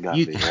 Got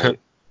to be right.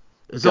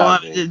 So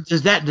Gotta be.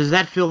 does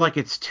that feel like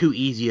it's too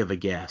easy of a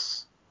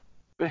guess?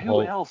 But who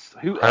Well, else?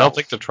 Who else? I don't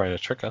think they're trying to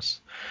trick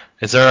us.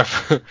 Is there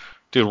a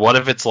dude? What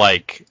if it's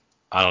like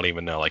I don't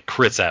even know, like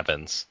Chris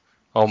Evans?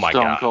 Oh my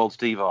Stone god! Cold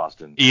Steve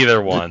Austin.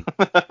 Either one.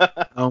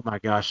 Oh my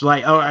gosh!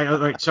 Like,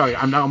 sorry,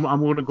 I'm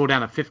going to go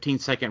down a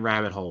 15-second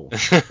rabbit hole.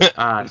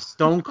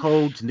 Stone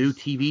Cold's new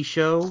TV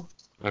show.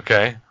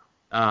 Okay.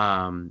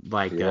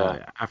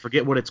 Yeah. I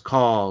forget what it's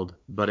called,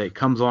 but it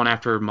comes on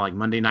after like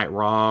Monday Night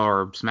Raw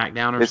or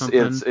SmackDown or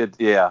something.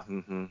 Yeah.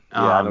 Mm-hmm.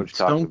 Yeah, I know what you're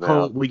Stone talking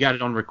Cold, about. we got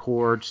it on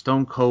record.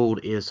 Stone Cold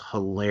is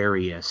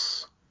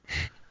hilarious,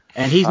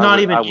 and he's not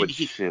even. I would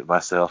shit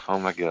myself. Oh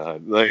my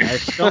god. Like,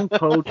 If Stone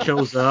Cold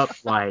shows up,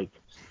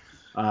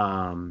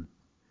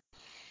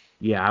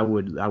 yeah, I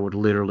would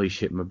literally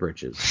shit my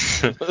britches.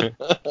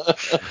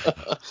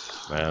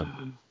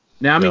 Man.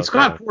 Now, I mean, Yeah,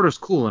 Scott okay. Porter's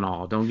cool and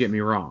all. Don't get me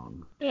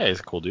wrong. Yeah, he's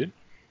a cool dude.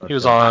 But, He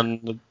was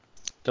on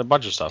a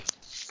bunch of stuff.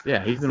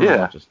 Yeah, he's been on a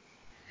bunch of stuff.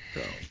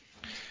 So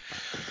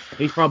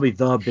he's probably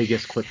the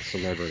biggest Click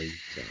celebrity.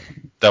 So.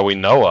 That we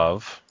know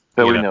of.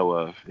 that we know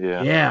of.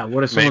 Yeah. Yeah,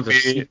 what if someone's a Maybe,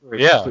 secret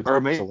yeah. Click Or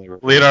maybe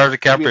celebrity? Leonardo maybe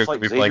DiCaprio it's could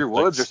like be Xavier playing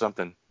Woods or Clicks.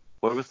 something.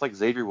 What if it's like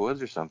Xavier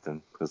Woods or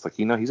something? Because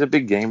he's a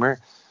big gamer.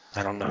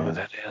 I don't know who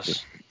that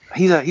is.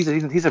 He's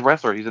a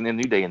wrestler. He's in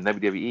New Day in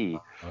WWE.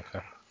 Okay.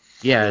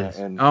 Yeah.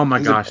 And Oh my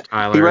gosh,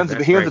 Tyler. He runs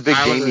that's a right. big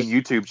Tyler gaming is-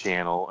 YouTube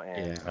channel.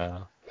 And Yeah.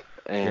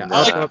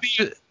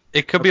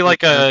 It could be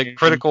like a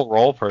critical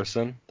role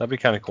person. That'd be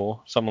kind of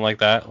cool. Someone like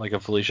that, like a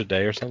Felicia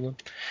Day or something.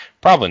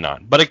 Probably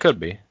not, but it could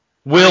be.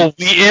 Will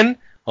Wheaton?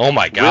 Oh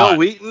my god. Will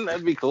Wheaton,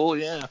 that'd be cool.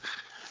 Yeah.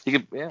 He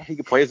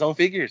could play his own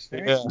figures.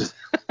 Yeah.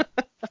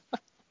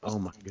 Oh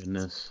my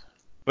goodness.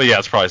 But yeah,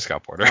 it's probably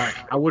Scott Porter.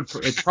 I would.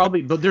 It's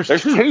probably. But there's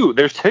There's two. two.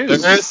 There's two.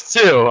 There's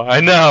two.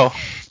 I know.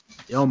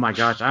 Oh my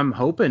gosh, I'm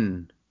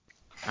hoping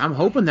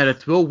that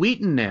it's Will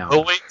Wheaton now.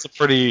 Will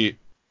Wheaton's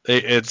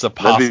it's a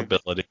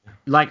possibility.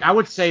 Like I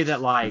would say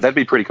that That'd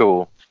be pretty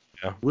cool.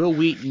 Yeah. Will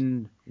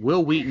Wheaton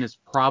is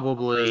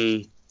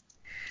probably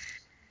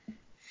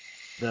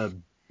the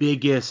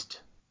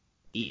biggest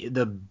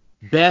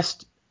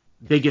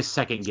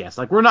second guess.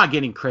 Like we're not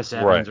getting Chris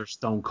Evans Right. or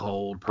Stone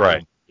Cold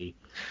probably. Right.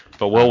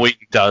 But Will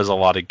Wheaton does a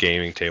lot of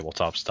gaming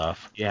tabletop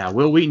stuff. Yeah,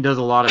 Will Wheaton does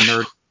a lot of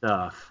nerd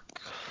stuff.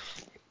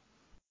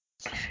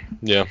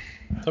 Yeah.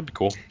 That'd be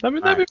cool.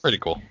 That'd be pretty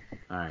cool.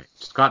 All right,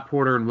 Scott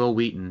Porter and Will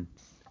Wheaton.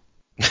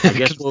 I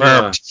guess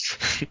we'll.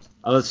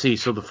 Let's see.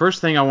 So the first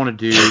thing I want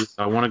to do is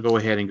I want to go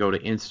ahead and go to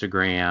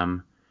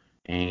Instagram,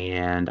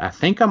 and I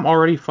think I'm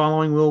already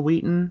following Will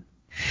Wheaton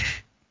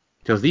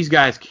because these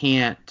guys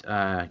can't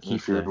keep.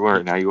 If you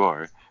weren't, now you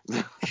are.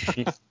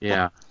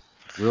 Yeah,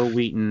 Will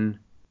Wheaton.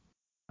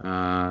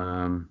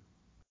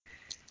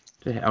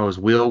 Is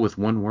Will with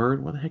one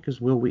word? What the heck is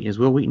Will Wheaton? Is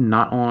Will Wheaton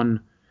not on?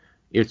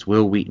 It's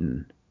Will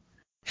Wheaton.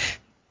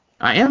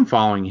 I am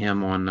following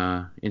him on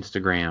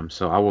Instagram,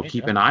 so I will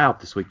keep an eye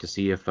out this week to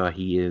see if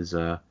he is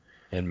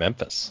in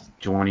Memphis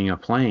joining a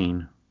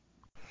plane.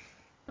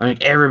 I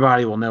think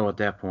everybody will know at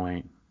that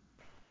point.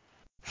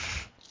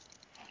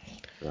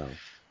 So,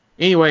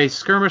 anyway,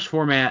 skirmish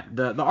format.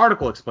 The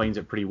article explains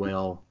it pretty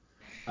well.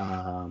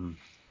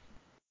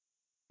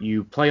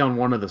 You play on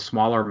one of the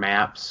smaller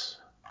maps.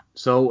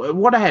 So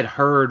what I had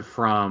heard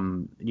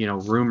from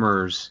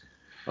rumors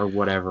or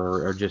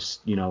whatever, or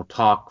just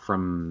talk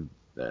from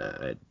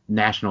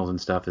nationals and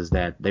stuff, is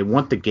that they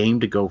want the game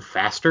to go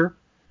faster.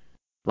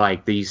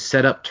 Like these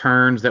setup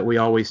turns that we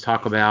always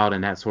talk about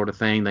and that sort of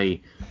thing.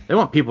 They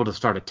want people to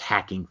start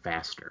attacking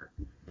faster.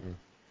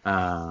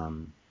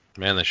 Man,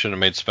 they shouldn't have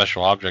made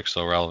special objects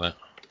so relevant.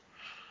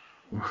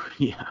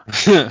 Yeah.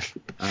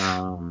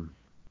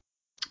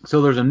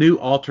 So there's a new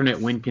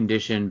alternate win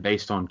condition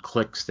based on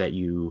clicks that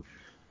you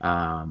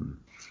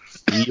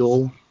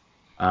steal.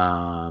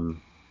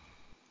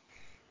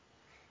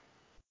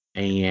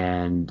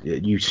 and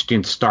you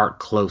can start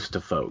close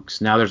to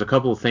folks. Now, there's a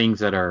couple of things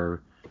that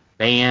are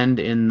banned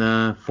in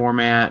the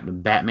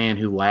format: Batman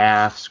Who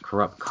Laughs,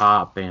 Corrupt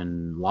Cop,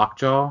 and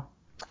Lockjaw.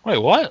 Wait,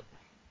 what?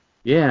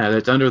 Yeah,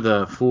 that's under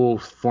the full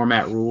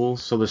format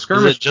rules. So the Is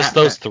skirmish it just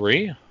those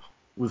 3?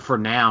 for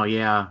now,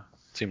 yeah.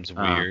 Seems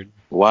weird.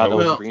 Why Well,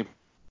 those 3 in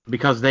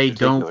because they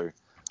particular?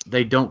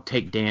 don't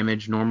take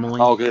damage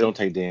normally. Oh, 'cause they don't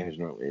take damage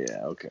normally.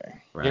 Yeah,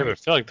 okay. Right. Yeah, but I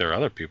feel like there are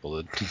other people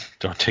that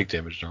don't take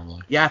damage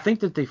normally. Yeah, I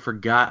think that they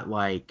forgot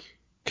like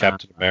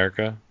Captain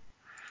America.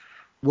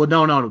 Well,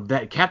 no,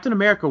 that Captain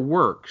America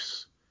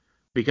works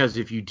because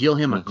if you deal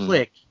him a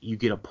click, you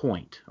get a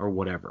point or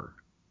whatever.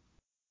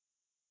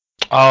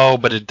 Oh,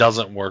 but it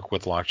doesn't work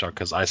with Lockjaw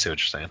because I see what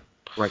you're saying.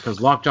 Right, because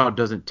Lockjaw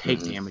doesn't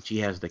take damage. He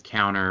has the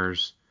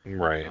counters.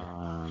 Right.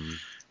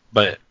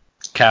 But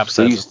Cap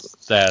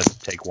says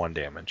take 1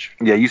 damage.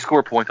 Yeah, you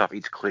score points off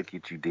each click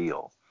that you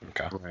deal.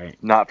 Okay. Right.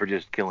 Not for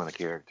just killing a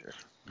character.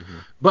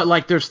 But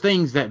like, there's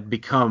things that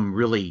become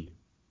really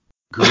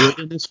good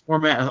in this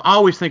format. I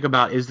always think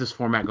about, is this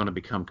format going to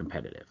become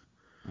competitive?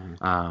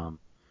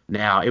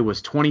 Now, it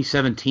was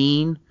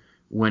 2017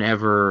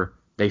 whenever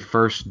they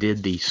first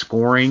did the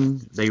scoring.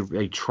 They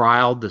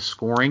trialed the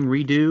scoring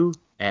redo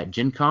at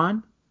Gen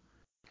Con.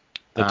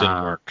 That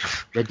didn't work.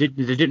 That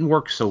didn't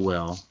work so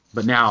well.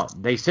 But now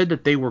they said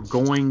that they were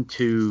going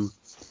to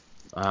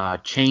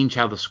change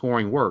how the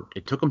scoring worked.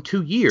 It took them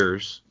 2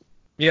 years.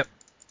 Yep.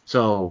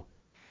 So,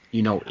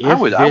 if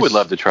I would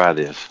love to try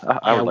this.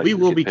 we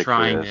will be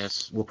trying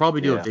this. We'll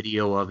probably do a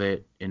video of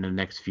it in the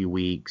next few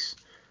weeks.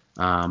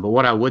 But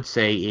what I would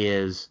say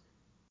is,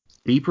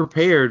 be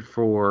prepared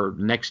for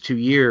the next 2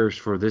 years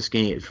for this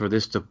game, for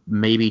this to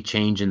maybe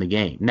change in the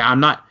game. Now, I'm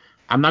not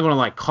going to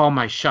like call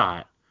my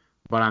shot,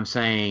 but I'm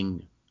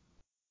saying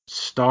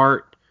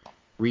start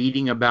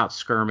reading about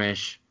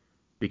skirmish,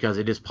 because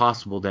it is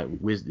possible that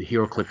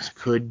HeroClix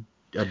could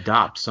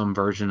adopt some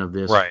version of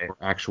this for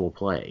actual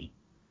play.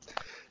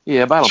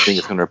 Yeah, but I don't think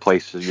it's going to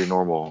replace your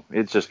normal.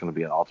 It's just going to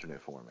be an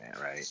alternate format,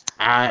 right?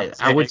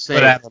 I would say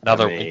could add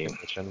another win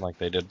condition like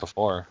they did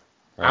before.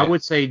 Right? I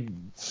would say,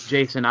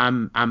 Jason,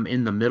 I'm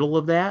in the middle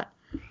of that.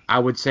 I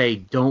would say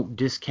don't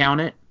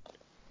discount it.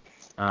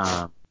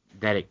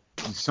 That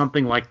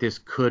something like this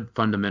could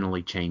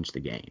fundamentally change the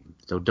game.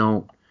 So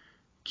don't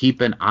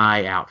keep an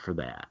eye out for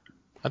that.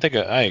 I think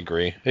I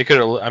agree. It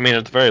could. I mean,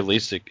 at the very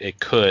least, it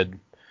could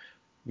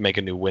make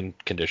a new win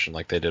condition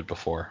like they did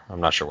before.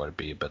 I'm not sure what it'd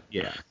be, but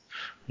yeah,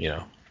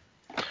 yeah,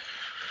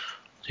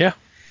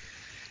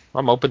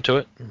 I'm open to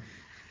it.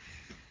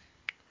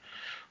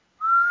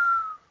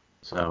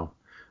 So,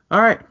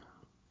 all right.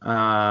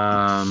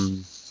 All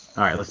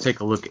right, let's take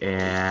a look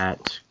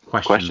at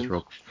questions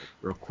real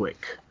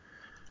quick,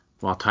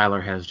 while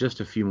Tyler has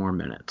just a few more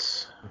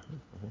minutes.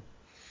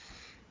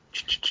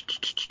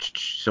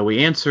 So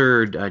we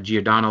answered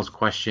Giordano's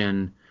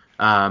question.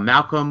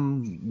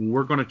 Malcolm,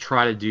 we're going to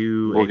try to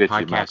do a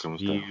podcast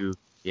with you.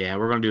 Yeah,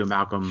 we're going to do a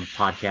Malcolm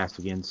podcast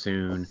again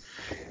soon.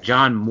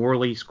 John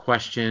Morley's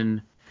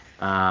question.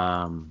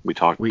 We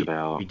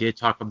did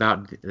talk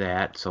about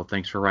that, so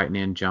thanks for writing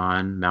in,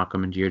 John,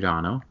 Malcolm, and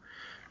Giordano.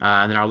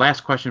 And then our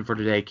last question for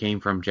today came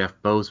from Jeff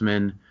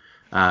Bozeman.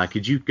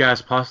 Could you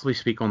guys possibly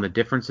speak on the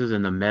differences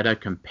in the meta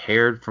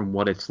compared from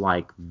what it's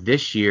like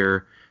this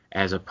year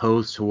as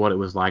opposed to what it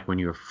was like when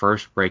you were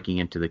first breaking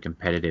into the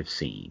competitive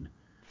scene?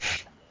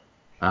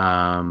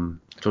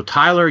 So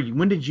Tyler,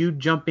 when did you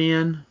jump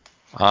in?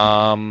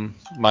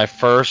 My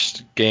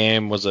first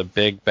game was a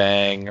Big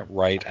Bang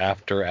right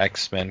after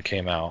X-Men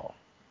came out.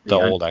 The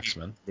old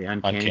X-Men. The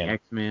Uncanny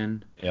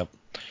X-Men. Yep.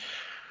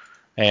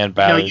 And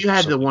Battle. You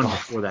had the one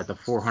before that, the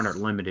 400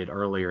 limited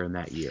earlier in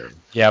that year.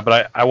 Yeah,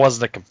 but I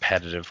wasn't a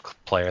competitive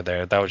player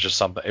there. That was just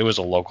something. It was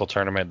a local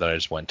tournament that I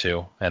just went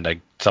to,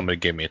 and somebody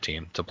gave me a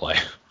team to play.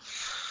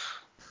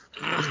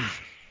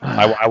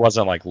 I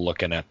wasn't like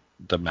looking at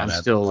the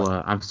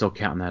meta. I'm still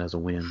counting that as a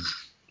win.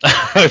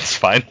 It's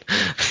fine.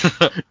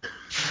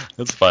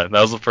 It's fine.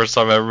 That was the first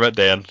time I ever met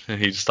Dan.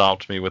 He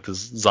stomped me with his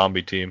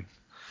zombie team.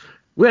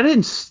 I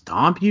didn't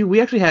stomp you.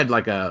 We actually had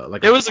like a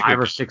 500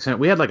 or 600.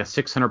 We had like a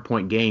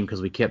 600-point game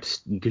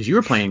because you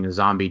were playing a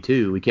zombie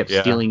too. We kept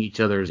stealing each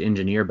other's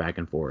engineer back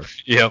and forth.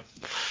 Yep.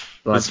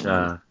 But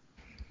so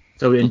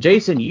in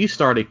Jason, you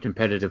started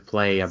competitive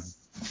play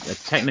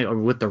technically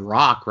with The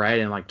Rock, right,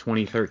 in like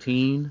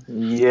 2013.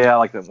 Yeah,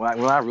 like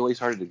when I really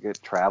started to get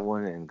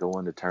traveling and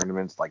going to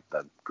tournaments, like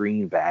the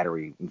green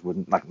battery,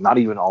 like not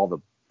even all the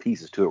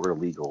pieces to it were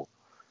legal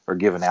or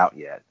given out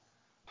yet.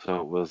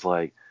 So it was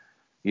like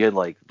you had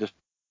like just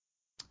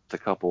a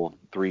couple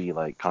 3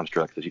 like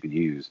constructs that you could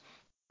use.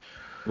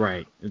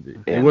 Right.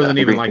 It wasn't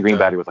even like green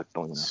battery was like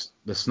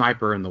the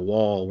sniper and the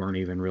wall weren't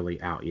even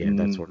really out yet.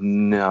 That sort of.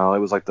 No, it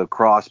was like the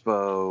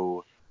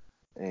crossbow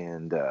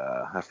and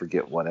I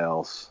forget what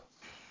else.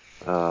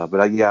 But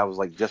I was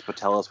like just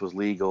Patelis was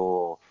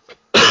legal.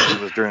 It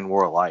was during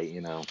War of Light,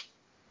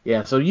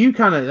 Yeah, so you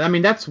kind of, I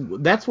mean, that's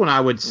when I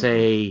would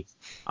say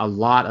a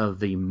lot of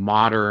the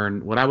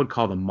modern, what I would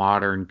call the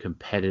modern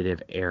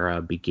competitive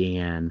era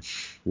began,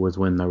 was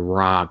when The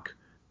Rock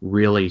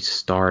really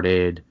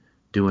started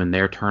doing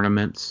their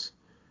tournaments.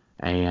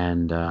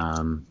 And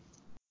I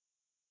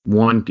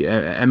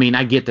mean,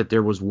 I get that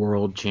there was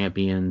world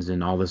champions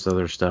and all this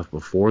other stuff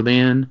before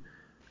then,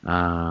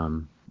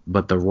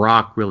 but The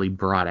Rock really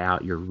brought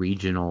out your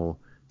regional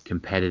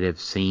competitive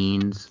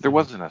scenes. There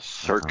wasn't a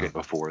circuit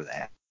before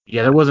that.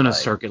 Yeah, there wasn't a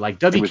circuit. Like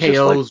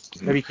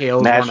WKOs weren't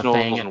a nationals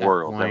thing at and that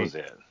worlds. point. That was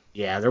it.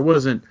 Yeah, there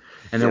wasn't,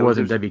 and there Yeah,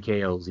 wasn't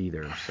WKOs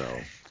either. So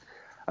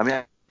I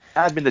mean,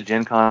 I've been to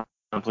Gen Con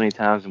plenty of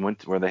times and went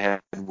to where they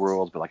had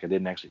worlds, but like I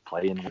didn't actually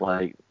play in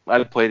like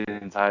I played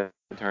inside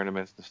the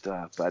tournaments and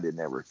stuff, but I didn't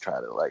ever try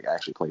to like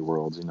actually play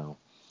worlds,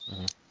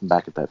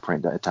 back at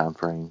that time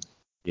frame.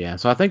 yeah,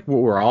 so I think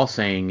what we're all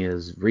saying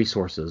is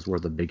resources were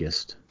the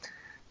biggest.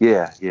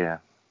 Yeah.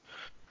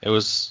 It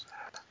was.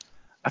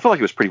 I felt like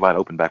it was pretty wide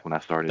open back when I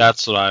started.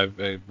 That's what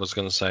I was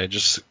gonna say.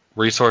 Just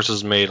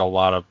resources made a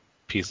lot of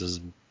pieces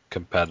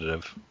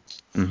competitive.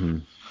 Mm-hmm.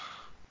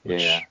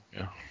 Yeah,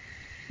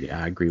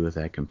 I agree with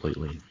that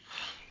completely.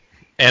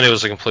 And it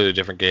was a completely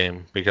different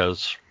game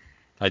because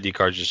ID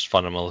cards just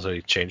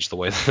fundamentally changed the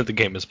way that the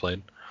game is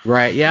played.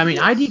 Right. Yeah. I mean,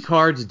 ID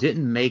cards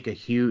didn't make a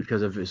huge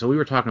so we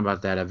were talking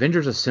about that.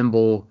 Avengers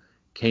Assemble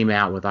came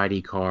out with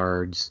ID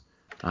cards.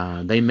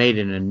 They made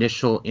an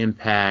initial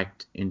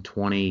impact in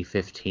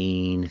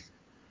 2015,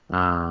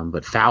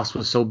 but Faust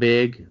was so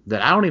big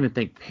that I don't even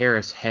think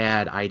Paris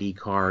had ID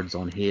cards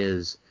on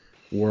his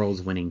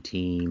World's winning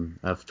team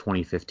of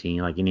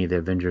 2015, like any of the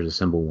Avengers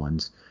Assemble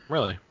ones.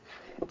 Really?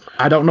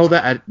 I don't know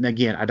that.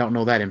 I don't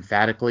know that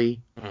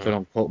emphatically, so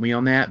don't quote me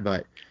on that,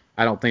 but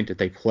I don't think that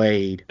they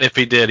played. If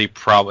he did, it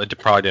probably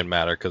didn't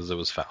matter because it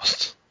was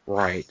Faust.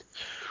 Right.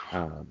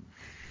 And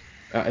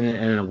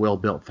a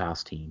well-built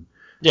Faust team.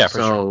 Yeah, for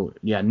sure. So,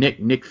 yeah,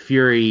 Nick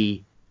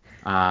Fury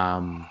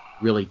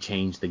really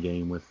changed the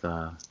game with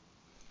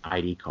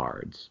ID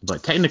cards.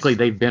 But technically,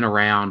 they've been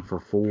around for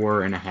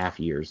 4.5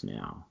 years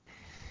now.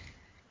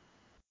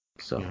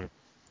 So,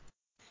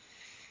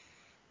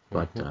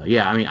 but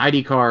yeah, I mean,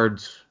 ID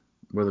cards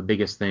were the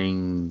biggest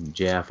thing,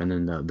 Jeff, and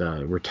then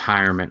the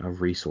retirement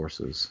of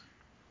resources.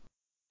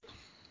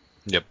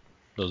 Yep,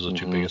 those are the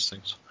two biggest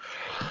things.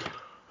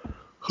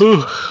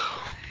 All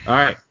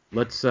right,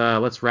 let's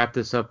wrap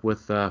this up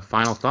with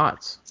final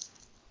thoughts.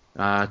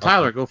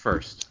 Tyler, go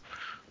first.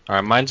 All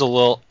right, mine's a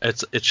little.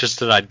 It's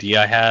just an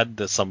idea I had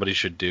that somebody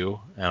should do,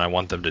 and I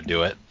want them to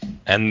do it.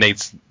 And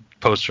Nate's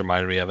post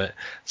reminded me of it.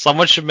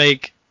 Someone should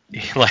make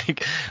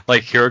like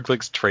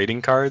HeroClix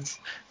trading cards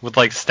with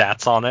like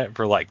stats on it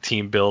for like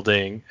team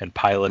building and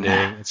piloting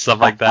and stuff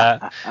like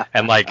that.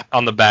 And like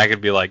on the back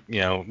it'd be like,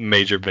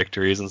 major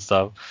victories and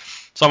stuff.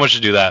 Someone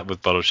should do that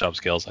with Photoshop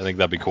skills. I think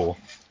that'd be cool.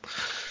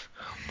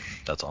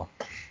 That's all.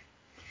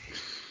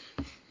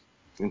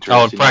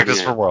 Oh, and practice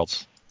for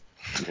Worlds.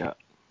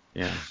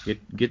 Yeah.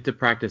 Get the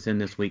practice in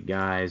this week,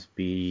 guys.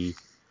 Be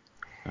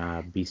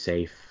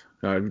safe.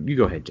 You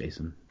go ahead,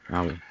 Jason.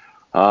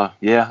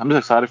 Yeah, I'm just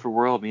excited for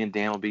World. Me and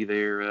Dan will be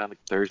there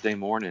Thursday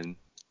morning.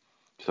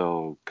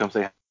 So come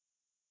say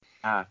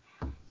hi.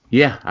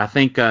 Yeah, I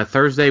think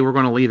Thursday we're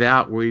going to leave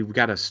out. We've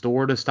got a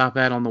store to stop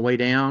at on the way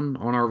down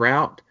on our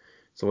route.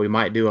 So we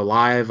might do a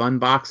live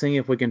unboxing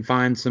if we can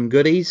find some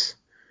goodies.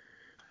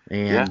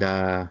 And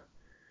yeah,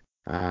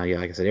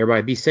 like I said,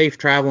 everybody be safe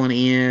traveling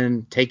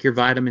in. Take your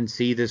vitamin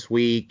C this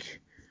week.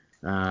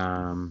 Be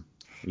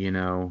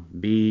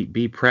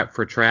prepped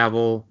for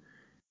travel.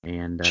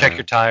 And check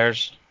your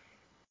tires.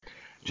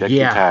 Check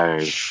your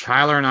tires.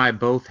 Tyler and I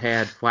both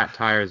had flat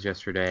tires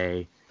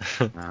yesterday.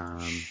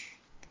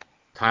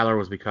 Tyler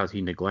was because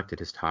he neglected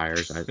his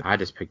tires. I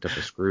just picked up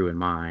a screw in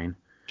mine.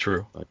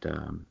 True. But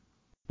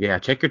yeah,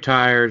 check your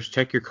tires,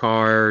 check your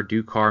car,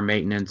 do car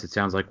maintenance. It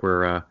sounds like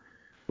we're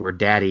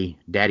daddy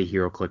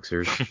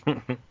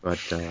HeroClixers. But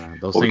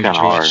those things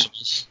are.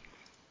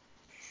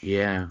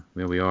 Yeah,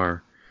 we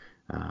are.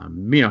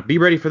 Be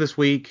ready for this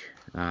week.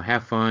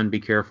 Have fun,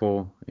 be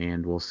careful,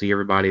 and we'll see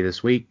everybody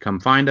this week. Come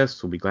find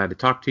us. We'll be glad to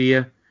talk to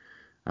you.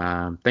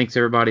 Thanks,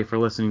 everybody, for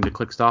listening to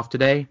Clickstuff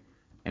today,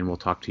 and we'll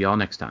talk to y'all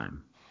next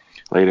time.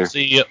 Later.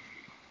 See ya.